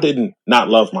 but I didn't not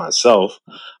love myself.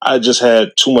 I just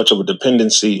had too much of a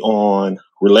dependency on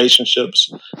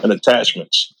relationships and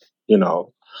attachments.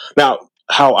 Now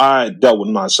how I dealt with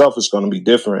myself is going to be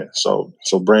different. So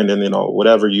Brandon,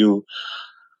 whatever you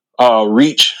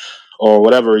reach or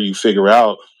whatever you figure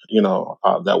out,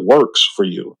 that works for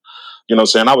you. You know what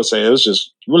I'm saying? I would say it was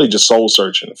just really just soul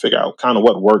searching to figure out kind of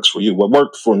what works for you. What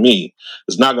worked for me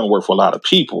is not going to work for a lot of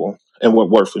people. And what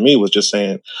worked for me was just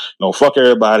saying, fuck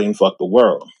everybody and fuck the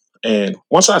world. And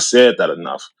once I said that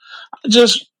enough, I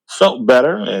just felt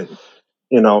better. And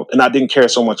I didn't care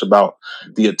so much about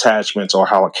the attachments or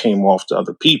how it came off to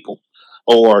other people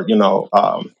or,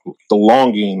 the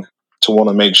longing to want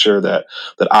to make sure that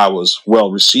I was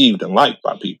well received and liked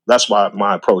by people. That's why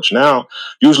my approach now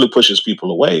usually pushes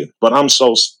people away, but I'm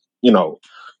so,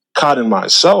 caught in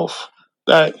myself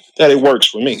that it works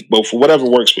for me. But for whatever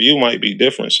works for you might be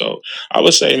different. So I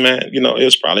would say, man,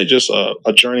 it's probably just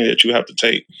a journey that you have to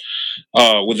take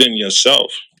within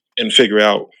yourself and figure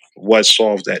out what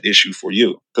solves that issue for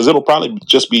you, because it'll probably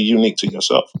just be unique to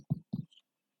yourself.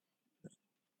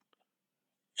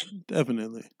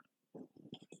 Definitely.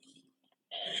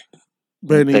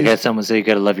 Brandon, I got someone say you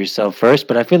got to love yourself first,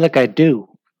 but I feel like I do.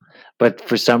 But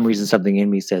for some reason, something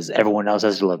in me says everyone else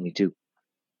has to love me too.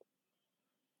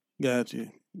 Got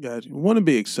you. We want to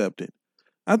be accepted.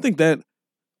 I think that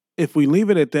if we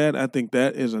leave it at that, I think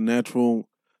that is a natural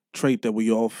trait that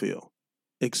we all feel.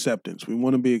 Acceptance. We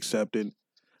want to be accepted,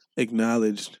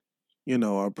 acknowledged,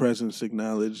 our presence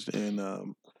acknowledged.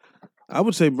 And I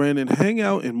would say, Brandon, hang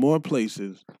out in more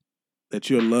places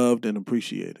that you're loved and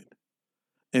appreciated.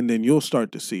 And then you'll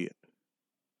start to see it.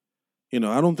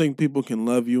 I don't think people can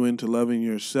love you into loving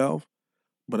yourself,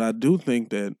 but I do think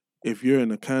that if you're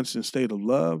in a constant state of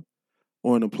love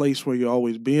or in a place where you're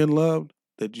always being loved,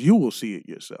 that you will see it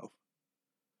yourself.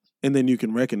 And then you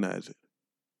can recognize it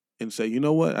and say, you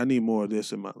know what? I need more of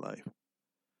this in my life.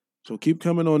 So keep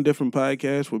coming on different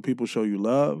podcasts where people show you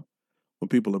love, when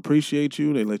people appreciate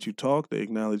you, they let you talk, they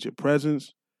acknowledge your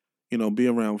presence. Be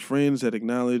around friends that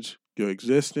acknowledge your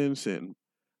existence and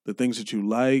the things that you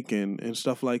like and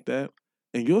stuff like that.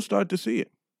 And you'll start to see it.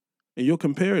 And you'll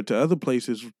compare it to other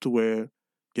places to where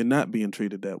you're not being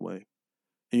treated that way.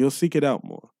 And you'll seek it out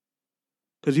more.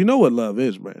 Because you know what love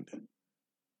is, Brandon.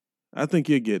 I think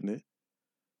you're getting it.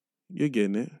 You're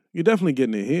getting it. You're definitely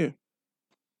getting it here.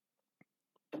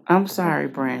 I'm sorry,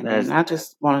 Brandon. I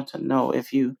just wanted to know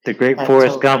if you... The great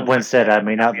Forrest Gump once said, I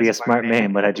may not be a smart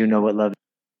man, but I do know what love is.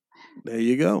 There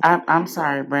you go. I'm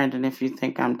sorry, Brandon, if you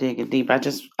think I'm digging deep.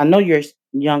 I know you're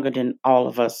younger than all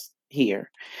of us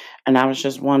here. And I was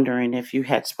just wondering if you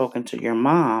had spoken to your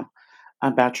mom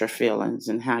about your feelings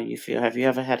and how you feel. Have you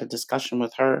ever had a discussion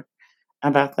with her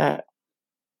about that?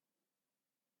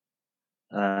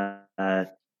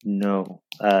 No.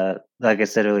 Like I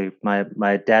said earlier,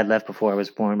 my dad left before I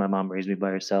was born. My mom raised me by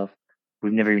herself.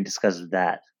 We've never even discussed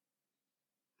that.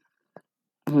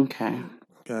 Okay.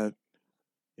 God.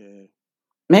 Yeah.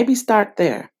 Maybe start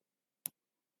there.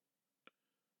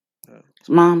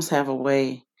 Moms have a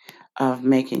way of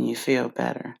making you feel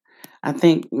better. I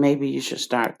think maybe you should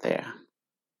start there.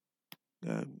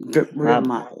 Real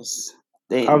mothers.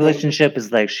 Our relationship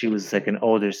is like she was like an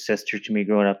older sister to me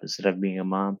growing up instead of being a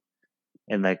mom.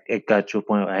 And like it got to a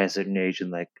point where I had a certain age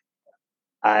and like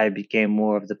I became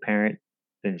more of the parent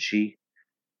than she.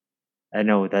 I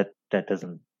know that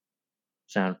doesn't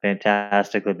sound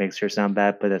fantastic. It makes her sound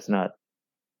bad, but that's not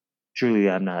truly.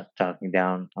 I'm not talking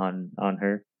down on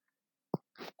her.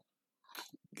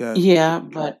 Yeah,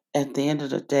 but at the end of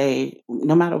the day,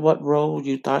 no matter what role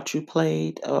you thought you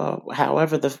played,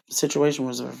 however the situation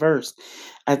was reversed,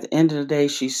 at the end of the day,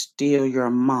 she's still your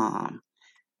mom.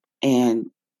 And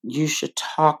you should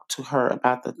talk to her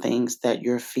about the things that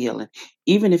you're feeling.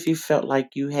 Even if you felt like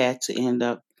you had to end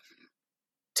up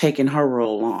taking her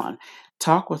role on,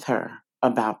 talk with her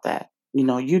about that.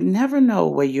 You never know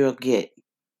where you'll get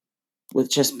with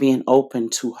just being open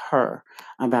to her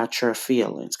about your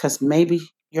feelings. Because maybe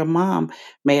your mom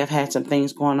may have had some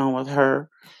things going on with her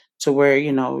to where,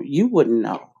 you wouldn't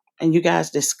know. And you guys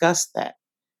discussed that.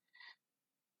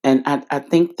 And I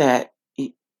think that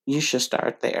you should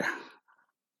start there.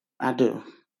 I do.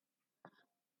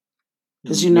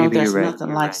 Because there's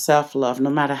nothing like self-love. No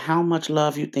matter how much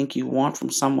love you think you want from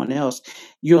someone else,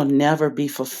 you'll never be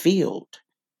fulfilled.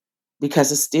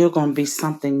 Because it's still going to be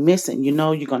something missing.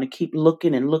 You're going to keep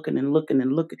looking and looking and looking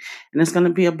and looking. And it's going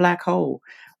to be a black hole.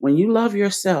 When you love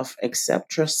yourself,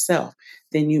 accept yourself,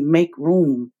 then you make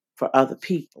room for other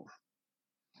people.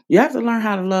 You have to learn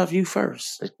how to love you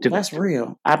first. That's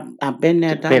real. I've been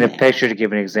there, done paint a that. picture, to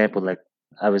give an example, like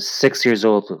I was 6 years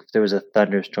old. If there was a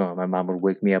thunderstorm, my mom would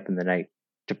wake me up in the night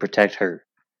to protect her.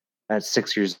 At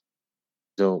 6 years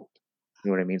old. You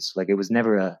know what I mean? So like it was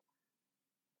never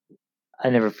I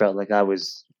never felt like I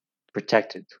was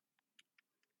protected.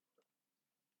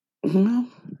 No.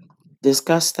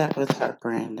 Discuss that with her,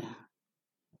 Brandon.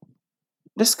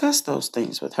 Discuss those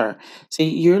things with her. See,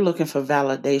 you're looking for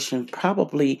validation.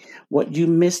 Probably what you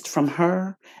missed from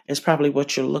her is probably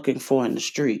what you're looking for in the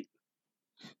street.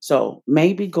 So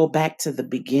maybe go back to the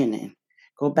beginning.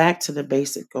 Go back to the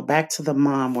basic. Go back to the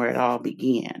mom where it all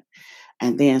began,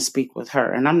 and then speak with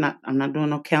her. And I'm not doing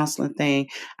no counseling thing.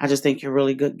 I just think you're a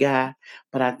really good guy.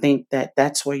 But I think that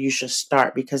that's where you should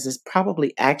start, because it's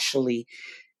probably actually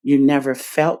you never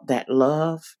felt that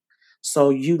love.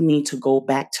 So you need to go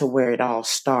back to where it all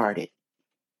started.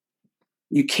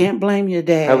 You can't blame your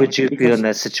dad. How would you feel in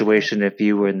that situation if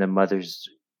you were in the mother's?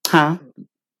 Huh?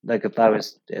 Like if I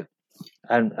was,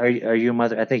 are you a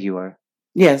mother? I think you are.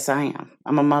 Yes, I am.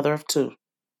 I'm a mother of 2.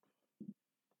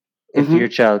 If your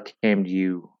child came to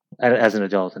you as an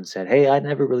adult and said, "Hey, I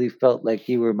never really felt like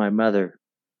you were my mother,"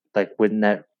 like wouldn't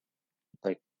that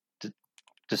like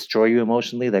destroy you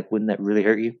emotionally? Like wouldn't that really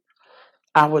hurt you?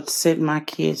 I would sit my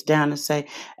kids down and say,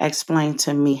 "Explain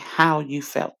to me how you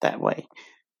felt that way.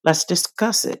 Let's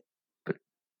discuss it." That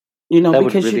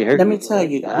would really hurt let me. me tell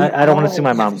you, I don't want to see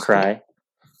my mom cry.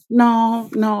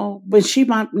 No, but she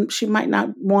might not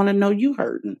want to know you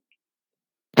hurting.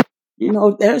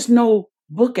 There's no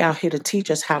book out here to teach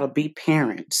us how to be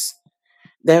parents.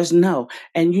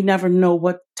 And you never know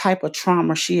what type of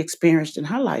trauma she experienced in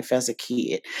her life as a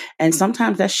kid. And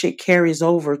sometimes that shit carries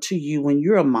over to you when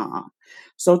you're a mom.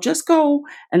 So just go,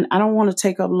 and I don't want to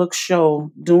take up Look's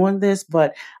show doing this,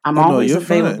 but I'm always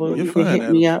available. You can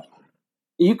hit me up.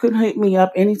 You can hit me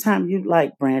up anytime you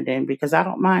like, Brandon, because I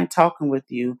don't mind talking with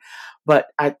you. But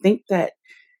I think that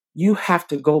you have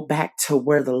to go back to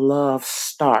where the love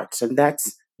starts, and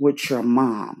that's with your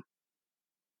mom.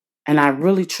 And I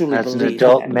really, truly As an believe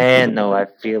adult that. man, though, I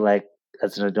feel like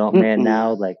as an adult man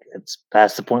now, like it's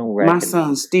past the point where I My can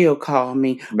son still call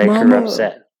me make her Mama.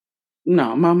 upset.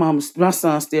 No, my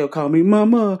son still call me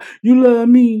Mama. You love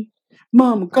me,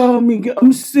 Mama. Call me.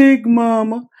 I'm sick,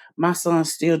 Mama. My son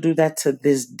still do that to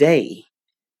this day.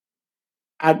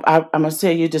 I'm gonna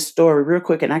tell you this story real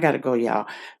quick, and I gotta go, y'all.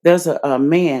 There's a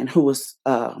man who was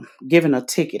given a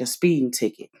ticket, a speeding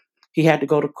ticket. He had to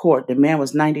go to court. The man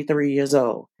was 93 years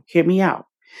old. Hear me out.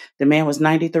 The man was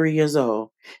 93 years old.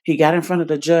 He got in front of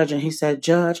the judge and he said,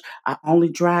 "Judge, I only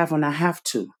drive when I have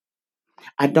to.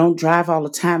 I don't drive all the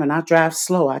time, and I drive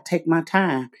slow. I take my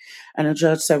time." And the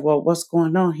judge said, "Well, what's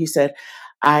going on?" He said,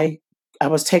 I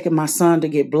was taking my son to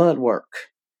get blood work."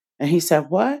 And he said,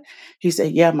 "What?" He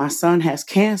said, "Yeah, my son has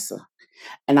cancer.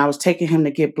 And I was taking him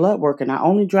to get blood work, and I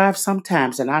only drive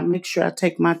sometimes, and I make sure I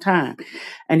take my time."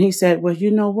 And he said, "Well,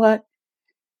 you know what?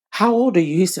 How old are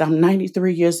you?" He said, "I'm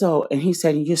 93 years old." And he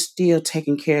said, "You're still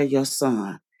taking care of your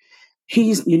son.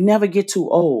 You never get too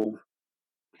old."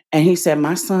 And he said,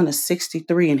 "My son is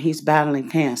 63 and he's battling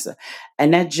cancer."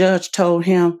 And that judge told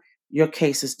him, "Your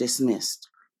case is dismissed."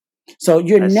 So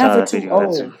you're I saw never that too video.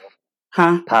 That's old.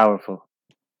 Huh? powerful.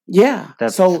 Yeah.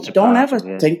 That's So such a don't powerful,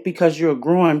 ever yeah. think because you're a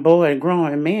growing boy and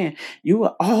growing man,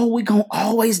 we gonna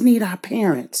always need our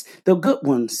parents, the good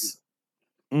ones.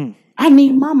 I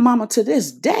need my mama to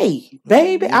this day,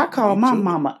 baby. I call my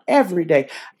mama every day.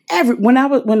 When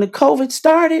the COVID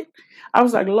started, I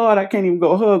was like, "Lord, I can't even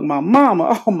go hug my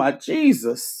mama." Oh my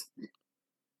Jesus.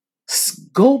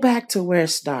 Go back to where it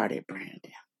started,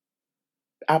 Brandon.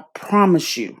 I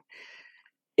promise you.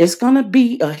 It's going to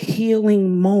be a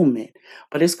healing moment,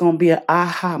 but it's going to be an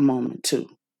aha moment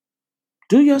too.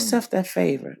 Do yourself that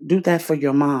favor. Do that for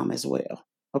your mom as well.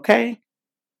 Okay?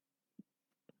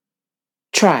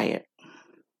 Try it.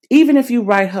 Even if you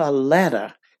write her a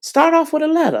letter, start off with a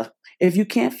letter. If you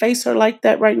can't face her like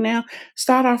that right now,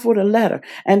 start off with a letter,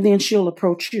 and then she'll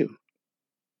approach you.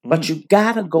 But you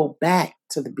got to go back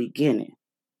to the beginning.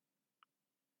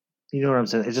 You know what I'm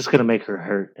saying? It's just gonna make her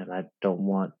hurt, and I don't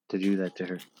want to do that to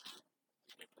her.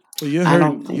 Well, you're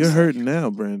hurting. You're hurting now,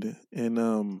 Brandon,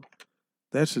 and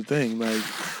that's the thing. Like,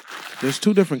 there's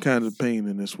two different kinds of pain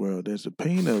in this world. There's the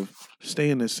pain of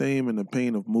staying the same and the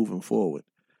pain of moving forward.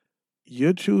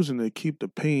 You're choosing to keep the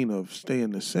pain of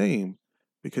staying the same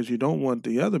because you don't want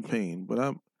the other pain.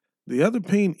 But the other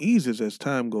pain eases as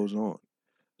time goes on.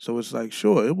 So it's like,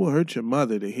 sure, it will hurt your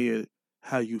mother to hear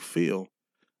how you feel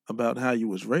about how you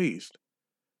was raised.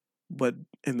 But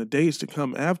in the days to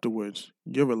come afterwards,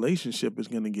 your relationship is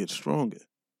going to get stronger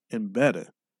and better.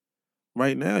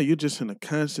 Right now, you're just in a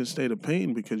constant state of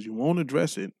pain because you won't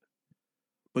address it,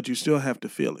 but you still have to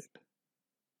feel it.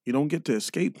 You don't get to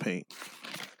escape pain.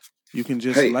 You can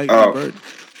just lighten the burden.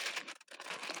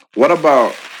 What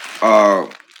about,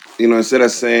 instead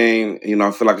of saying,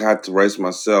 I feel like I had to raise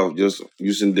myself, just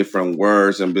using different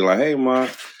words and be like, "Hey, Ma,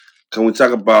 can we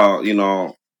talk about,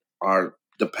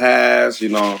 the past?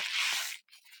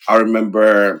 I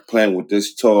remember playing with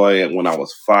this toy when I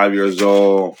was 5 years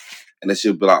old, and then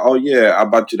she'll be like, "Oh yeah, I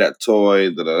bought you that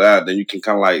toy." Da da da. Then you can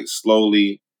kind of like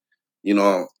slowly, you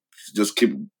know, just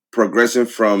keep progressing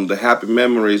from the happy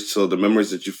memories to the memories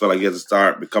that you feel like you have to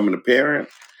start becoming a parent.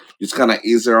 Just kind of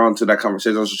ease her onto that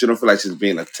conversation so she don't feel like she's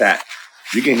being attacked.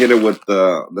 You can hit her with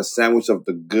the sandwich of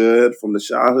the good from the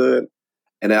childhood,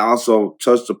 and then also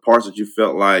touch the parts that you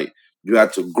felt like you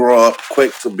had to grow up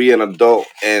quick to be an adult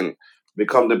and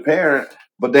become the parent.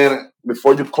 But then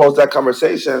before you close that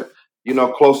conversation,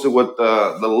 close it with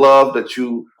the love that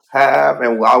you have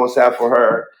and will always have for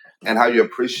her, and how you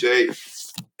appreciate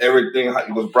everything how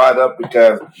you was brought up,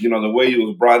 because the way you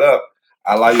was brought up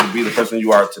allow you to be the person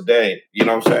you are today. You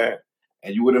know what I'm saying?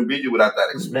 And you wouldn't be you without that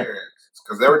experience,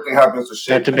 because everything happens to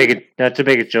shape you. Not to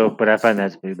make a joke, but I find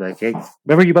that to be like, hey,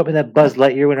 remember you bought me that Buzz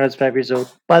Lightyear when I was 5 years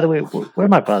old? By the way, where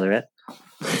my father at?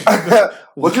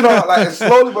 But like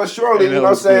slowly but surely, you know what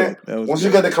I'm saying? Once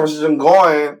you get the conversation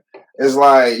going, it's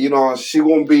like, she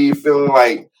won't be feeling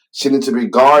like she needs to be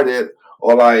guarded,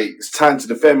 or like it's time to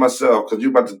defend myself because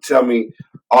you're about to tell me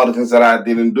all the things that I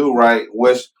didn't do right.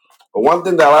 But one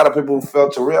thing that a lot of people fail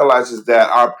to realize is that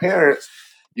our parents,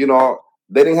 they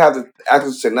didn't have the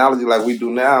access to technology like we do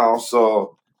now.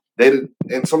 So and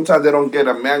sometimes they don't get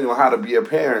a manual how to be a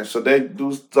parent. So they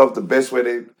do stuff the best way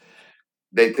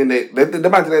they think they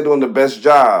might think they're doing the best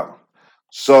job.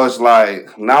 So it's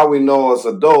like now we know as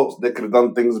adults they could have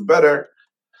done things better.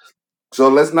 So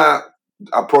let's not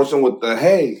approach them with the,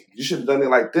 hey, you should have done it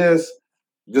like this.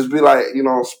 Just be like,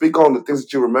 speak on the things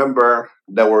that you remember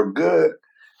that were good.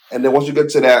 And then once you get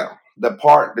to that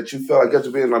part that you feel like you have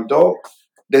to be an adult,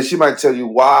 then she might tell you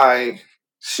why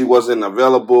she wasn't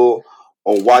available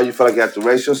or why you feel like you have to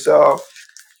raise yourself.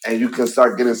 And you can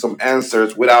start getting some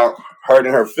answers without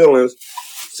hurting her feelings,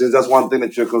 since that's one thing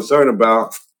that you're concerned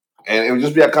about. And it would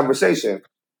just be a conversation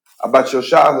about your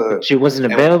childhood. She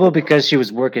wasn't available because she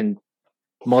was working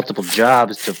multiple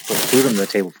jobs to put food on the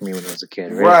table for me when I was a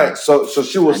kid, right? Right. So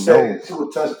she would say, she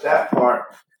would touch that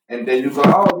part, and then you go,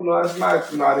 oh, that's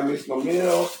nice. I didn't miss no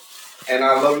meal, and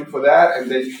I love you for that. And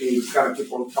then you can just kind of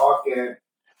keep on talking,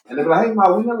 and they're like, hey,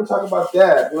 Ma, we never talk about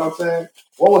that. You know what I'm saying?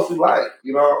 What was he like?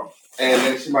 And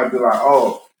then she might be like,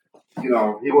 oh, he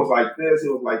was like this, he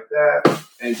was like that,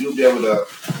 and you'll be able to,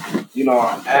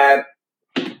 add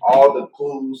all the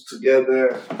clues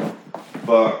together.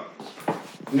 But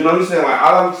you know what I'm saying? Like,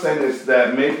 all I'm saying is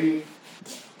that maybe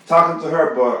talking to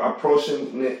her, but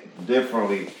approaching it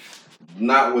differently,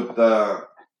 not with the,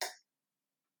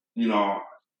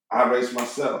 I raised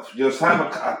myself. Just have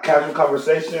a casual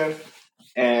conversation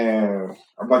and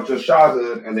about your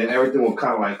childhood, and then everything will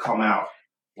kind of like come out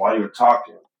while you're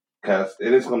talking, because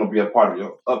it is going to be a part of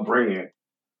your upbringing,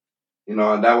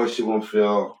 and that way she won't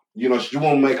feel, she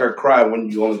won't make her cry when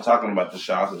you're only talking about the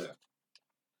childhood.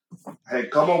 Hey,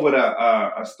 come up with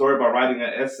a story about writing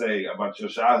an essay about your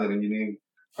childhood, and you need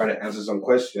her to answer some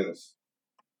questions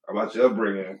about your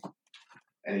upbringing,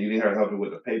 and you need her to help you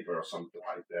with a paper or something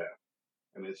like that.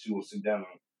 And then she will sit down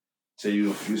and tell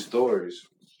you a few stories.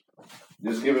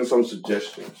 Just giving some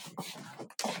suggestions.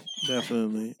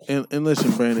 Definitely. And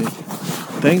listen, Brandon,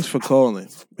 thanks for calling,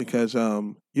 because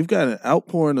you've got an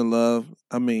outpouring of love.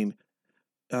 I mean,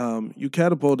 you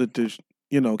catapulted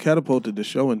the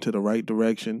show into the right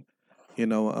direction.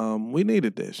 We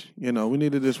needed this. We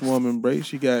needed this warm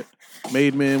embrace. You got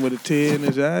Made Man with a tear in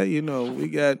his eye.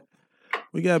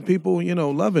 We got people,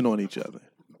 loving on each other.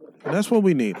 And that's what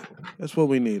we needed.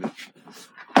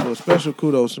 So special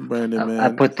kudos to Brandon, man. I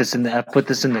put this in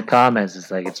the comments. It's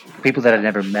like it's people that I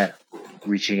never met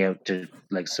reaching out to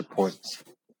like support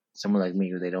someone like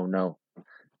me who they don't know.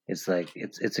 It's like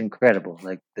it's incredible.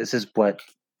 Like this is what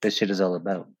this shit is all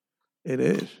about. It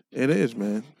is,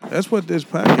 man. That's what this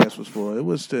podcast was for. It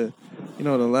was to,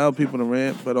 to allow people to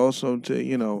rant, but also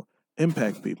to,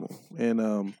 impact people.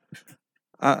 And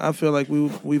I feel like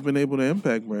we've been able to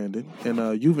impact Brandon,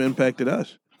 and you've impacted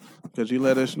us, because you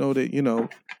let us know that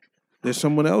there's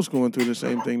someone else going through the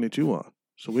same thing that you are.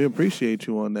 So we appreciate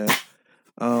you on that.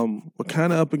 We're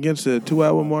kind of up against the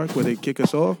 2-hour mark where they kick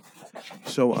us off.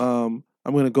 So I'm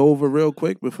going to go over real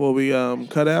quick before we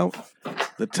cut out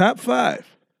the top five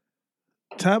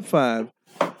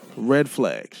red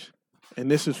flags. And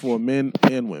this is for men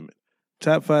and women.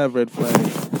 Top 5 red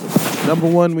flags. Number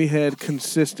 1, we had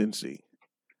consistency.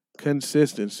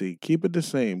 Keep it the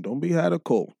same. Don't be hot or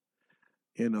cold.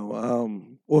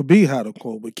 Or be hot or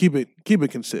cold, but keep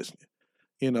it consistent.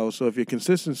 So if your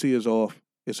consistency is off,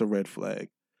 it's a red flag.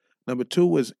 Number 2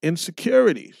 was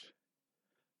insecurities.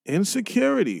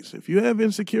 Insecurities. If you have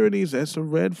insecurities, that's a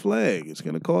red flag. It's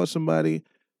going to cause somebody,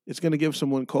 it's going to give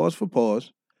someone cause for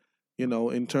pause,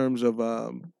 in terms of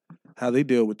how they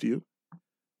deal with you.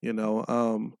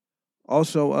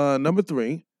 Also, number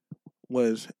 3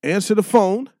 was answer the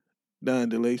phone, Don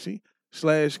DeLacy,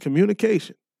 /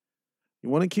 communication. You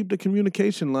want to keep the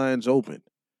communication lines open.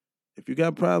 If you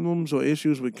got problems or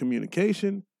issues with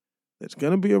communication, that's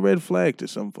going to be a red flag to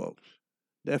some folks.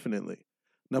 Definitely.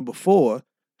 Number 4,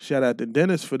 shout out to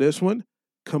Dennis for this one,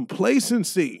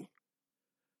 complacency.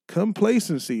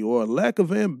 Complacency or a lack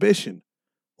of ambition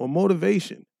or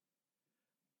motivation.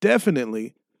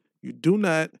 Definitely, you do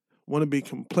not want to be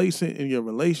complacent in your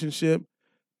relationship.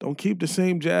 Don't keep the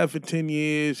same job for 10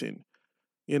 years and,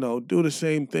 do the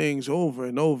same things over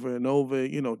and over and over.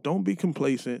 Don't be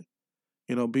complacent.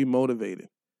 Be motivated.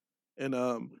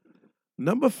 And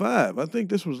number 5, I think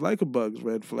this was like a bug's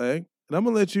red flag. And I'm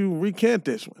going to let you recant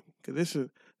this one because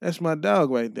that's my dog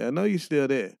right there. I know you're still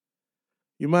there.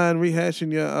 You mind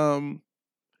rehashing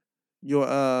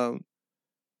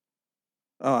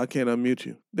I can't unmute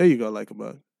you. There you go, like a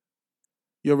bug.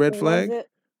 Your red flag? Was it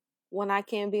when I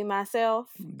can't be myself?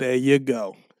 There you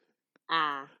go.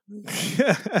 I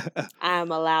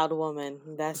am a loud woman.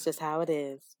 That's just how it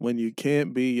is. When you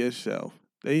can't be yourself.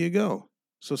 There you go.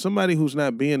 So somebody who's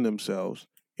not being themselves,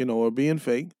 or being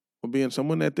fake, or being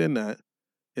someone that they're not,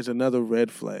 is another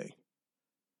red flag.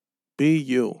 Be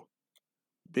you.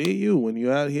 Be you when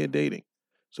you're out here dating.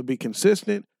 So be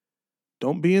consistent.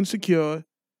 Don't be insecure.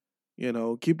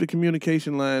 Keep the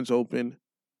communication lines open.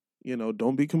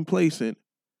 Don't be complacent.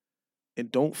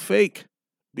 And don't fake.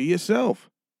 Be yourself.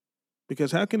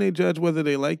 Because how can they judge whether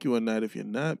they like you or not if you're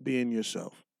not being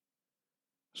yourself?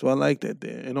 So I like that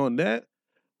there. And on that,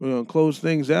 we're going to close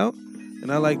things out. And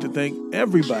I'd like to thank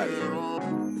everybody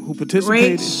who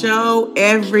participated. Great show,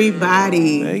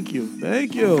 everybody. Thank you.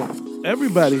 Thank you.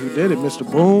 Everybody who did it. Mr.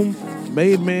 Boom,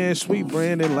 Made Man, Sweet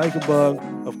Brandon, Like a Bug.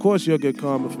 Of course, Your Good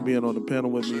Karma for being on the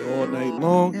panel with me all night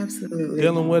long. Absolutely.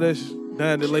 Dealing with us,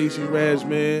 Don DeLacy,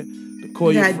 Razman,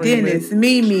 we got Freeman, Dennis,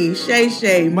 Mimi,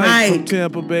 Shay, Mike from Mike.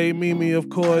 Tampa Bay, Mimi, of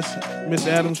course, Miss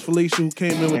Adams Felicia, who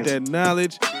came in with that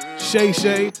knowledge,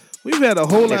 Shay. We've had a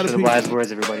whole lot of people. Wise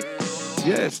words, everybody.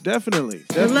 Yes, definitely.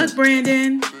 Good luck,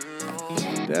 Brandon.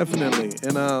 Definitely.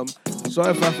 And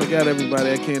sorry if I forgot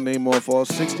everybody. I can't name off all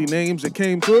 60 names that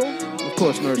came through. Of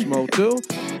course, Nurse Mo too.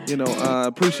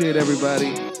 Appreciate everybody.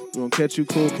 We're going to catch you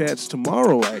cool cats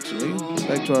tomorrow, actually.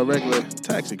 Back to our regular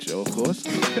toxic show, of course.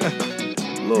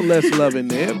 A little less love in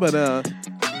there, but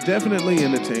definitely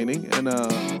entertaining. And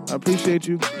I appreciate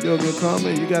you, Your Good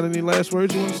Karma. You got any last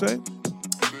words you want to say?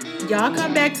 Y'all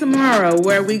come back tomorrow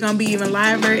where we're going to be even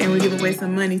liver and we're giving away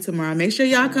some money tomorrow. Make sure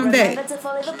y'all come back.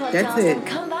 That's it. And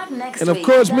come back next And of week,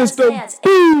 course, Mr. Thursday at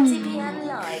Boom. 8 p.m.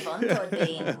 live on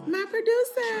Podbean. My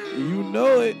producer. You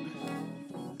know it.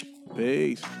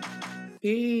 Peace.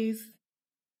 Peace.